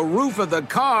still on the roof of the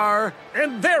car.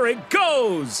 And there it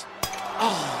goes.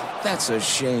 Oh, that's a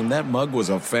shame. That mug was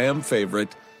a fam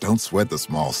favorite. Don't sweat the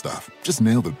small stuff. Just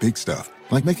nail the big stuff.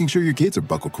 Like making sure your kids are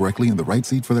buckled correctly in the right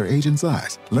seat for their age and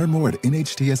size. Learn more at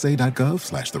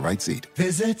nhtsa.gov/the right seat.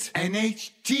 Visit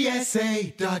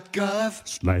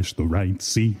nhtsa.gov/the right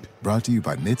seat. Brought to you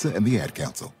by NHTSA and the Ad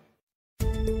Council.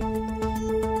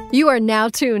 You are now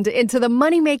tuned into the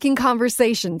Money Making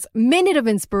Conversations, Minute of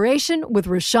Inspiration with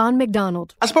Rushion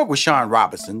McDonald. I spoke with Sean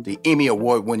Robinson, the Emmy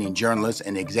Award-winning journalist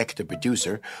and executive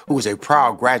producer, who is a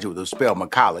proud graduate of Spelman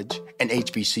College and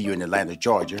HBCU in Atlanta,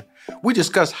 Georgia. We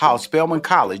discussed how Spelman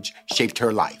College shaped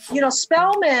her life. You know,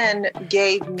 Spelman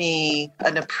gave me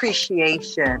an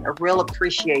appreciation, a real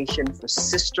appreciation for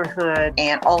sisterhood.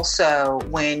 And also,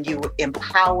 when you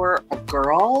empower a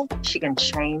girl, she can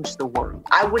change the world.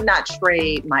 I would not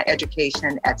trade my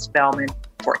education at Spelman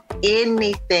for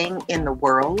anything in the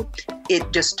world.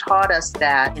 It just taught us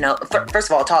that, you know, first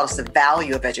of all, it taught us the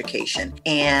value of education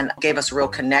and gave us a real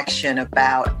connection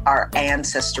about our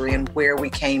ancestry and where we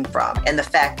came from. And the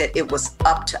fact that it was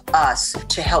up to us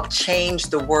to help change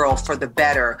the world for the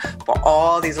better for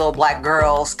all these little Black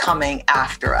girls coming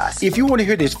after us. If you want to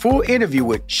hear this full interview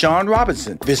with Sean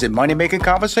Robinson, visit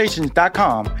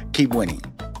moneymakingconversations.com. Keep winning.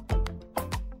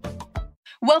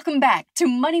 Welcome back to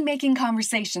Money Making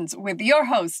Conversations with your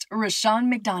host, Rushion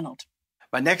McDonald.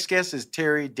 My next guest is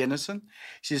Terri Denison.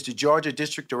 She's the Georgia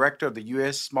District Director of the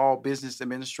U.S. Small Business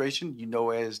Administration, you know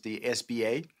as the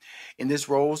SBA. In this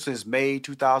role since May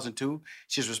 2002,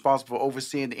 she's responsible for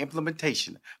overseeing the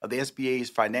implementation of the SBA's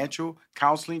financial,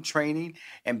 counseling, training,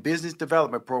 and business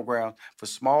development programs for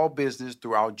small business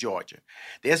throughout Georgia.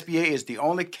 The SBA is the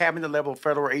only cabinet-level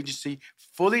federal agency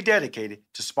fully dedicated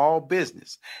to small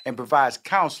business and provides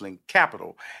counseling,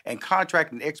 capital, and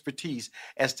contracting expertise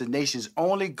as the nation's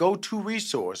only go-to resource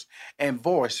and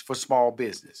voice for small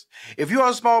business. If you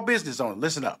are a small business owner,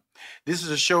 listen up. This is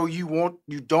a show you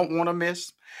don't want to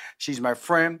miss. She's my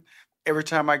friend. Every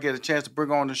time I get a chance to bring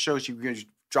her on the show, she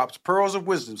drops pearls of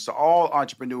wisdom to all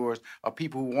entrepreneurs or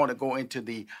people who want to go into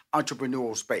the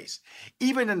entrepreneurial space.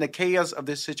 Even in the chaos of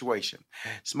this situation,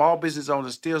 small business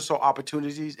owners still saw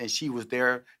opportunities, and she was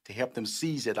there to help them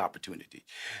seize that opportunity.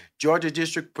 Georgia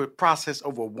District processed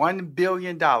over $1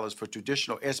 billion for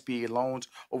traditional SBA loans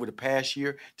over the past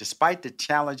year, despite the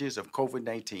challenges of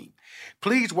COVID-19.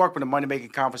 Please welcome to Money Making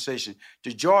Conversation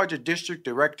the Georgia District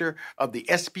Director of the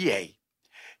SBA,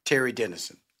 Terri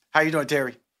Denison. How you doing,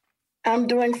 Terri? I'm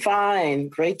doing fine.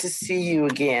 Great to see you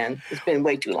again. It's been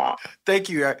way too long. Thank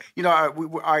you. I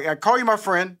call you my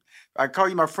friend. I call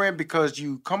you my friend because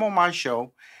you come on my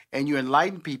show and you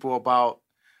enlighten people about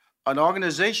an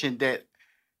organization that,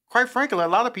 quite frankly, a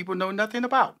lot of people know nothing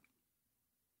about.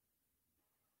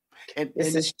 And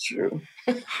this is true.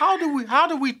 How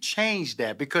do we change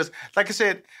that? Because, like I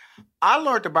said, I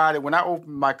learned about it when I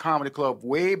opened my comedy club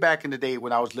way back in the day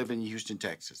when I was living in Houston,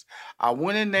 Texas. I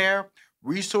went in there.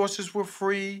 Resources were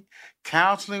free.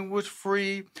 Counseling was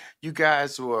free. You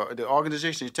guys were, the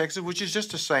organization in Texas, which is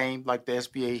just the same like the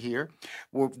SBA here,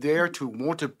 were there to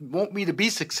want me to be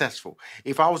successful.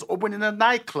 If I was opening a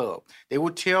nightclub, they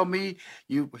would tell me,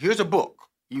 here's a book.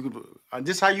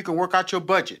 This is how you can work out your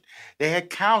budget. They had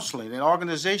counseling and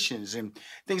organizations and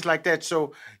things like that.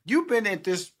 So you've been at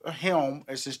this helm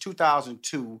since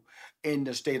 2002 in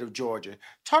the state of Georgia.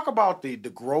 Talk about the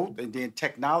growth and then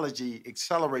technology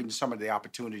accelerating some of the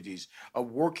opportunities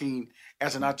of working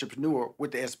as an entrepreneur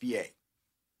with the SBA.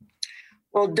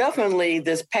 Well, definitely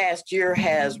this past year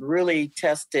has really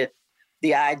tested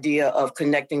the idea of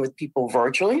connecting with people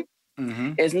virtually.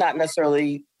 Mm-hmm. It's not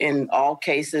necessarily in all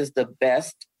cases the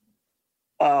best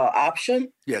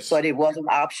option, yes, but it was an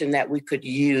option that we could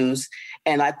use.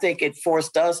 And I think it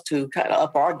forced us to kind of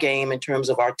up our game in terms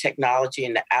of our technology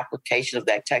and the application of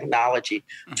that technology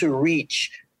to reach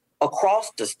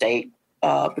across the state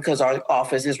because our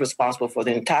office is responsible for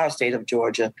the entire state of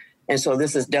Georgia. And so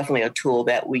this is definitely a tool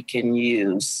that we can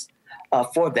use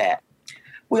for that.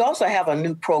 We also have a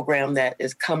new program that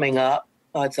is coming up.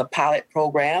 It's a pilot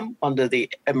program under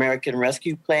the American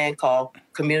Rescue Plan called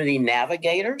Community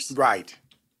Navigators. Right.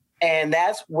 And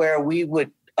that's where we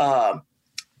would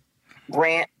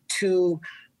grant to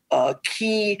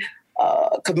key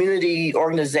community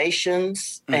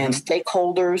organizations and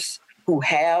stakeholders who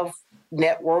have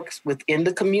networks within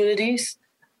the communities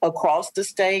across the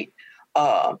state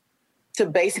to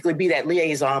basically be that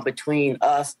liaison between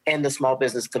us and the small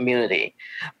business community.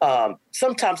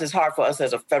 Sometimes it's hard for us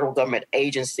as a federal government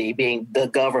agency, being the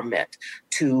government,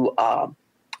 to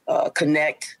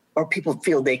connect, or people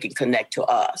feel they can connect to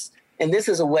us. And this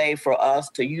is a way for us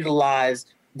to utilize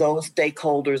those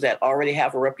stakeholders that already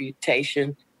have a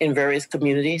reputation in various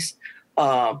communities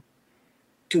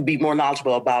to be more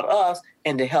knowledgeable about us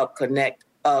and to help connect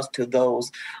us to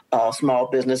those small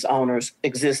business owners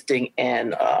existing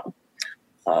and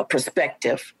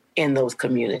prospective in those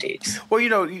communities.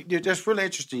 Well, that's really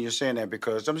interesting you're saying that,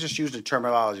 because I'm just using the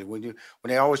terminology. When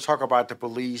they always talk about the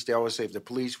police, they always say if the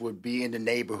police would be in the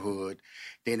neighborhood,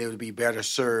 then it would be better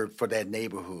served for that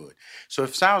neighborhood. So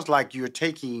it sounds like you're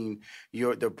taking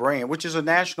the brand, which is a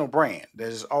national brand that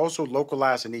is also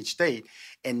localized in each state,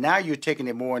 and now you're taking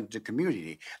it more into the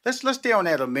community. Let's stay on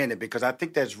that a minute, because I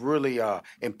think that's really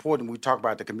important when we talk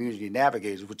about the Community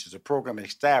Navigators, which is a program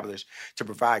established to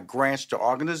provide grants to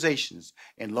organizations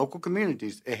and local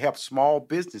communities. It helps small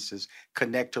businesses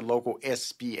connect to local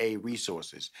SBA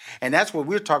resources. And that's what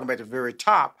we're talking about at the very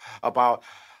top about.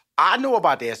 I know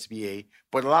about the SBA,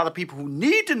 but a lot of people who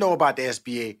need to know about the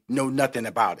SBA know nothing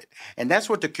about it. And that's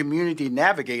what the Community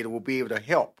Navigator will be able to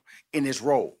help in this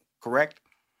role, correct?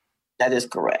 That is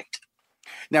correct.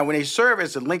 Now, when they serve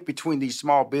as a link between these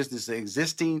small businesses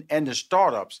existing and the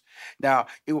startups, now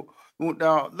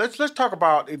let's talk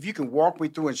about, if you can walk me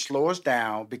through and slow us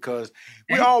down, because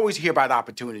we always hear about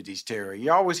opportunities, Terri.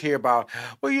 You always hear about,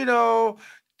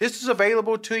 this is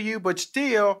available to you, but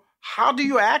still, how do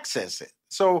you access it?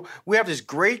 So we have this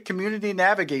great Community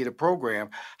Navigator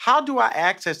program. How do I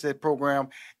access that program?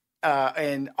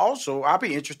 And also, I'll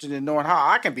be interested in knowing how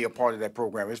I can be a part of that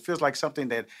program. It feels like something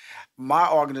that my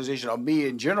organization, or me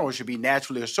in general, should be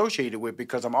naturally associated with,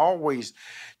 because I'm always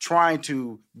trying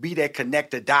to be that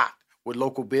connected dot with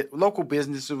local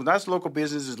businesses. When that's local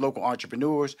businesses, local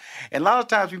entrepreneurs. And a lot of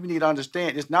times people need to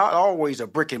understand it's not always a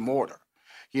brick and mortar.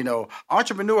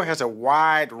 Entrepreneur has a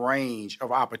wide range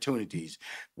of opportunities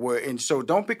and so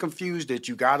don't be confused that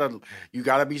you gotta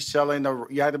be selling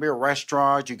you gotta be a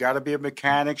restaurant, you gotta be a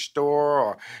mechanic store,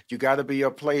 or you gotta be a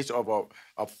place of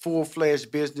a full-fledged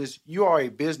business. You are a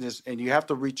business and you have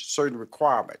to reach certain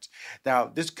requirements. Now,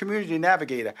 this Community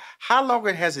Navigator, how long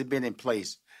has it been in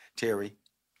place, Terri?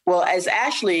 Well, it's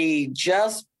actually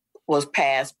just was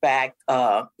passed back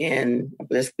that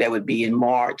would be in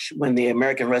March, when the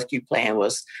American Rescue Plan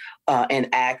was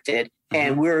enacted.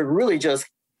 And we're really just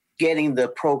getting the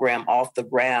program off the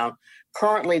ground.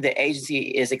 Currently, the agency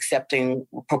is accepting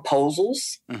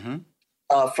proposals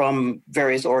from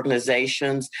various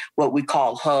organizations, what we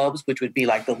call hubs, which would be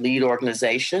like the lead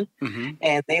organization.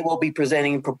 And they will be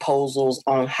presenting proposals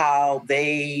on how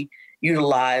they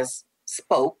utilize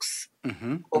spokes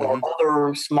or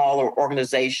other smaller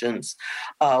organizations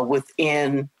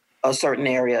within a certain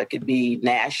area. It could be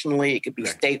nationally, it could be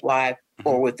statewide,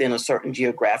 or within a certain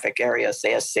geographic area,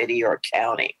 say a city or a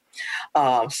county.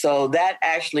 So that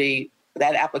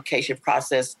application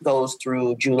process goes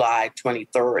through July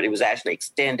 23rd. It was actually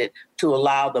extended to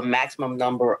allow the maximum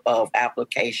number of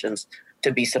applications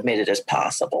to be submitted as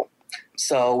possible.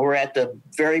 So we're at the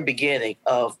very beginning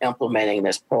of implementing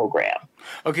this program.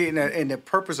 Okay, and the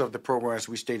purpose of the program, as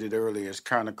we stated earlier, is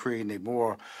kind of creating a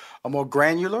more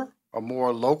granular, a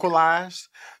more localized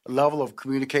level of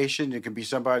communication. It can be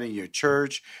somebody in your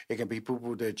church. It can be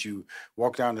people that you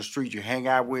walk down the street, you hang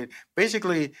out with.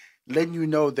 Basically, letting you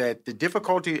know that the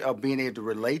difficulty of being able to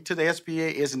relate to the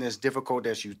SBA isn't as difficult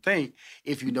as you think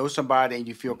if you know somebody and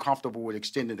you feel comfortable with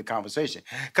extending the conversation.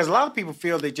 Because a lot of people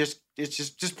feel this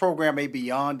program may be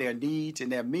beyond their needs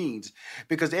and their means,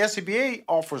 because the SBA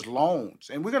offers loans,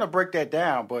 and we're going to break that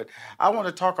down. But I want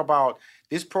to talk about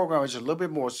this program just a little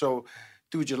bit more. So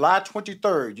through July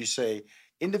 23rd, you say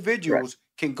individuals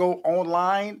can go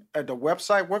online at the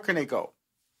website. Where can they go?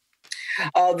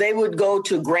 They would go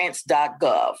to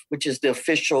grants.gov, which is the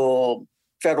official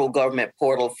federal government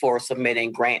portal for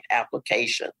submitting grant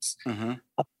applications. Mm-hmm.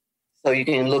 So you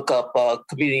can look up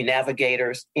community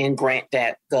navigators in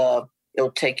grant.gov.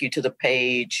 It'll take you to the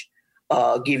page,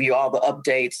 give you all the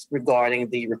updates regarding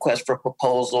the request for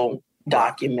proposal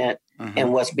document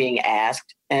and what's being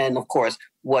asked. And of course,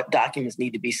 what documents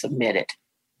need to be submitted.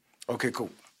 Okay, cool.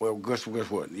 Well, guess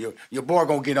what? Your boy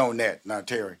gonna get on that now,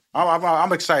 Terri.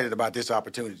 I'm excited about this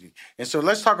opportunity. And so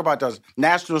let's talk about the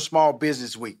National Small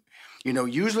Business Week. You know,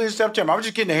 usually in September, I'm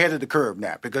just getting ahead of the curve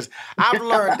now, because I've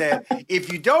learned that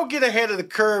if you don't get ahead of the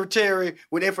curve, Terri,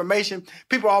 with information,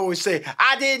 people always say,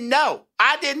 I didn't know.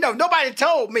 Nobody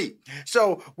told me.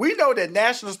 So we know that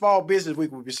National Small Business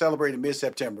Week will be celebrated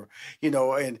mid-September, you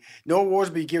know, and no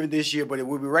awards will be given this year, but it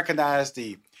will be recognized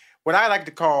what I like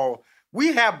to call,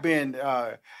 we have been,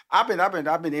 I've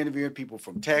been interviewing people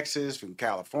from Texas, from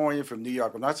California, from New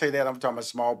York. When I say that, I'm talking about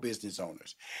small business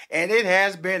owners. And it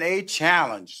has been a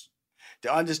challenge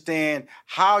to understand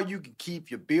how you can keep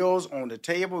your bills on the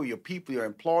table, your people, your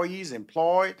employees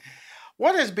employed.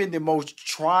 What has been the most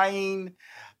trying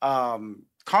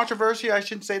controversy, I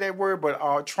shouldn't say that word,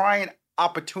 but trying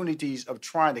opportunities of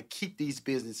trying to keep these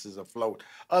businesses afloat,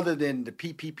 other than the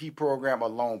PPP program or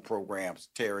loan programs,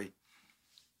 Terri?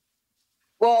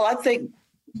 Well, I think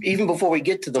even before we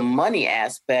get to the money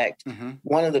aspect,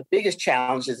 one of the biggest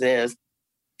challenges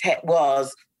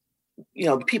was, you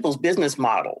know, people's business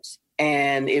models.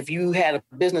 And if you had a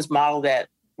business model that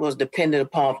was dependent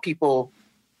upon people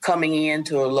coming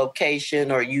into a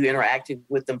location or you interacting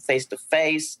with them face to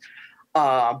face,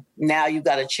 now you've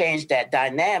got to change that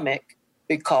dynamic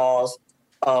because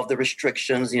of the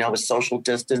restrictions, you know, with social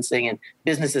distancing and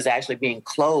businesses actually being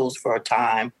closed for a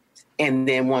time. And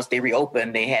then once they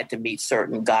reopened, they had to meet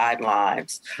certain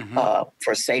guidelines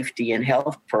for safety and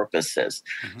health purposes.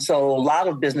 So a lot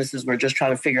of businesses were just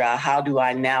trying to figure out, how do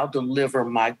I now deliver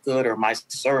my good or my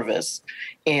service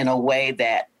in a way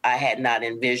that I had not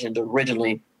envisioned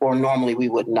originally, or normally we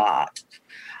would not.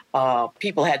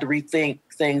 People had to rethink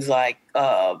things like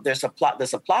the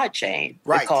supply chain,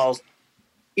 because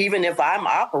even if I'm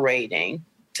operating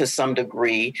to some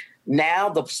degree, now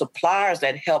the suppliers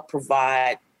that help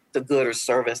provide the good or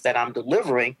service that I'm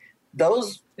delivering,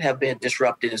 those have been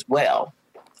disrupted as well.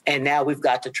 And now we've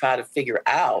got to try to figure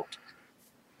out,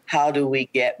 how do we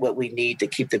get what we need to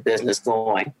keep the business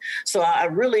going? So I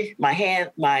really, my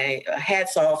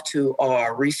hats off to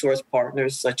our resource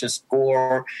partners such as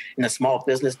SCORE and the Small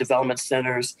Business Development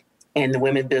Centers and the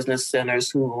Women Business Centers,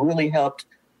 who really helped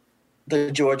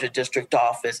the Georgia District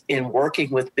Office in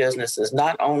working with businesses,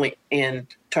 not only in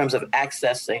terms of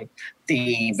accessing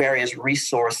the various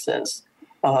resources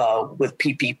with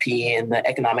PPP and the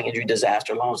economic injury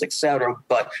disaster loans, et cetera,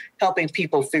 but helping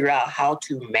people figure out how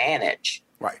to manage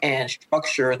and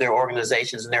structure their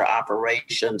organizations and their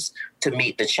operations to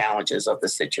meet the challenges of the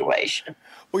situation.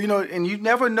 Well, you know, and you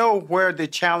never know where the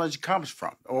challenge comes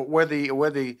from, or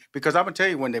because I'm gonna tell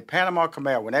you, when the Panama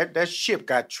Canal, when that ship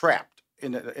got trapped,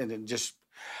 it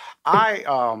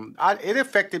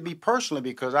affected me personally,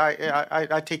 because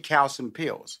I take calcium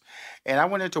pills, and I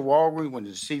went into Walgreens, went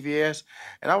to CVS,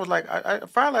 and I was like,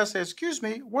 finally I said, "Excuse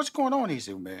me, what's going on?" He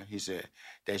said,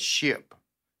 that ship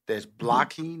that's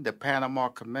blocking the Panama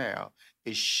Canal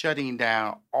is shutting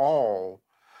down all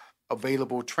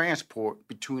available transport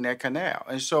between that canal.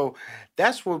 And so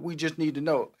that's what we just need to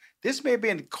know. This may be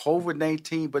in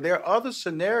COVID-19, but there are other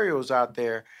scenarios out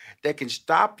there that can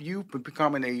stop you from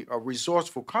becoming a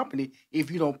resourceful company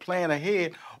if you don't plan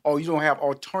ahead, or you don't have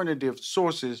alternative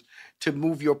sources to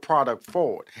move your product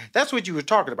forward. That's what you were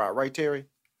talking about, right, Terri?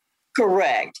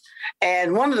 Correct.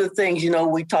 And one of the things, you know,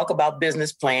 we talk about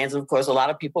business plans. Of course, a lot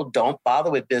of people don't bother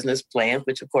with business plans,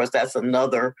 which, of course, that's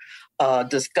another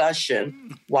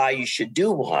discussion why you should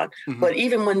do one. But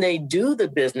even when they do the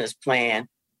business plan,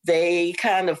 they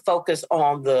kind of focus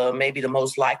on maybe the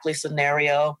most likely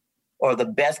scenario or the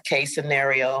best case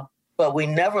scenario, but we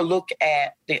never look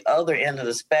at the other end of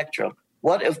the spectrum.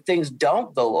 What if things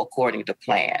don't go according to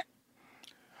plan?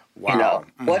 Wow. You know,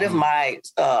 what if my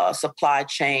supply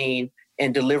chain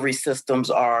and delivery systems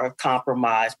are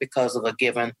compromised because of a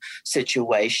given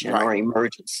situation or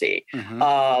emergency?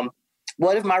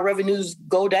 what if my revenues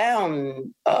go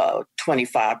down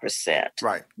 25%?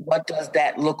 Right. What does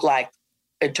that look like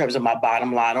in terms of my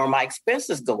bottom line, or my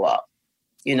expenses go up?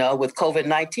 You know, with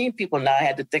COVID-19, people now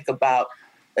had to think about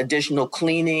additional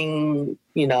cleaning,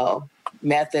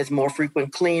 methods, more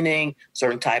frequent cleaning,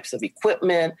 certain types of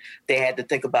equipment. They had to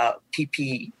think about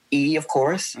PPE, of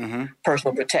course,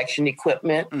 personal protection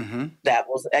equipment. That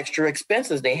was extra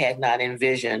expenses they had not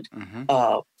envisioned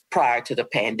prior to the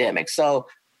pandemic. So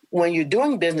when you're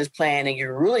doing business planning,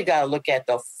 you really got to look at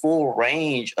the full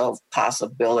range of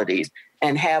possibilities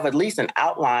and have at least an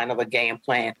outline of a game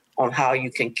plan on how you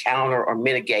can counter or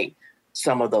mitigate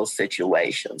some of those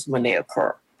situations when they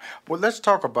occur. Well, let's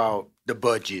talk about the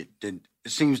budget. It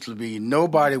seems to be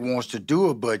nobody wants to do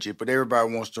a budget, but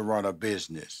everybody wants to run a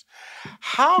business.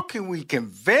 How can we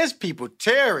convince people,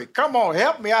 Terri, come on,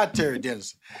 help me out, Terri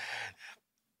Denison.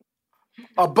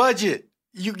 A budget.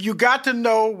 You got to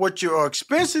know what your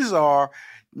expenses are,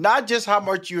 not just how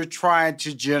much you're trying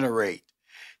to generate.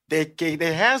 There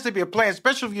has to be a plan,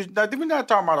 especially if we're not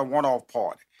talking about a one-off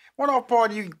party. One-off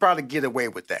party, you can probably get away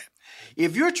with that.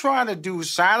 If you're trying to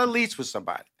sign a lease with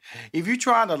somebody, if you're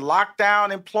trying to lock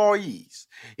down employees,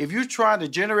 if you're trying to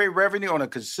generate revenue on a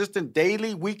consistent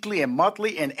daily, weekly, and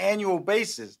monthly and annual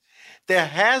basis, there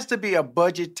has to be a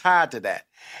budget tied to that.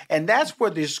 And that's where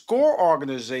the SCORE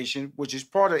organization, which is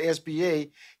part of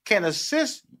SBA, can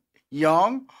assist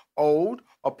young, old,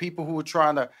 or people who are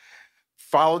trying to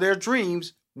follow their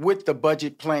dreams with the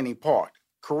budget planning part.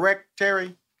 Correct,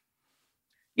 Terri?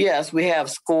 Yes, we have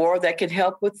SCORE that can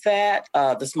help with that.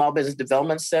 The Small Business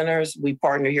Development Centers, we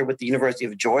partner here with the University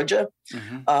of Georgia,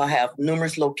 have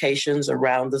numerous locations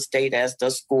around the state, as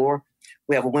does SCORE.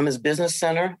 We have a Women's Business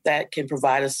Center that can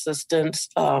provide assistance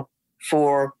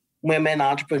for women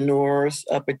entrepreneurs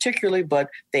particularly, but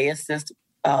they assist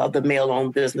the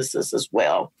male-owned businesses as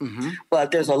well.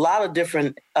 But there's a lot of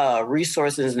different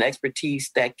resources and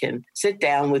expertise that can sit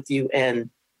down with you and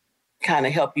kind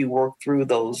of help you work through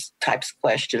those types of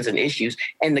questions and issues.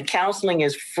 And the counseling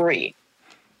is free.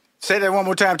 Say that one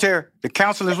more time, Terri. The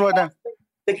counseling is what now?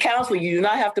 The counseling, you do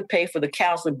not have to pay for the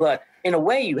counseling, but in a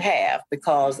way you have,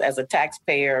 because as a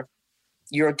taxpayer,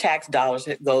 your tax dollars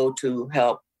go to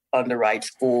help underwrite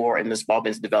SCORE and the Small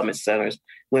Business Development Centers,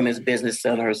 Women's Business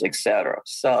Centers, et cetera.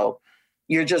 So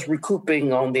you're just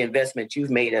recouping on the investment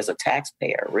you've made as a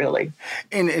taxpayer, really.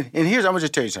 And here's, I'm going to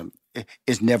just tell you something.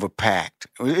 It's never packed.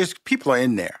 People are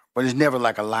in there, but it's never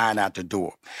like a line out the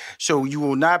door. So you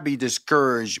will not be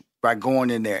discouraged by going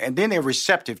in there. And then they're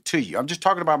receptive to you. I'm just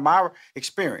talking about my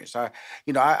experience. I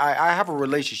have a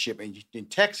relationship in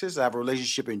Texas. I have a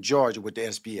relationship in Georgia with the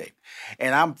SBA.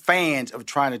 And I'm fans of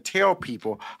trying to tell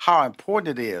people how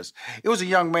important it is. It was a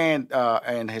young man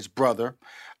and his brother.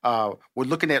 We're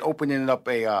looking at opening up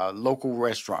a local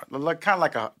restaurant, kind of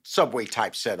like a Subway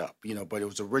type setup, but it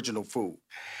was original food.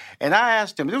 And I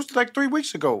asked him, it was like 3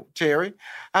 weeks ago, Terri.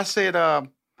 I said,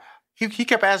 he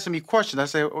kept asking me questions. I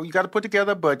said, you got to put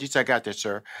together a budget. He said, I got that,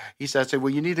 sir. He said, I said,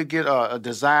 well, you need to get a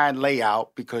design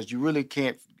layout because you really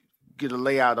can't get a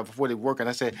layout of what it's working.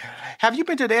 I said, have you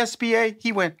been to the SBA?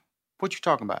 He went, what you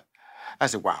talking about? I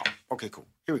said, wow. Okay, cool.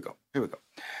 Here we go.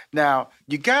 Now,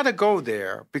 you got to go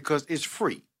there because it's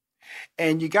free.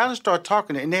 And you got to start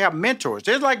talking, and they have mentors.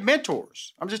 They're like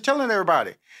mentors. I'm just telling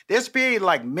everybody. The SBA is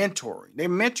like mentoring. They're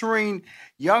mentoring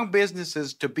young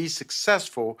businesses to be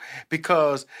successful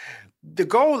because the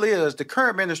goal is, the current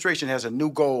administration has a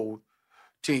new goal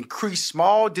to increase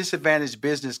small disadvantaged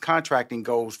business contracting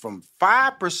goals from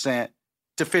 5%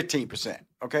 to 15%.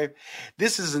 Okay,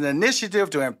 this is an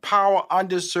initiative to empower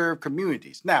underserved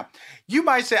communities. Now, you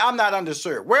might say, I'm not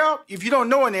underserved. Well, if you don't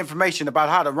know any information about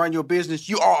how to run your business,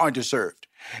 you are underserved.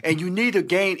 And you need to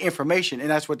gain information, and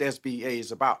that's what the SBA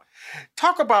is about.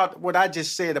 Talk about what I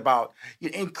just said about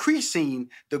increasing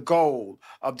the goal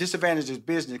of disadvantaged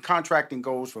business contracting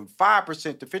goals from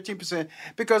 5% to 15%,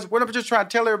 because what I'm just trying to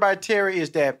tell everybody, Terri,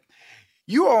 is that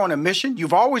you are on a mission.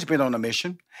 You've always been on a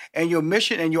mission. And your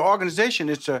mission and your organization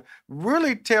is to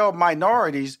really tell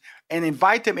minorities and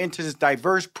invite them into this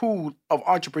diverse pool of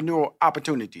entrepreneurial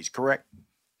opportunities, correct?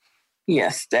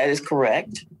 Yes, that is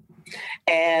correct.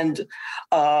 And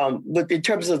but in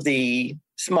terms of the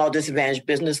small disadvantaged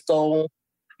business goal,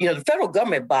 the federal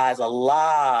government buys a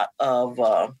lot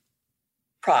of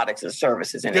products and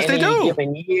services. And yes, any they do.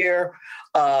 given year,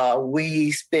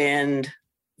 we spend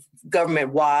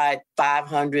government-wide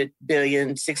 $500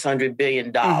 billion, $600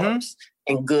 billion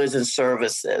in goods and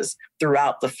services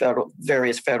throughout the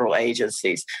various federal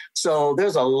agencies. So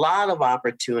there's a lot of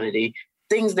opportunity,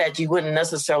 things that you wouldn't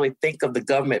necessarily think of the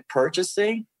government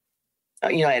purchasing,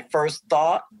 at first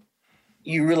thought.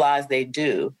 you realize they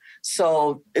do.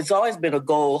 So it's always been a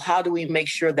goal. How do we make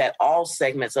sure that all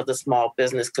segments of the small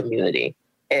business community,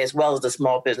 as well as the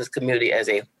small business community as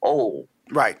a whole,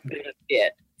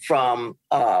 benefit from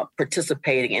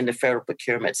participating in the federal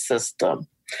procurement system?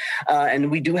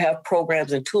 And we do have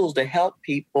programs and tools to help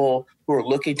people who are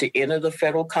looking to enter the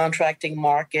federal contracting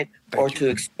market or to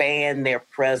expand their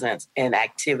presence and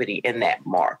activity in that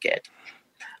market.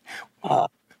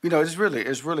 It's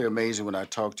really amazing when I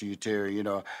talk to you,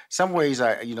 Terri. Some ways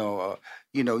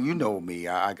you know me.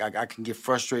 I can get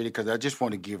frustrated because I just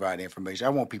want to give out information. I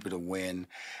want people to win.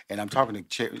 And I'm talking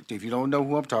to, if you don't know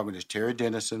who I'm talking to, it's Terri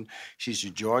Denison. She's the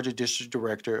Georgia District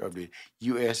Director of the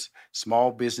U.S.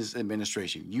 Small Business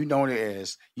Administration. You know it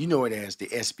as the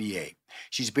SBA.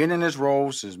 She's been in this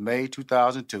role since May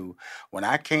 2002. When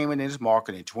I came in this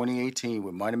market in 2018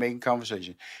 with Money Making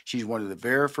Conversation, she's one of the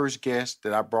very first guests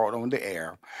that I brought on the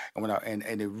air.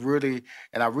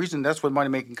 And reason that's what Money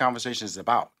Making Conversation is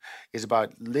about. It's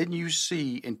about letting you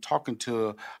see and talking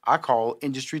to, I call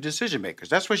industry decision makers.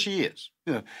 That's what she is.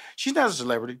 She's not a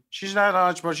celebrity. She's not an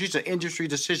entrepreneur. She's an industry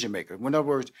decision maker. In other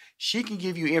words, she can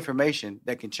give you information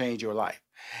that can change your life.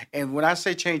 And when I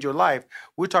say change your life,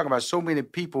 we're talking about so many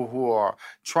people who are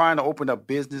trying to open up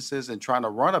businesses and trying to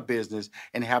run a business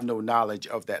and have no knowledge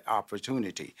of that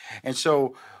opportunity. And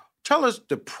so tell us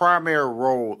the primary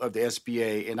role of the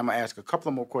SBA, and I'm going to ask a couple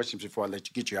of more questions before I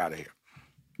get you out of here.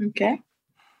 Okay.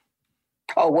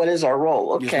 Oh, what is our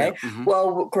role? Okay. Yes,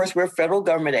 well, of course, we're a federal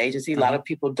government agency. A lot of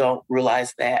people don't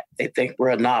realize that. They think we're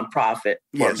a nonprofit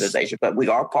organization, but we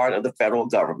are part of the federal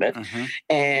government.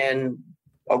 And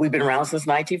we've been around since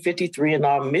 1953, and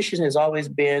our mission has always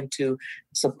been to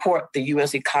support the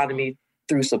U.S. economy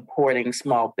through supporting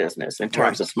small business in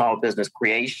terms of small business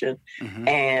creation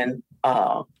and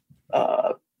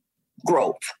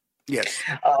growth. Yes.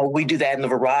 We do that in a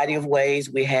variety of ways.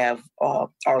 We have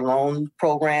our loan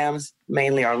programs,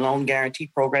 mainly our loan guarantee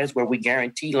programs, where we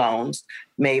guarantee loans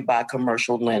made by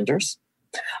commercial lenders.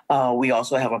 We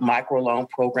also have a microloan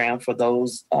program for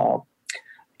those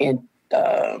in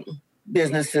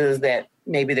businesses that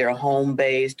maybe they're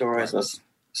home-based or as a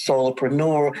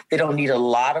solopreneur. They don't need a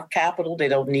lot of capital. They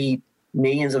don't need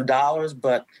millions of dollars,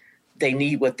 but they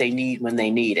need what they need when they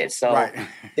need it. So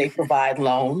they provide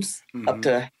loans up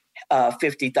to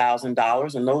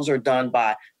 $50,000, and those are done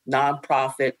by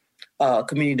nonprofit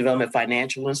community development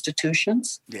financial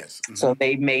institutions. Yes. So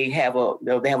they may have a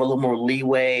little more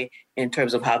leeway in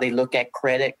terms of how they look at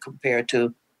credit compared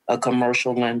to a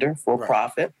commercial lender for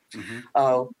profit.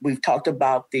 We've talked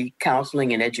about the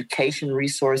counseling and education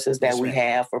resources that we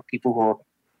have for people who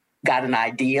got an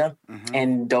idea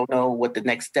and don't know what the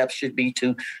next step should be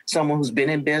to someone who's been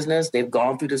in business. They've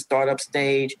gone through the startup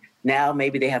stage. Now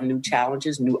maybe they have new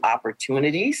challenges, new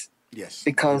opportunities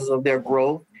because of their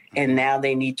growth. And now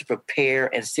they need to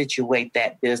prepare and situate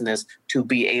that business to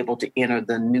be able to enter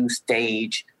the new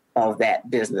stage of that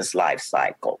business life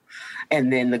cycle.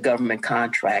 And then the government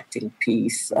contracting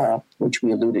piece, which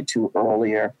we alluded to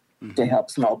earlier, to help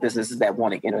small businesses that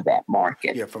want to enter that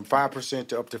market. Yeah, from 5%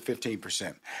 to up to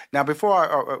 15%. Now,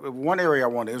 one area I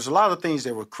wanted, there was a lot of things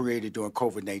that were created during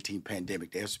COVID-19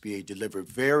 pandemic. The SBA delivered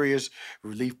various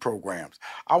relief programs.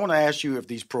 I want to ask you if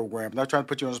these programs, I'm not trying to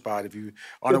put you on the spot, if you're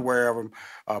unaware of them,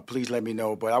 please let me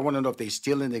know. But I want to know if they're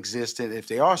still in existence. If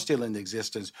they are still in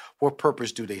existence, what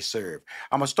purpose do they serve?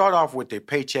 I'm going to start off with the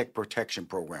Paycheck Protection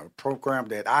Program, a program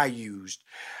that I used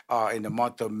in the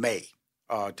month of May.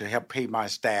 To help pay my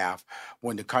staff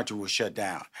when the country was shut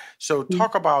down. So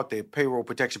talk about the payroll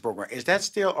protection program. Is that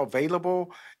still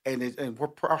available? And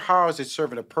how is it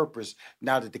serving a purpose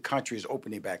now that the country is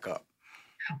opening back up?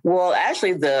 Well,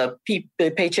 actually, the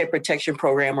Paycheck Protection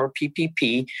Program, or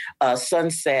PPP,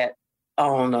 sunsetted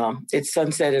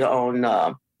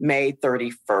on May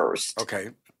 31st. Okay.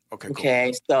 Okay, cool.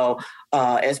 Okay, so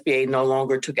SBA no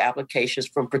longer took applications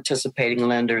from participating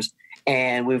lenders,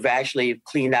 and we've actually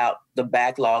cleaned out the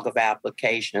backlog of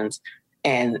applications,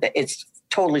 and it's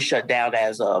totally shut down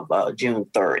as of June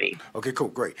 30. Okay, cool,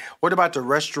 great. What about the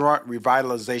Restaurant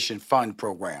Revitalization Fund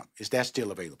program? Is that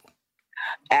still available?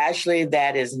 Actually,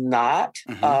 that is not.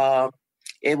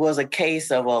 It was a case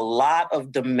of a lot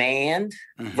of demand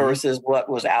versus what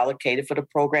was allocated for the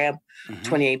program.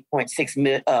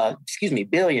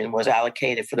 28.6 billion was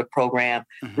allocated for the program.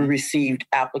 We received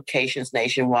applications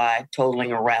nationwide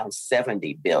totaling around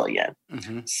 70 billion.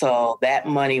 So that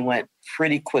money went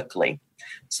pretty quickly.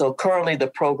 So currently the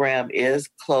program is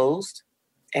closed.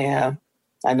 And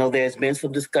I know there's been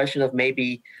some discussion of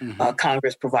maybe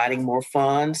Congress providing more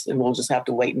funds, and we'll just have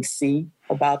to wait and see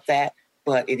about that.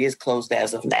 but it is closed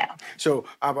as of now. So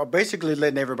I'm basically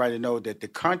letting everybody know that the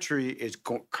country is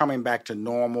coming back to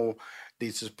normal. The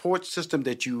support system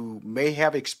that you may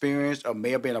have experienced or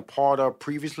may have been a part of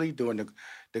previously during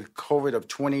the COVID of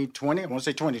 2020, I want to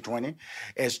say 2020,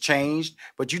 has changed.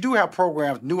 But you do have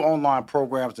programs, new online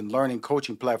programs and learning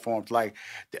coaching platforms like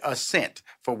the Ascent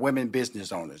for women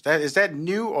business owners. Is that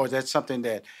new, or is that something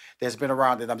that's been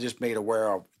around that I'm just made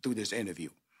aware of through this interview?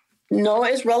 No,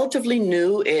 it's relatively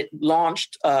new. It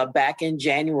launched back in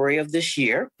January of this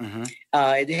year. Mm-hmm.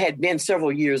 It had been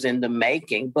several years in the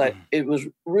making, but it was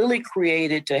really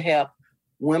created to help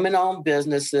women-owned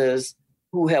businesses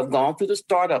who have gone through the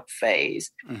startup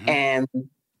phase, and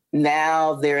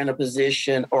now they're in a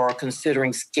position or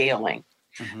considering scaling.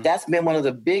 That's been one of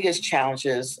the biggest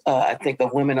challenges, I think,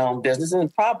 of women-owned businesses and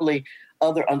probably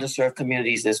other underserved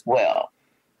communities as well.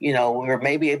 You know, we're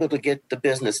maybe able to get the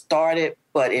business started,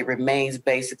 but it remains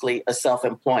basically a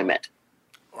self-employment.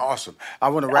 Awesome. I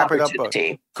want to wrap it up.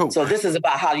 Cool. So this is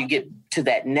about how you get to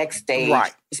that next stage,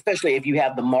 right, especially if you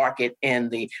have the market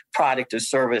and the product or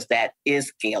service that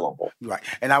is scalable. Right.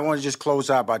 And I want to just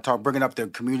close out by bringing up the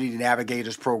Community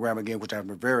Navigators program again, which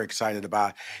I'm very excited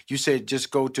about. You said just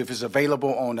go to, if it's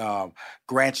available on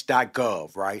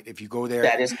grants.gov, right? If you go there.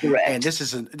 That is correct. And this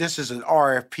is an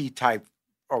RFP type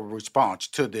of response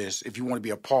to this, if you want to be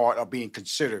a part of being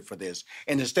considered for this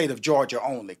in the state of Georgia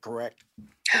only, correct?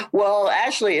 Well,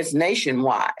 actually, it's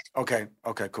nationwide. Okay,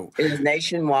 cool. It's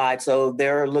nationwide, so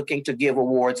they're looking to give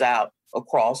awards out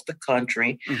across the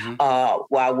country.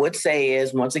 What I would say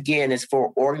is, once again, it's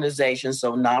for organizations,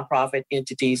 so nonprofit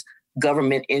entities,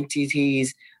 government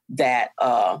entities that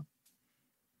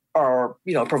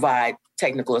provide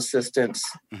technical assistance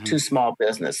to small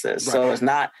businesses. Right. So it's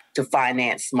not to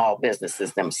finance small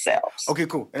businesses themselves. Okay,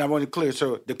 cool. And I want to clear,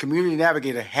 so the Community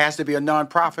Navigator has to be a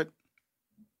nonprofit?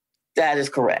 That is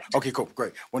correct. Okay, cool.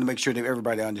 Great. Want to make sure that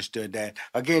everybody understood that.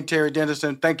 Again, Terri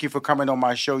Denison, thank you for coming on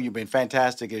my show. You've been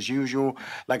fantastic as usual.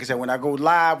 Like I said, when I go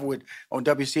live on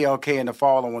WCLK in the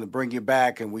fall, I want to bring you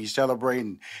back and we celebrate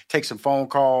and take some phone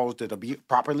calls that'll be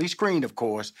properly screened, of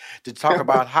course, to talk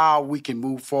about how we can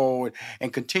move forward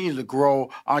and continue to grow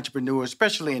entrepreneurs,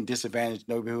 especially in disadvantaged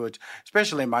neighborhoods,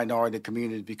 especially in minority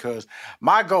communities, because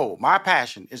my goal, my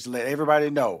passion is to let everybody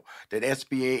know that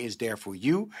SBA is there for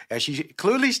you. As she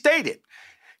clearly stated,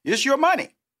 it's your money.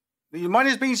 Your money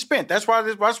is being spent. That's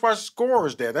why SCORE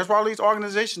is there. That's why all these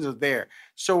organizations are there.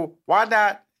 So why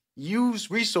not use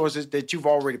resources that you've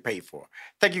already paid for?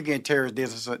 Thank you again, Terri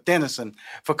Denison,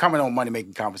 for coming on Money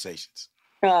Making Conversations.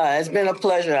 It's been a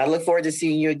pleasure. I look forward to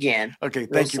seeing you again. Okay,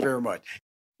 thank you very much.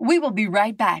 We will be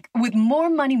right back with more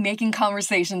Money Making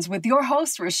Conversations with your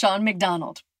host, Rushion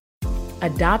McDonald.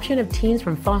 Adoption of teens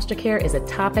from foster care is a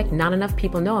topic not enough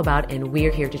people know about, and we're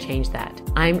here to change that.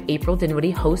 I'm April Dinwiddie,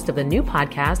 host of the new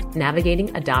podcast, Navigating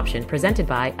Adoption, presented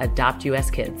by Adopt US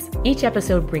Kids. Each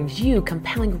episode brings you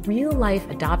compelling real-life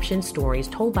adoption stories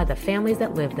told by the families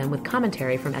that live them with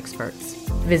commentary from experts.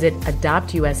 Visit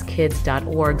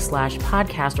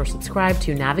adoptuskids.org/podcast or subscribe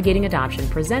to Navigating Adoption,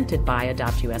 presented by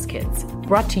Adopt US Kids.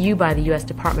 Brought to you by the U.S.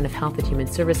 Department of Health and Human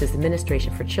Services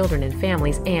Administration for Children and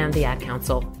Families and the Ad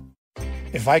Council.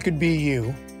 If I could be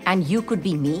you. And you could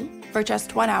be me. For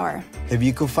just 1 hour. If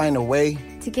you could find a way.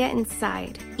 To get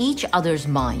inside each other's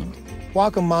mind.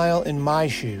 Walk a mile in my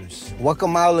shoes. Walk a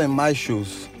mile in my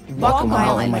shoes. Walk a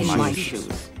mile in my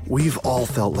shoes. We've all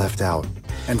felt left out.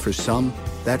 And for some,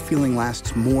 that feeling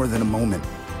lasts more than a moment.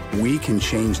 We can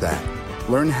change that.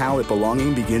 Learn how at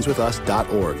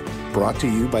belongingbeginswithus.org. Brought to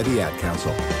you by the Ad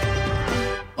Council.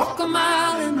 Walk a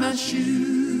mile in my shoes.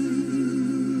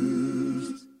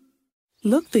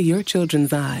 Look through your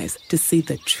children's eyes to see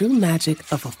the true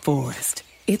magic of a forest.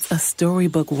 It's a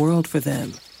storybook world for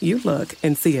them. You look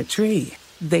and see a tree.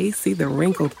 They see the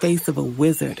wrinkled face of a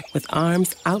wizard with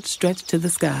arms outstretched to the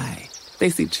sky.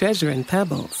 They see treasure in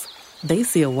pebbles. They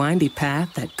see a windy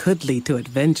path that could lead to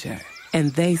adventure.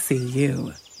 And they see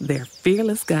you, their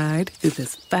fearless guide through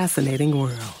this fascinating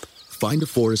world. Find a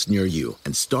forest near you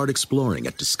and start exploring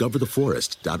at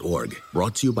discovertheforest.org.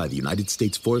 Brought to you by the United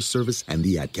States Forest Service and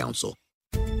the Ad Council.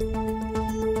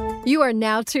 You are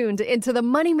now tuned into the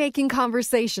Money Making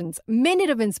Conversations,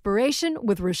 Minute of Inspiration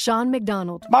with Rushion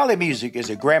McDonald. Mychel Music is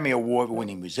a Grammy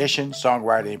Award-winning musician,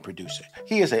 songwriter, and producer.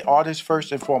 He is an artist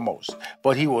first and foremost,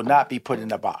 but he will not be put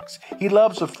in a box. He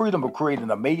loves the freedom of creating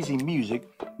amazing music,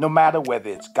 no matter whether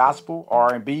it's gospel,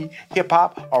 R&B,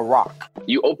 hip-hop, or rock.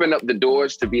 You open up the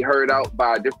doors to be heard out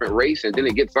by a different race, and then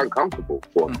it gets uncomfortable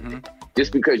for me.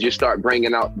 just because you start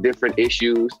bringing out different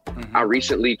issues. I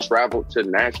recently traveled to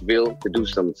Nashville to do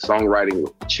some songwriting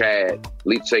with Chad,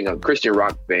 lead singer, Christian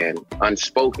rock band,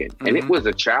 Unspoken. And it was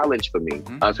a challenge for me,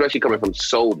 especially coming from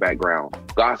soul background,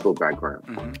 gospel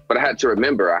background. But I had to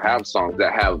remember I have songs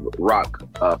that have rock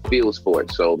feels for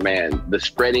it. So man, the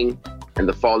spreading and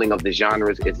the falling of the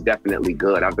genres is definitely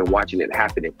good. I've been watching it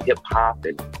happen in hip hop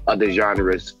and other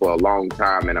genres for a long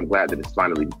time, and I'm glad that it's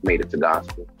finally made it to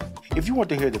gospel. If you want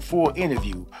to hear the full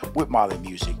interview with Molly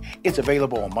Music, it's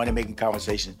available on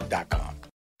moneymakingconversations.com.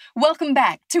 Welcome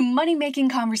back to Money Making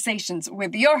Conversations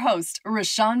with your host,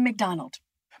 Rushion McDonald.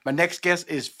 My next guest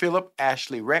is Phillip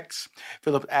Ashley Rex.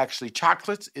 Phillip Ashley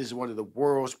Chocolates is one of the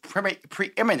world's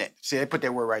preeminent, see, they put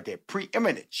that word right there,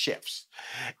 preeminent chefs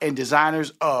and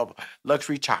designers of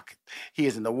luxury chocolate. He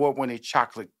is an award-winning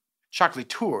chocolatier.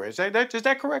 Is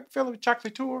that correct, Phillip?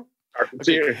 Chocolatier?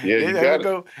 Okay. Yeah, you there we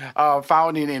got go.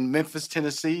 Founded in Memphis,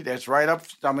 Tennessee. That's right up,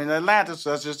 Atlanta,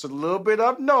 so that's just a little bit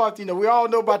up north. You know, we all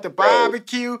know about the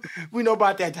barbecue. We know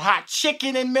about that hot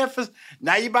chicken in Memphis.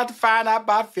 Now you're about to find out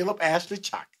about Phillip Ashley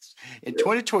Chocolates. In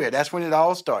 2012, that's when it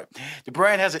all started. The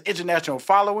brand has an international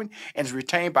following and is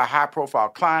retained by high-profile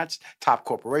clients, top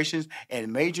corporations,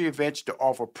 and major events to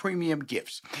offer premium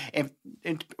gifts. And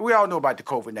we all know about the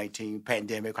COVID-19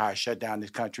 pandemic, how it shut down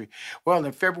this country. Well,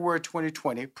 in February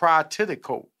 2020, prior to the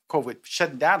COVID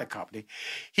shutting down the company,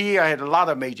 he had a lot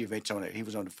of major events on it. He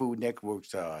was on the Food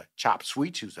Network's Chop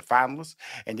Suites. He was a finalist.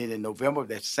 And then in November of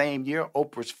that same year,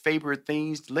 Oprah's favorite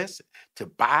things list to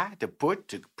buy, to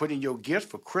put in your gifts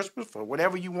for Christmas, for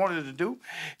whatever you wanted to do.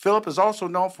 Phillip is also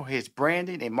known for his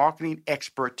branding and marketing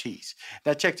expertise.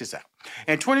 Now check this out.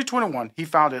 In 2021, he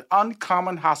founded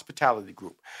Uncommon Hospitality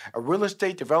Group, a real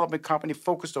estate development company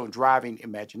focused on driving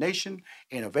imagination,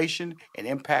 innovation, and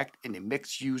impact in the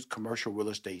mixed-use commercial real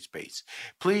estate space.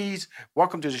 Please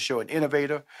welcome to the show an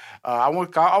innovator. I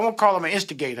won't call him an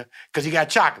instigator because he got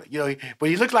chocolate, but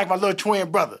he looks like my little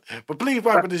twin brother. But please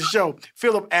welcome to the show,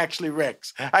 Phillip Ashley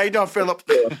Rex. How you doing, Phillip?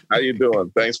 How you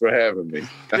doing? Thanks for having me.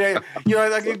 Yeah,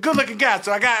 like a good-looking guy,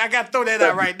 so I got to throw that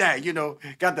out right now.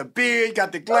 Got the beard,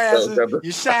 got the glasses.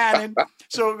 You're shining. But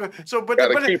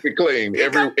gotta keep it clean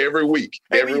every week.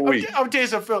 Every week. I'm telling you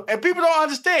something, Phil. And people don't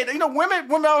understand.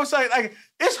 Women always say, like,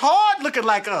 it's hard looking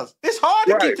like us. It's hard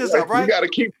to keep this up, right?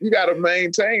 You gotta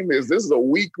maintain this. This is a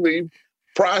weekly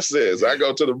process. I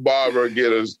go to the barber and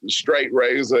get a straight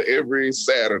razor every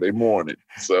Saturday morning.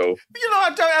 So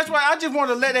that's why I just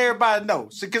want to let everybody know.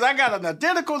 Because I got an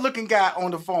identical looking guy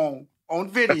on the phone, on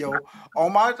video,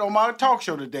 on my talk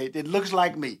show today that looks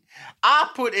like me. I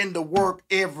put in the work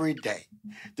every day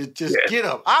to just get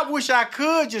up. I wish I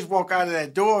could just walk out of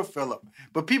that door, Phillip.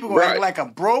 But people going to act like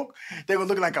I'm broke. They're going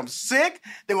to look like I'm sick.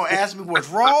 They're going to ask me what's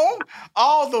wrong.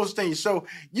 All those things. So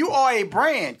you are a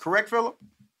brand, correct, Phillip?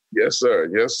 Yes, sir.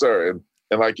 Yes, sir.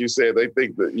 And like you said, they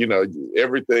think that,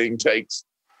 everything takes,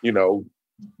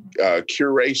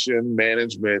 curation,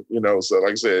 management, so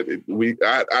like I said,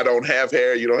 I don't have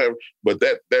hair, you don't have, but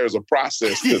there's a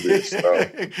process to this. So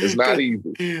it's not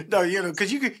easy. No,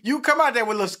 because you come out there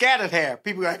with a little scattered hair.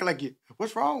 People act like you,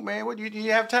 what's wrong, man? What,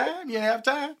 you have time? You have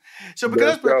time? So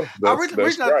because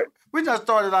we just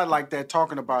started out like that,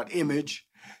 talking about image,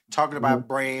 talking about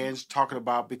brands, talking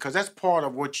about, because that's part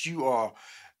of what you are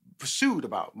pursued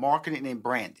about, marketing and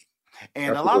branding.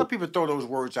 And a lot of people throw those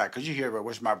words out because you hear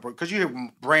because you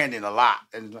hear branding a lot,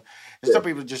 and some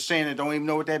people just saying it don't even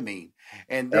know what that means.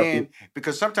 And then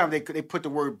because sometimes they put the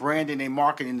word branding and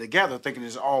marketing together, thinking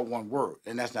it's all one word,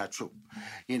 and that's not true.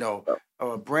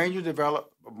 Brand you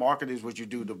develop, market is what you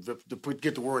do to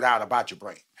get the word out about your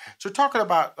brand. So talking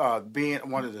about being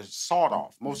one of the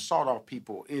most sought off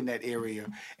people in that area,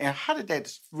 and how did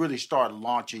that really start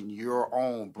launching your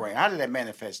own brand? How did that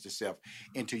manifest itself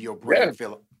into your brand,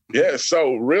 Phillip? Yeah,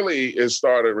 so really it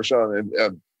started, Rushion,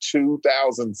 in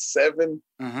 2007.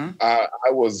 I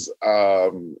was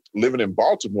living in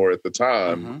Baltimore at the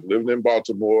time, living in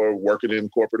Baltimore, working in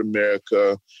corporate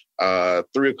America.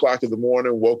 3:00 in the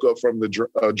morning, woke up from the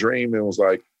dream and was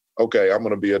like, okay, I'm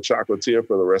going to be a chocolatier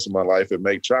for the rest of my life and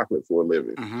make chocolate for a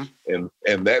living.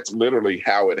 And that's literally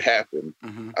how it happened.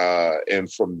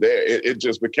 And from there, it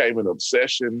just became an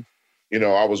obsession.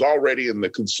 I was already in the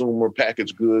consumer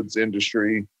packaged goods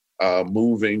industry,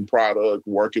 moving product,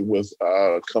 working with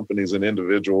companies and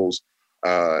individuals.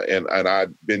 And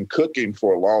I'd been cooking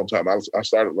for a long time. I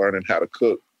started learning how to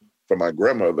cook from my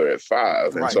grandmother at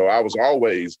 5. And so I was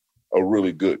always a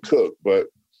really good cook. But,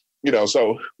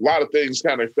 so a lot of things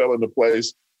kind of fell into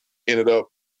place, ended up,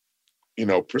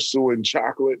 pursuing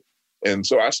chocolate. And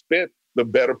so I spent the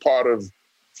better part of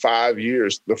 5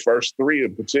 years, the first 3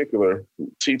 in particular,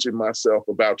 teaching myself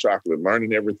about chocolate,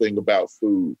 learning everything about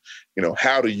food.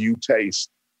 How do you taste,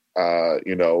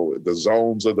 the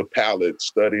zones of the palate,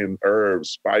 studying herbs,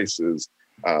 spices,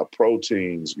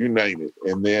 proteins, you name it.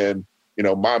 And then,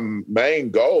 my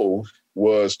main goal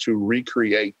was to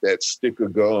recreate that stick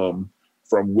of gum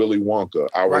from Willy Wonka.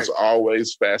 I was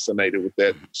always fascinated with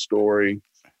that story,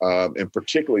 and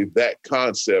particularly that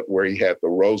concept where he had the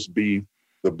roast beef,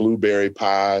 the blueberry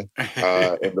pie,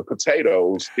 and the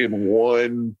potatoes in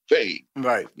one thing.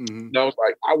 Right. Mm-hmm. And I was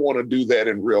like, I want to do that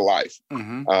in real life.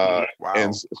 Mm-hmm. Wow.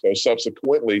 And so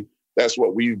subsequently, that's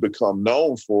what we've become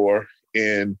known for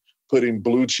in putting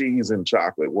blue cheese in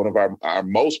chocolate. One of our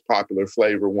most popular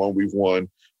flavor one, we've won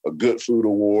a Good Food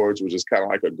Awards, which is kind of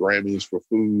like a Grammys for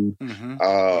food.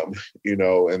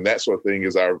 Mm-hmm. And that sort of thing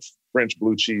is our French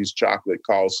blue cheese chocolate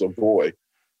called Savoy.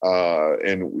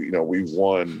 And we've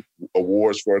won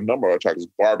awards for a number of chocolates,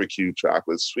 barbecue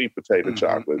chocolates, sweet potato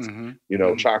chocolates,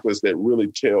 chocolates that really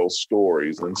tell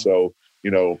stories. And so,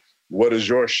 what does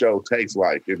your show taste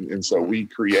like? And so we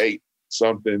create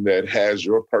something that has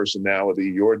your personality,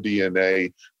 your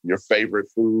DNA, your favorite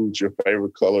foods, your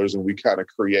favorite colors, and we kind of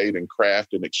create and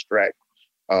craft and extract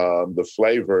the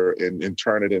flavor and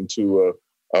turn it into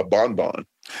a bonbon.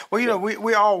 Well,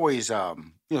 we always,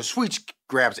 sweets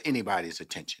grabs anybody's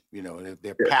attention,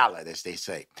 their palate, as they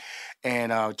say.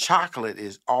 And chocolate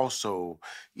is also,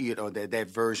 that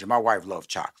version. My wife loves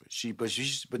chocolate.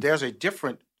 But there's a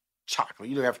different chocolate.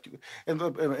 You have to,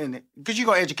 and because you're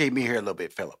gonna educate me here a little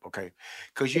bit, Phillip, okay?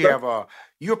 Because you have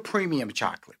your premium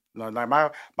chocolate.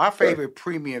 Like my favorite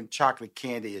premium chocolate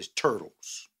candy is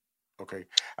Turtles. Okay,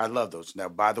 I love those. Now,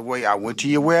 by the way, I went to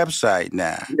your website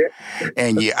now,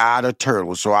 and you're out of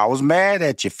Turtles. So I was mad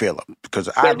at you, Phillip, because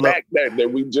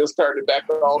we just turned it back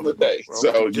on today.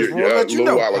 So you're a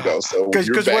little while ago. So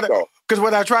you're back on. Because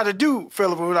what I try to do,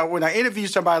 Phillip, when I interview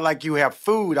somebody like you have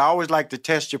food, I always like to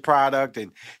test your product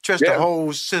and test the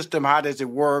whole system. How does it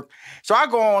work? So I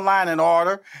go online and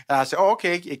order, and I say,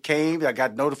 okay, it came. I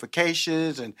got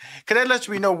notifications, and because that lets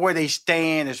me know where they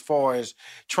stand as far as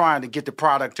trying to get the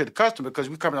product to the customer. Because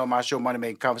we coming on my show, Money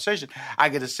Making Conversation, I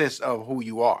get a sense of who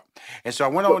you are. And so I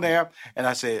went on there, and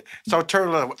I said, so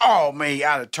Turtles, oh man,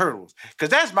 out of Turtles, because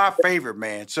that's my favorite,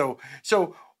 man. So.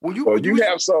 When you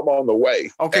have some on the way.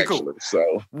 Okay, actually, cool.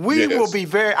 So we will be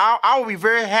I will be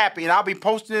very happy, and I'll be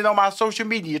posting it on my social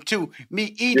media too.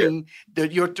 Me eating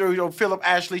your Phillip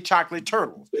Ashley chocolate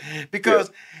Turtles, because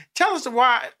tell us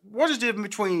what is the difference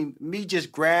between me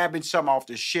just grabbing some off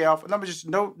the shelf, and I'm just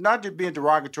not just being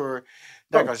derogatory,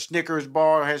 like a Snickers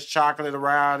bar has chocolate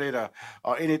around it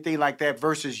or anything like that,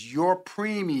 versus your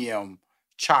premium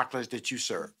chocolates that you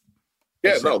serve.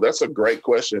 Yeah, that's a great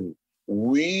question.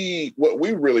 What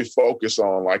we really focus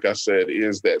on, like I said,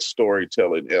 is that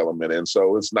storytelling element. And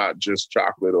so it's not just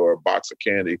chocolate or a box of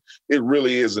candy. It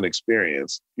really is an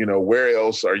experience. Where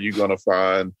else are you going to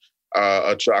find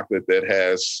a chocolate that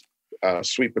has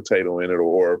sweet potato in it?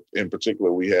 Or in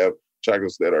particular, we have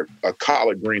chocolates that are a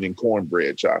collard green and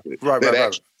cornbread chocolate that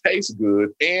actually tastes good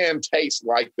and tastes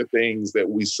like the things that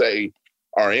we say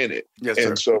are in it. Yes,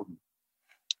 and sir.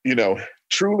 So,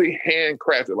 truly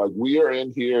handcrafted. Like we are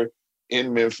in here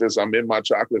in Memphis. I'm in my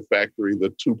chocolate factory,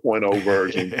 the 2.0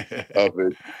 version of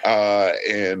it.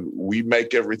 And we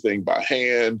make everything by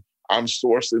hand. I'm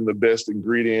sourcing the best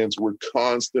ingredients. We're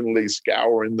constantly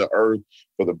scouring the earth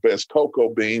for the best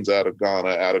cocoa beans out of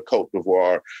Ghana, out of Cote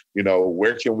d'Ivoire.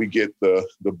 Where can we get the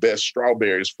best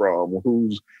strawberries from?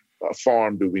 Whose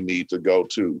farm do we need to go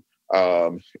to?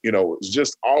 It's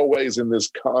just always in this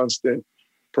constant,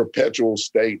 perpetual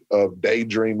state of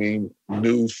daydreaming,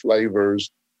 new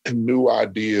flavors, new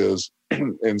ideas,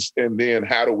 and then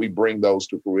how do we bring those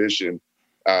to fruition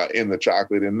in the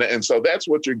chocolate? And so that's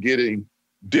what you're getting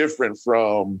different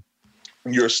from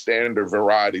your standard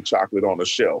variety chocolate on the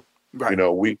shelf. Right.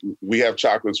 We have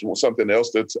chocolates, something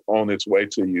else that's on its way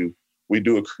to you. We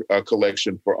do a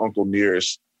collection for Uncle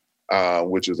Nearest,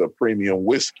 which is a premium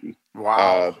whiskey.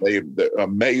 Wow. They're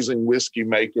amazing whiskey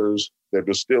makers. Their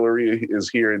distillery is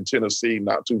here in Tennessee,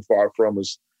 not too far from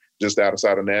us, just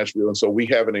outside of Nashville. And so we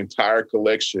have an entire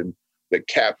collection that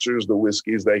captures the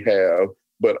whiskeys they have.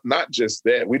 But not just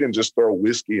that, we didn't just throw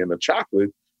whiskey in the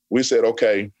chocolate. We said,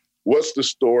 okay, what's the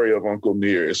story of Uncle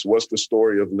Nearest? What's the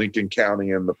story of Lincoln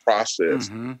County and the process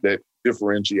that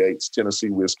differentiates Tennessee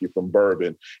whiskey from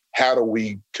bourbon? How do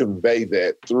we convey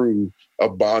that through a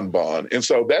bonbon? And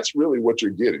so that's really what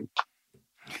you're getting.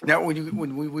 Now,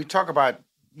 when we talk about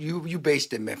you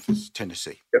based in Memphis,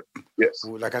 Tennessee. Yep. Yes.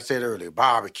 Like I said earlier,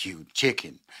 barbecue,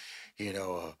 chicken,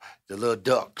 the little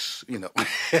ducks,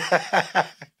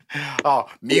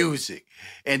 Music.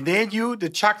 And then the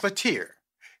chocolatier.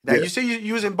 Now, you say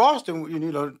you was in Boston,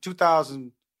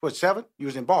 2007? You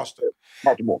was in Boston.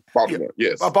 Baltimore,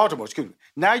 yes. Baltimore, excuse me.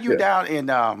 Now you down in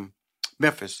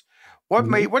Memphis.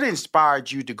 What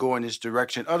inspired you to go in this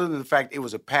direction, other than the fact it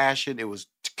was a passion, it was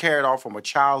carried off from a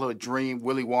childhood dream,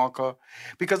 Willy Wonka?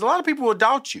 Because a lot of people will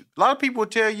doubt you. A lot of people will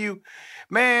tell you,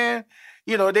 man,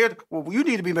 you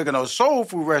need to be making those soul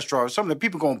food restaurants, something that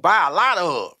people going to buy a lot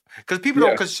of. Because people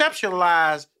don't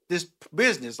conceptualize this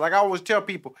business. Like I always tell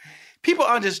people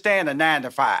understand a 9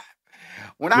 to 5.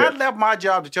 When I left my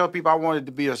job to tell people I wanted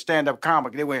to be a stand-up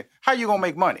comic, they went, how you going to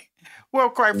make money? Well,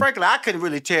 quite frankly, I couldn't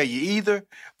really tell you either,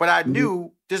 but I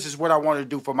knew this is what I wanted to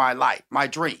do for my life, my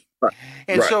dream. Right.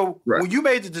 And so when you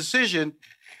made the decision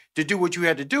to do what you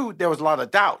had to do, there was a lot of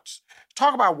doubts.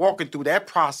 Talk about walking through that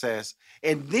process,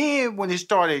 and then when it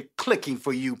started clicking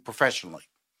for you professionally.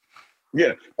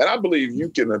 Yeah, and I believe you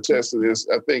can attest to this.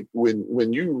 I think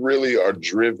when you really are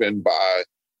driven by,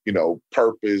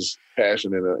 purpose,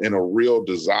 passion, and a real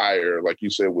desire, like you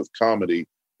said, with comedy,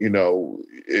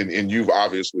 and you've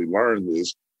obviously learned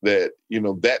this, that,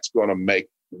 that's going to make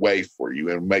way for you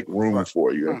and make room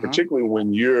for you. And particularly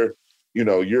when you're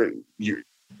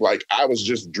like, I was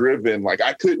just driven, like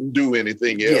I couldn't do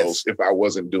anything else if I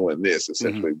wasn't doing this,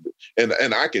 essentially.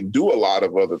 And I can do a lot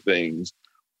of other things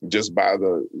just by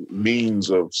the means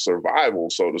of survival,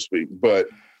 so to speak. But,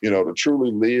 to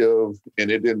truly live, and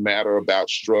it didn't matter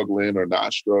about struggling or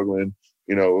not struggling.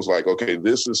 It was like, okay,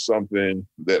 this is something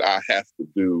that I have to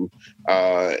do.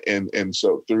 And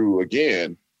so through,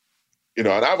 again, and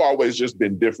I've always just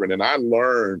been different. And I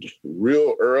learned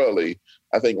real early,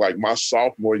 I think like my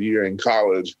sophomore year in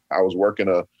college, I was working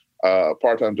a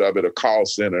part-time job at a call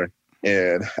center.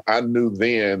 And I knew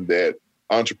then that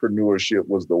entrepreneurship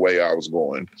was the way I was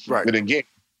going. Right. And again,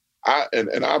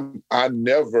 I'm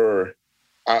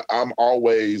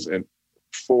always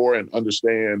for and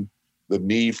understand the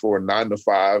need for a 9 to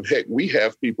 5. Heck, we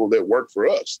have people that work for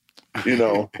us,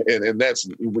 and that's,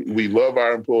 we love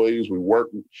our employees. We work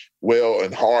well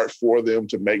and hard for them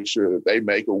to make sure that they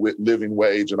make a living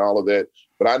wage and all of that.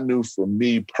 But I knew for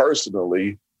me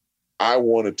personally, I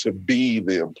wanted to be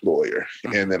the employer,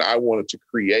 and then I wanted to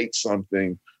create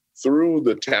something through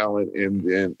the talent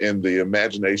and the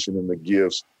imagination and the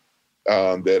gifts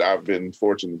that I've been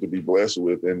fortunate to be blessed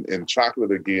with. And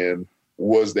chocolate, again,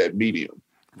 was that medium.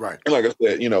 Right. And like I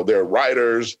said, there are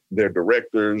writers, there are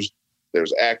directors,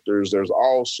 there's actors, there's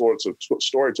all sorts of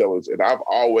storytellers. And I've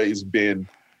always been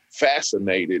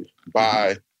fascinated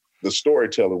by the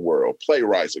storytelling world,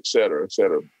 playwrights, et cetera, et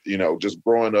cetera. Just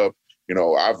growing up,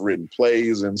 I've written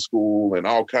plays in school and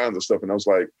all kinds of stuff. And I was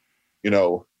like,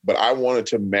 but I wanted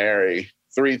to marry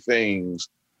 3 things,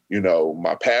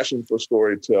 my passion for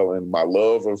storytelling, my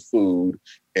love of food,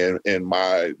 and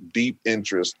my deep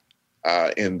interest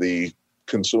in the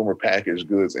consumer packaged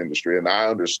goods industry. And I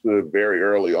understood very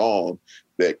early on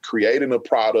that creating a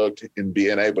product and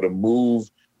being able to move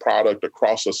product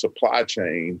across a supply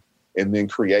chain and then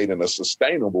creating a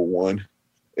sustainable one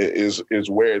is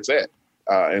where it's at.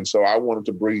 And so I wanted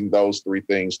to bring those 3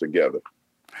 things together.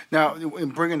 Now, in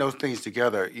bringing those things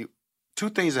together, 2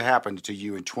 things that happened to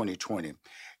you in 2020.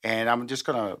 And I'm just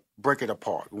going to break it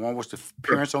apart. One was the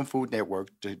appearance on Food Network,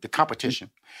 the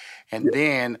competition, and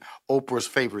then Oprah's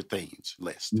favorite things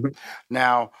list.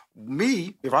 Now,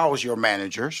 me, if I was your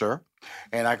manager, sir,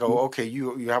 and I go, okay,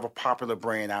 you have a popular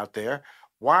brand out there,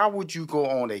 why would you go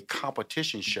on a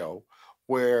competition show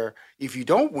where if you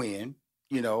don't win,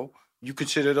 you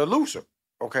considered a loser?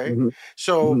 Okay,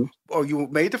 so you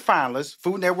made the finalists.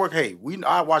 Food Network. Hey,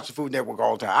 I watch the Food Network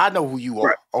all the time. I know who you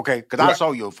are. Okay, because I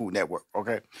saw you on Food Network.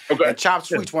 Okay, and Chop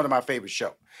Suey's one of my favorite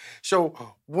shows.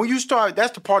 So when you start,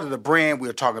 that's the part of the brand we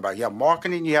were talking about. You have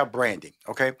marketing, you have branding.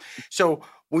 Okay, so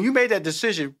when you made that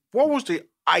decision, what was the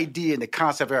idea and the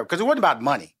concept of it? Because it wasn't about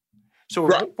money. So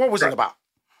what was it about?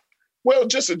 Well,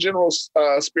 just a general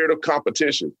spirit of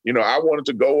competition. I wanted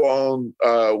to go on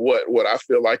what I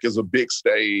feel like is a big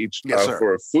stage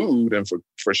for food and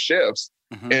for chefs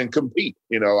and compete.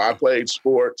 I played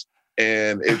sports,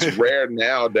 and it's rare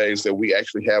nowadays that we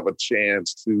actually have a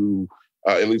chance to,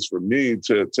 at least for me,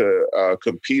 to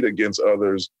compete against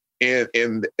others in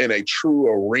a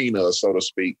true arena, so to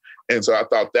speak. And so I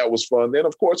thought that was fun. Then,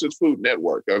 of course, it's Food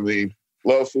Network. I mean,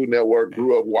 love Food Network,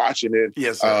 grew up watching it.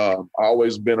 Yes,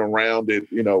 always been around it,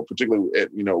 particularly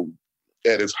at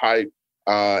its height.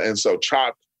 And so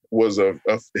Chopped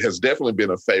has definitely been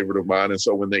a favorite of mine. And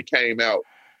so when they came out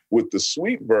with the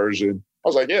sweet version, I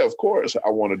was like, yeah, of course I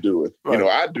want to do it. Right.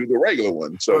 I do the regular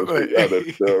one, so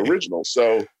the original.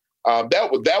 So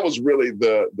that was really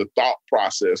the thought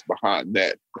process behind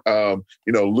that.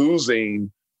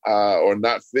 Losing or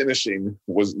not finishing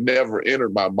was never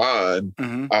entered my mind.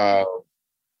 And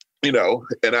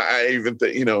I even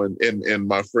think, and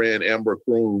my friend Amber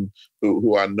Kroon,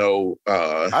 who I know.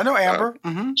 I know Amber.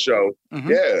 Show.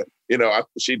 Yeah.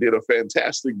 She did a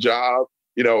fantastic job.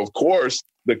 Of course,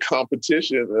 the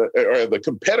competition or the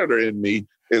competitor in me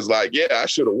is like, yeah, I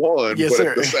should have won. Yes, but sir.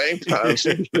 At the same time,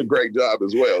 she did a great job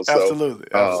as well. So,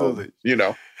 Absolutely.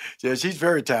 Yeah, she's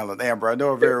very talented, Amber. I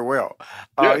know her very well.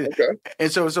 Okay.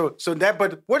 And so that.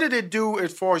 But what did it do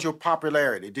as far as your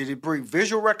popularity? Did it bring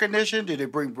visual recognition? Did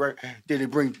it bring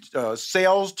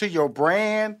sales to your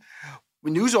brand?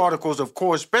 News articles, of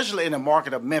course, especially in the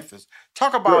market of Memphis.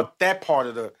 Talk about that part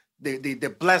of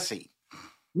the blessing.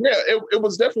 Yeah, it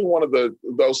was definitely one of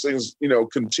those things.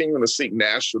 Continuing to seek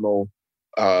national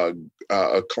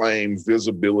acclaim,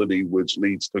 visibility, which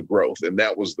leads to growth. And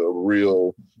that was the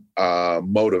real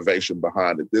motivation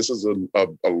behind it. This is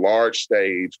a large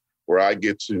stage where I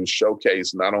get to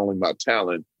showcase not only my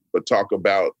talent, but talk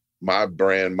about my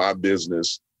brand, my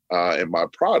business, and my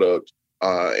product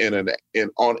in a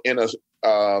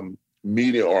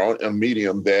media or on a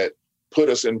medium that put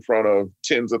us in front of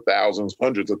tens of thousands,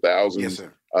 hundreds of thousands,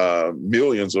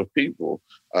 millions of people,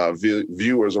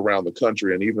 viewers around the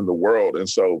country and even the world. And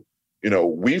so,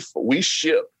 we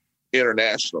ship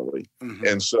internationally.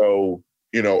 And so,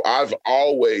 I've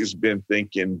always been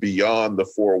thinking beyond the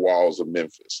four walls of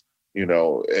Memphis,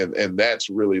 and that's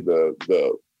really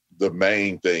the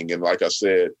main thing. And like I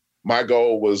said, my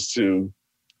goal was to,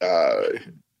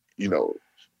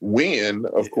 win,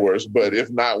 of course, but if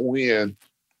not win,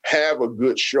 have a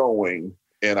good showing.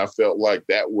 And I felt like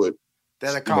that would,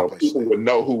 people would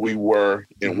know who we were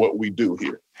and what we do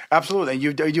here. Absolutely.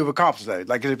 And you've accomplished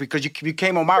that, because you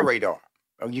came on my radar.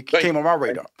 You came on my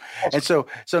radar. And so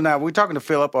now we're talking to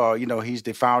Phillip. He's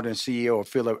the founder and CEO of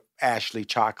Phillip Ashley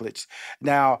Chocolates.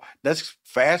 Now, let's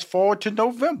fast forward to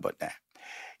November now.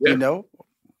 Yeah.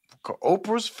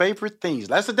 Oprah's favorite things.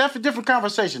 That's a different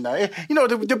conversation now.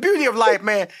 The beauty of life,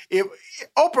 man,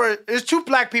 Oprah, there's two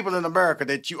black people in America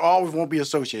that you always won't be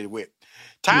associated with.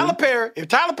 Tyler Perry, if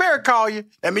Tyler Perry call you,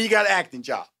 that means you got an acting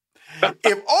job.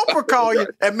 If Oprah call you,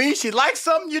 that means she likes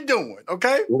something you're doing,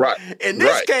 okay? Right. In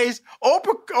this case,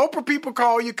 Oprah people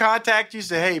call you, contact you,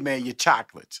 say, hey, man, your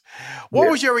chocolates. What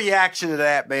was your reaction to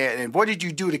that, man? And what did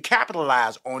you do to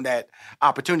capitalize on that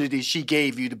opportunity she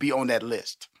gave you to be on that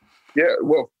list? Yeah,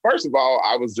 well, first of all,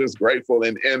 I was just grateful.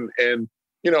 And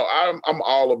I'm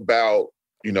all about,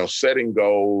 setting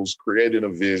goals, creating a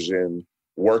vision,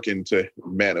 working to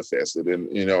manifest it. And,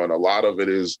 and a lot of it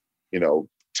is,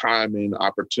 timing,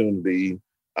 opportunity,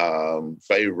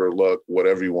 favor, luck,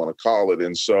 whatever you want to call it.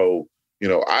 And so,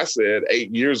 I said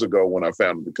 8 years ago when I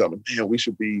founded the company, man, we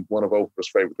should be one of Oprah's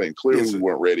favorite things. Clearly, we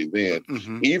weren't ready then.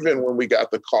 Even when we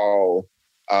got the call,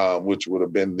 which would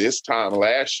have been this time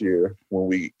last year when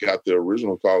we got the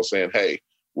original call saying, hey,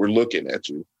 we're looking at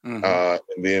you. And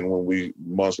then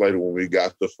months later, when we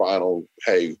got the final,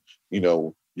 hey,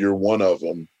 you're one of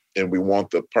them and we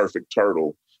want the perfect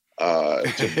turtle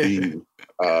to be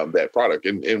that product.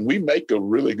 And we make a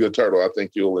really good turtle. I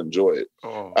think you'll enjoy it.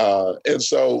 And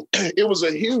so it was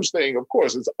a huge thing. Of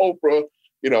course, it's Oprah,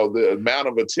 the amount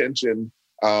of attention.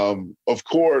 Of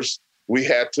course, we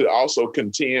had to also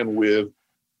contend with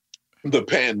the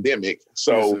pandemic.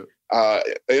 So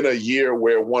in a year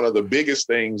where one of the biggest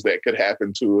things that could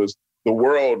happen to us, the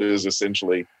world is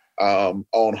essentially on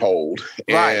hold.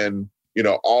 Right. And,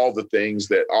 all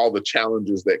the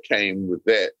challenges that came with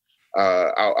that,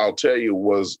 I'll tell you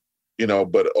was,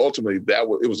 but ultimately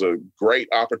it was a great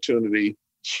opportunity,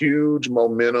 huge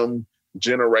momentum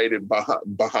generated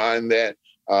behind that,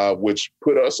 which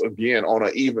put us again on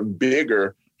an even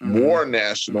bigger, more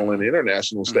national and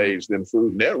international stage than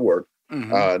Food Network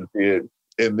did.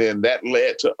 And then that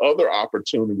led to other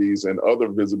opportunities and other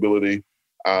visibility.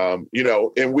 And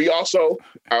we also,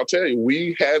 I'll tell you,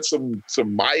 we had some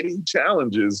mighty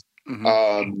challenges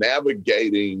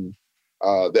navigating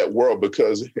that world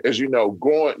because, as you know,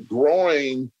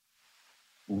 growing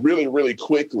really, really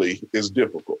quickly is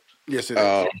difficult. Yes, it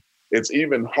is. It's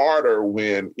even harder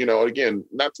when, again,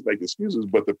 not to make excuses,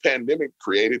 but the pandemic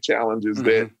created challenges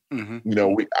that,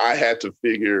 I had to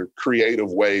figure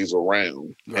creative ways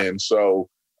around. Right. And so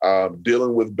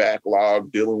dealing with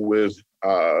backlog, dealing with,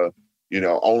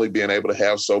 only being able to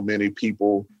have so many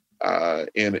people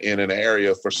in an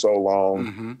area for so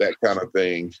long, that kind of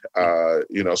thing, so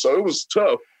it was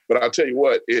tough. But I'll tell you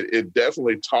what, it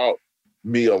definitely taught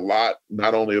me a lot,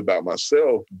 not only about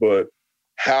myself, but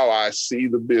how I see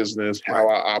the business, how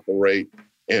I operate,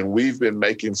 And we've been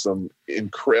making some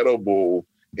incredible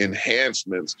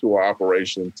enhancements to our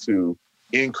operation to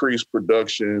increase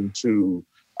production, to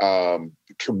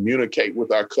communicate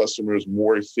with our customers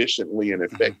more efficiently and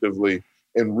effectively,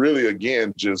 and really,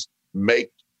 again, just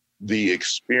make the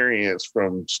experience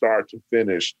from start to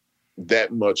finish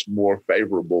that much more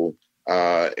favorable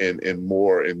and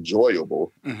more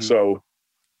enjoyable. So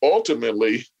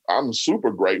ultimately, I'm super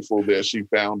grateful that she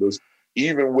found us,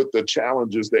 even with the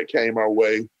challenges that came our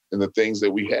way and the things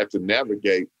that we had to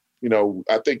navigate. You know,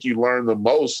 I think you learn the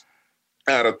most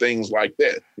out of things like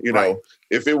that. You know,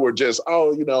 if it were just,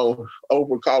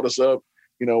 Oprah called us up,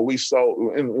 we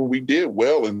sold and we did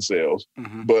well in sales,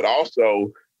 but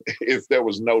also if there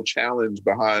was no challenge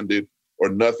behind it or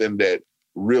nothing that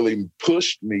really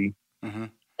pushed me, I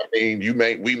mean,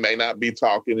 we may not be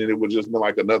talking, and it would just be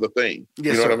like another thing. Yes,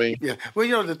 you know sir. what I mean? Yeah.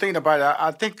 Well, the thing about it,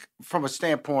 I think from a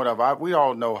standpoint of, we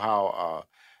all know how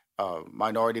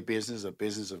minority business, a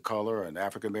business of color, and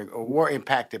African American were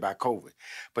impacted by COVID.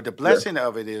 But the blessing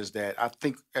of it is that I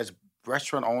think as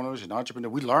restaurant owners and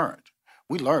entrepreneurs, we learned.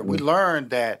 We learned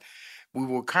that we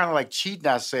were kind of like cheating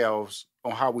ourselves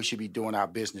on how we should be doing our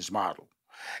business model.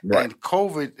 Right. And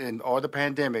COVID or the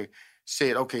pandemic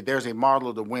said, okay, there's a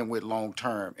model to win with long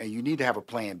term, and you need to have a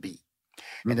plan B.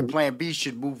 And the plan B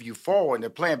should move you forward. And the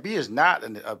plan B is not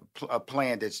a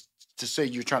plan that's to say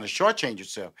you're trying to shortchange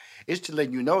yourself. It's to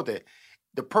let you know that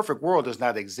the perfect world does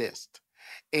not exist.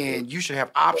 And you should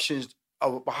have options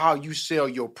of how you sell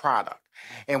your product.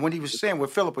 And when he was saying,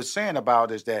 what Phillip was saying about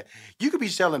is that you could be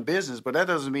selling business, but that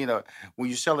doesn't mean when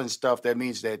you're selling stuff, that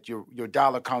means that your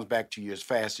dollar comes back to you as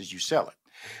fast as you sell it.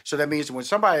 So that means when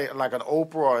somebody like an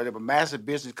Oprah or a massive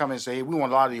business come in and say, hey, we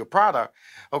want a lot of your product,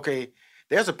 okay,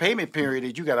 there's a payment period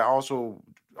that you got to also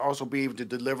be able to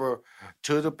deliver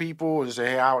to the people and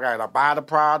say, hey, I got to buy the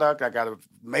product, I got to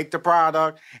make the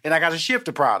product, and I got to ship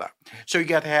the product. So you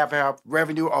got to have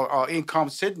revenue or income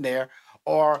sitting there,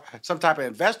 or some type of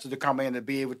investor to come in and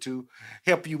be able to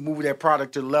help you move that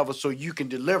product to the level so you can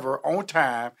deliver on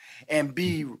time and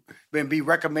be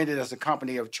recommended as a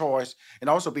company of choice, and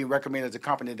also be recommended as a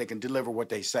company that can deliver what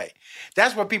they say.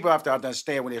 That's what people have to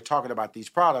understand when they're talking about these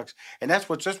products. And that's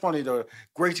one of the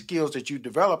great skills that you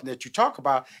develop and that you talk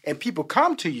about, and people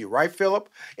come to you, right, Phillip,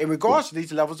 in regards to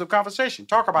these levels of conversation.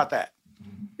 Talk about that.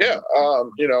 Yeah,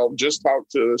 just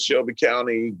talked to Shelby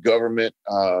County government.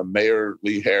 Mayor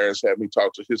Lee Harris had me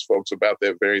talk to his folks about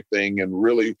that very thing, and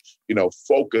really,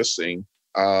 focusing,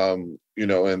 and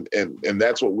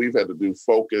that's what we've had to do,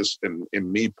 focus. And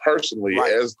me personally,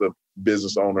 as the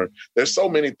business owner, there's so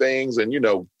many things, and,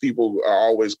 people are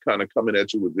always kind of coming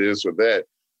at you with this or that,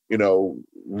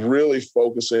 really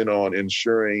focusing on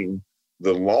ensuring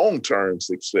the long-term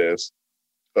success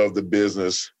of the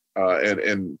business.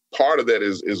 And part of that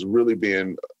is really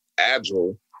being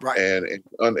agile,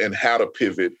 and how to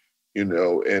pivot,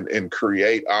 and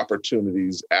create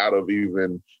opportunities out of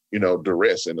even,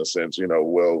 duress, in a sense.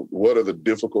 Well, what are the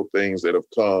difficult things that have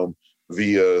come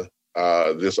via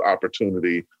this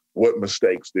opportunity? What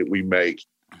mistakes did we make?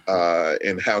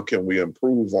 And how can we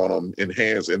improve on them,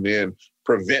 enhance, and then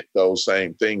prevent those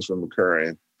same things from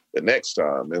occurring the next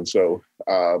time? And so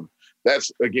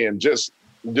that's, again, just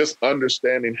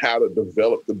understanding how to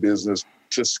develop the business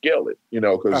to scale it,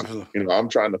 because, I'm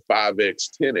trying to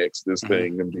 5X, 10X this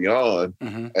thing and beyond.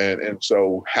 And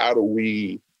so how do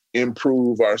we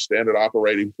improve our standard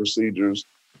operating procedures?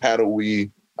 How do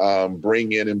we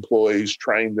bring in employees,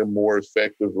 train them more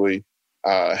effectively?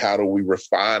 How do we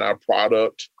refine our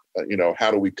product? How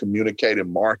do we communicate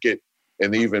and market,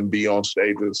 and even be on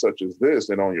stages such as this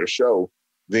and on your show,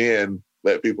 then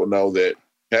let people know that,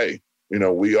 hey,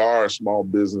 we are a small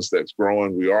business that's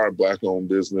growing. We are a Black-owned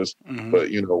business, but,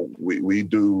 we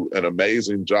do an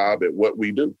amazing job at what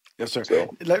we do. Yes, sir. So,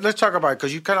 let's talk about it,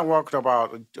 because you kind of walked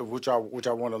about, which I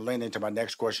want to lean into my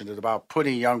next question, is about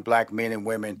putting young Black men and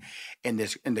women in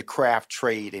the craft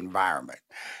trade environment.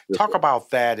 Talk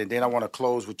about that, and then I want to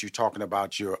close with you talking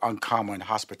about your Uncommon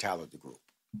Hospitality Group.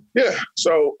 Yeah,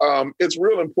 so it's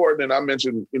real important, and I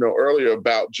mentioned, earlier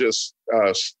about just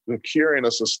securing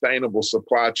a sustainable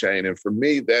supply chain, and for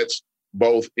me, that's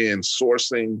both in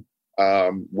sourcing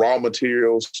raw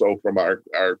materials, so from our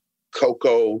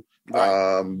cocoa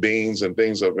beans and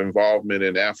things of involvement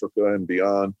in Africa and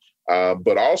beyond,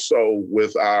 but also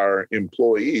with our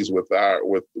employees, with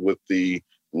the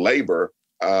labor,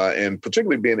 and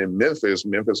particularly being in Memphis,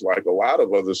 like a lot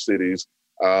of other cities.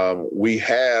 We're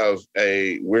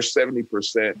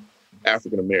 70%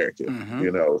 African American,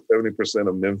 70%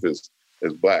 of Memphis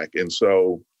is Black. And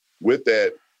so with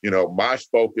that, my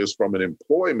focus from an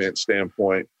employment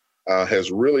standpoint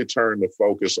has really turned the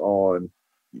focus on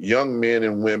young men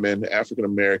and women, African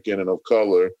American and of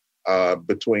color,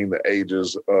 between the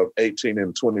ages of 18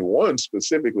 and 21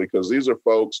 specifically, because these are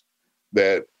folks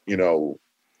that,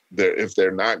 if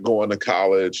they're not going to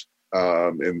college,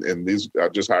 and these, I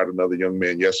just hired another young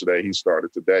man yesterday. He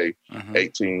started today,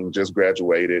 18, just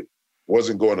graduated,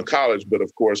 wasn't going to college, but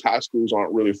of course, high schools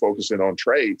aren't really focusing on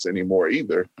trades anymore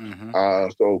either.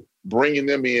 So bringing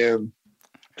them in,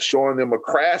 showing them a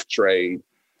craft trade,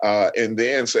 and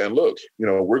then saying, look,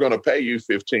 we're going to pay you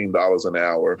 $15 an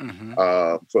hour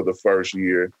for the first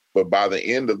year. But by the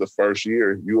end of the first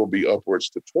year, you will be upwards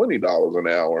to $20 an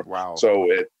hour. Wow. So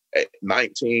at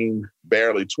 19,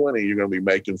 barely 20, you're going to be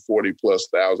making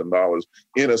 $40,000+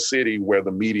 in a city where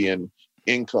the median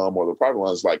income or the property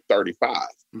line is like 35.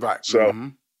 Right.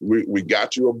 So we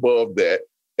got you above that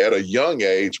at a young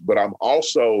age, but I'm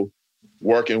also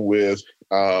working with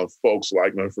folks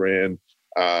like my friend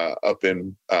up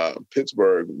in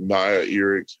Pittsburgh, Maya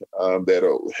Eric,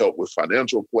 that'll help with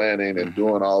financial planning and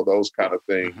doing all those kind of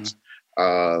things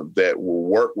that will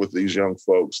work with these young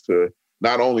folks to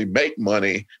not only make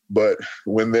money, but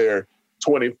when they're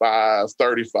 25,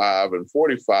 35, and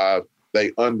 45,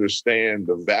 they understand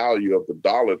the value of the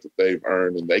dollar that they've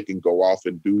earned, and they can go off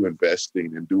and do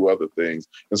investing and do other things.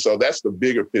 And so that's the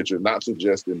bigger picture, not to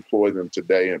just employ them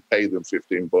today and pay them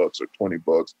 $15 or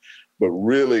 $20, but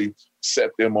really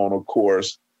set them on a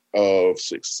course of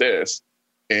success.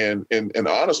 And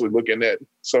honestly, looking at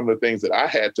some of the things that I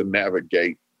had to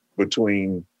navigate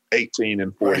between 18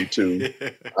 and 42.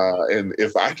 And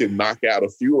if I can knock out a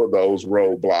few of those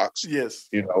roadblocks,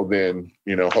 then,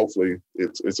 hopefully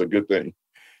it's a good thing.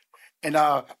 And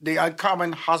the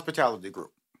Uncommon Hospitality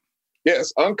Group.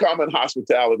 Yes, Uncommon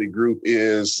Hospitality Group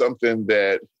is something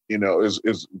that,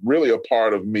 is really a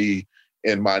part of me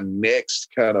in my next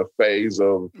kind of phase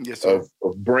of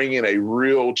bringing a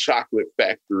real chocolate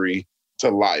factory to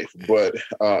life. But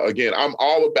again, I'm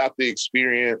all about the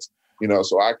experience.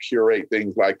 So I curate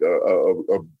things like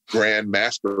a grand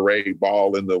masquerade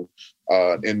ball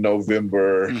in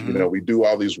November. We do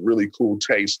all these really cool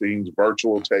tastings,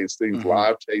 virtual tastings,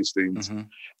 live tastings.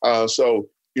 So,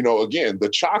 again, the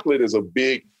chocolate is a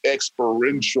big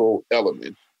experiential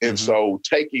element. And so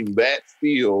taking that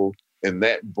feel and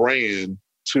that brand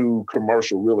to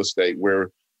commercial real estate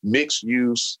where mixed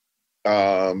use,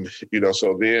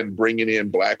 so then bringing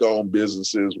in Black-owned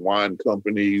businesses, wine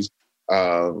companies,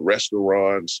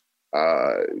 restaurants,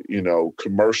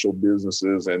 commercial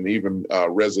businesses, and even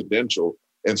residential.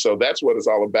 And so that's what it's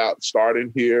all about.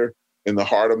 Starting here in the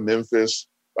heart of Memphis,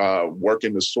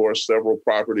 working to source several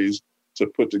properties to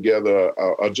put together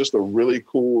just a really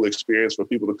cool experience for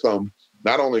people to come,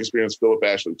 not only experience Phillip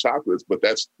Ashley chocolates, but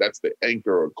that's the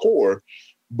anchor or core,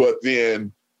 but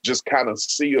then just kind of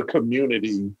see a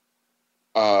community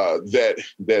that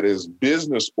is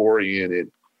business oriented,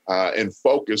 and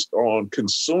focused on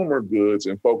consumer goods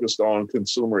and focused on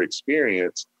consumer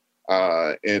experience,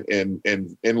 and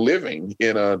living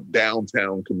in a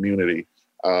downtown community,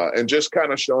 and just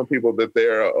kind of showing people that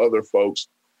there are other folks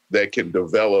that can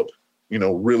develop,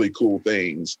 really cool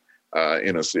things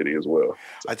in a city as well.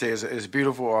 I tell you, it's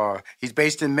beautiful. He's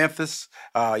based in Memphis.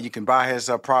 You can buy his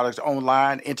products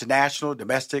online, international,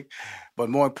 domestic. But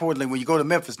more importantly, when you go to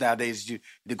Memphis nowadays, you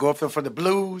go up there for the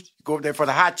blues, you go up there for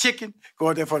the hot chicken, go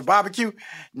up there for the barbecue.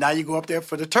 Now you go up there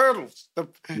for the turtles,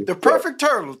 the perfect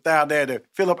turtles down there, the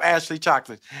Phillip Ashley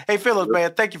chocolates. Hey, Phillip,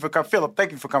 man, thank you for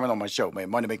coming on my show, man.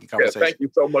 Money Making Conversation. Thank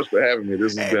you so much for having me.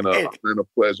 This has been a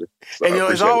pleasure. So and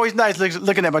it's always nice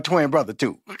looking at my twin brother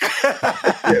too.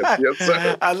 yes,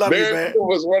 sir. I love you, man.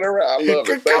 Was running around. I love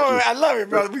it. I love it,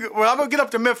 brother. Well, I'm gonna get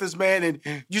up to Memphis, man.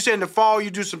 And you said in the fall you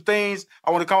do some things.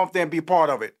 I want to come up there and be a part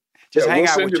of it. Just hang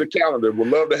out with you. We'll send you the calendar. We'd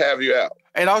love to have you out.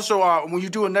 And also, when you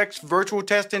do a next virtual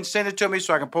testing, send it to me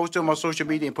so I can post it on my social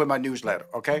media and put in my newsletter,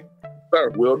 okay? Sir,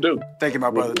 will do. Thank you,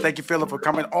 my brother. Thank you, Phillip, for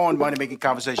coming on Money Making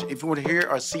Conversation. If you want to hear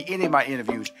or see any of my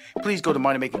interviews, please go to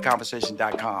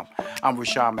moneymakingconversation.com. I'm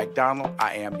Rushion McDonald.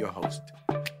 I am your host.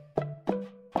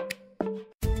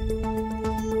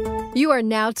 You are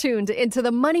now tuned into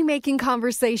the Money Making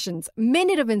Conversations,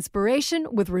 Minute of Inspiration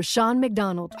with Rushion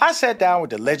McDonald. I sat down with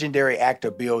the legendary actor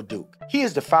Bill Duke. He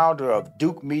is the founder of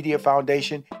Duke Media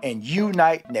Foundation and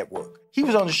Unite Network. He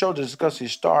was on the show to discuss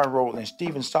his starring role in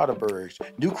Steven Soderbergh's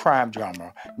new crime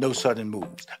drama, No Sudden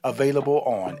Moves, available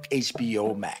on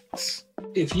HBO Max.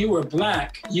 If you were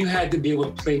Black, you had to be able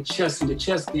to play chess in the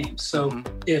chess game. So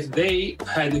if they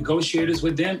had negotiators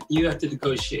with them, you have to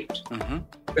negotiate.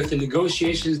 If the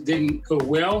negotiations didn't go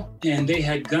well and they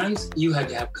had guns, you had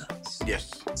to have guns.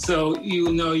 Yes. So,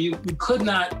 you could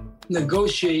not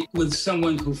negotiate with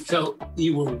someone who felt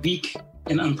you were weak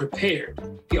and unprepared.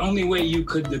 The only way you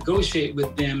could negotiate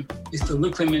with them is to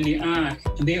look them in the eye,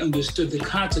 and they understood the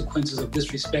consequences of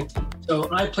disrespecting. So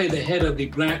I play the head of the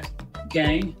Black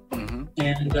gang,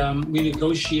 and we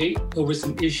negotiate over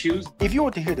some issues. If you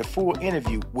want to hear the full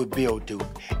interview with Bill Duke,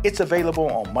 it's available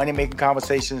on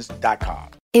moneymakingconversations.com.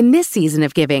 In this season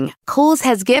of giving, Kohl's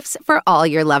has gifts for all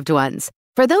your loved ones.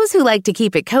 For those who like to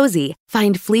keep it cozy,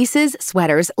 find fleeces,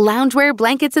 sweaters, loungewear,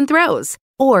 blankets, and throws.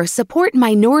 Or support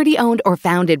minority-owned or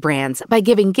founded brands by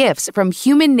giving gifts from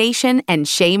Human Nation and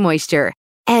Shea Moisture.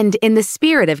 And in the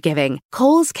spirit of giving,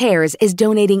 Kohl's Cares is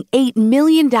donating $8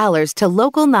 million to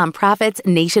local nonprofits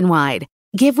nationwide.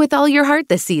 Give with all your heart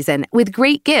this season with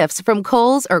great gifts from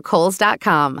Kohl's or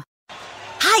Kohls.com.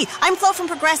 Hi, I'm Flo from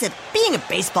Progressive. Being a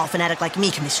baseball fanatic like me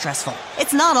can be stressful.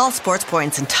 It's not all sports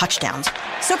points and touchdowns.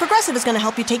 So Progressive is going to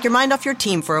help you take your mind off your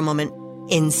team for a moment.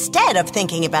 Instead of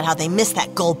thinking about how they missed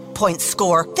that goal point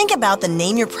score, think about the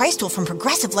Name Your Price tool from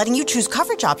Progressive, letting you choose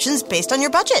coverage options based on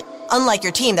your budget, unlike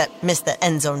your team that missed the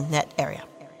end zone net area.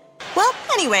 Well,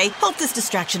 anyway, hope this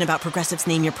distraction about Progressive's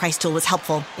Name Your Price tool was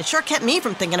helpful. It sure kept me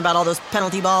from thinking about all those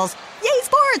penalty balls. Yay,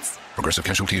 sports! Progressive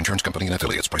Casualty Insurance Company and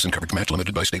Affiliates. Price and coverage match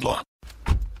limited by state law.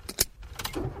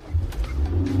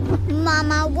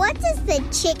 Mama, what does the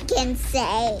chicken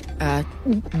say?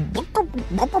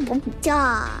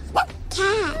 Dog.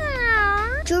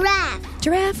 Cat. Giraffe.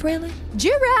 Giraffe, really?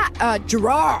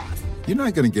 Giraffe. You're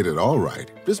not going to get it all right.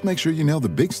 Just make sure you nail the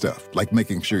big stuff, like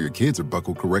making sure your kids are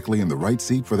buckled correctly in the right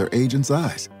seat for their age and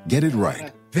size. Get it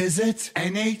right. Visit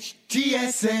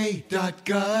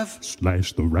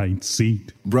NHTSA.gov/the right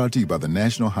seat. Brought to you by the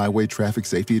National Highway Traffic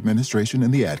Safety Administration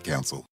and the Ad Council.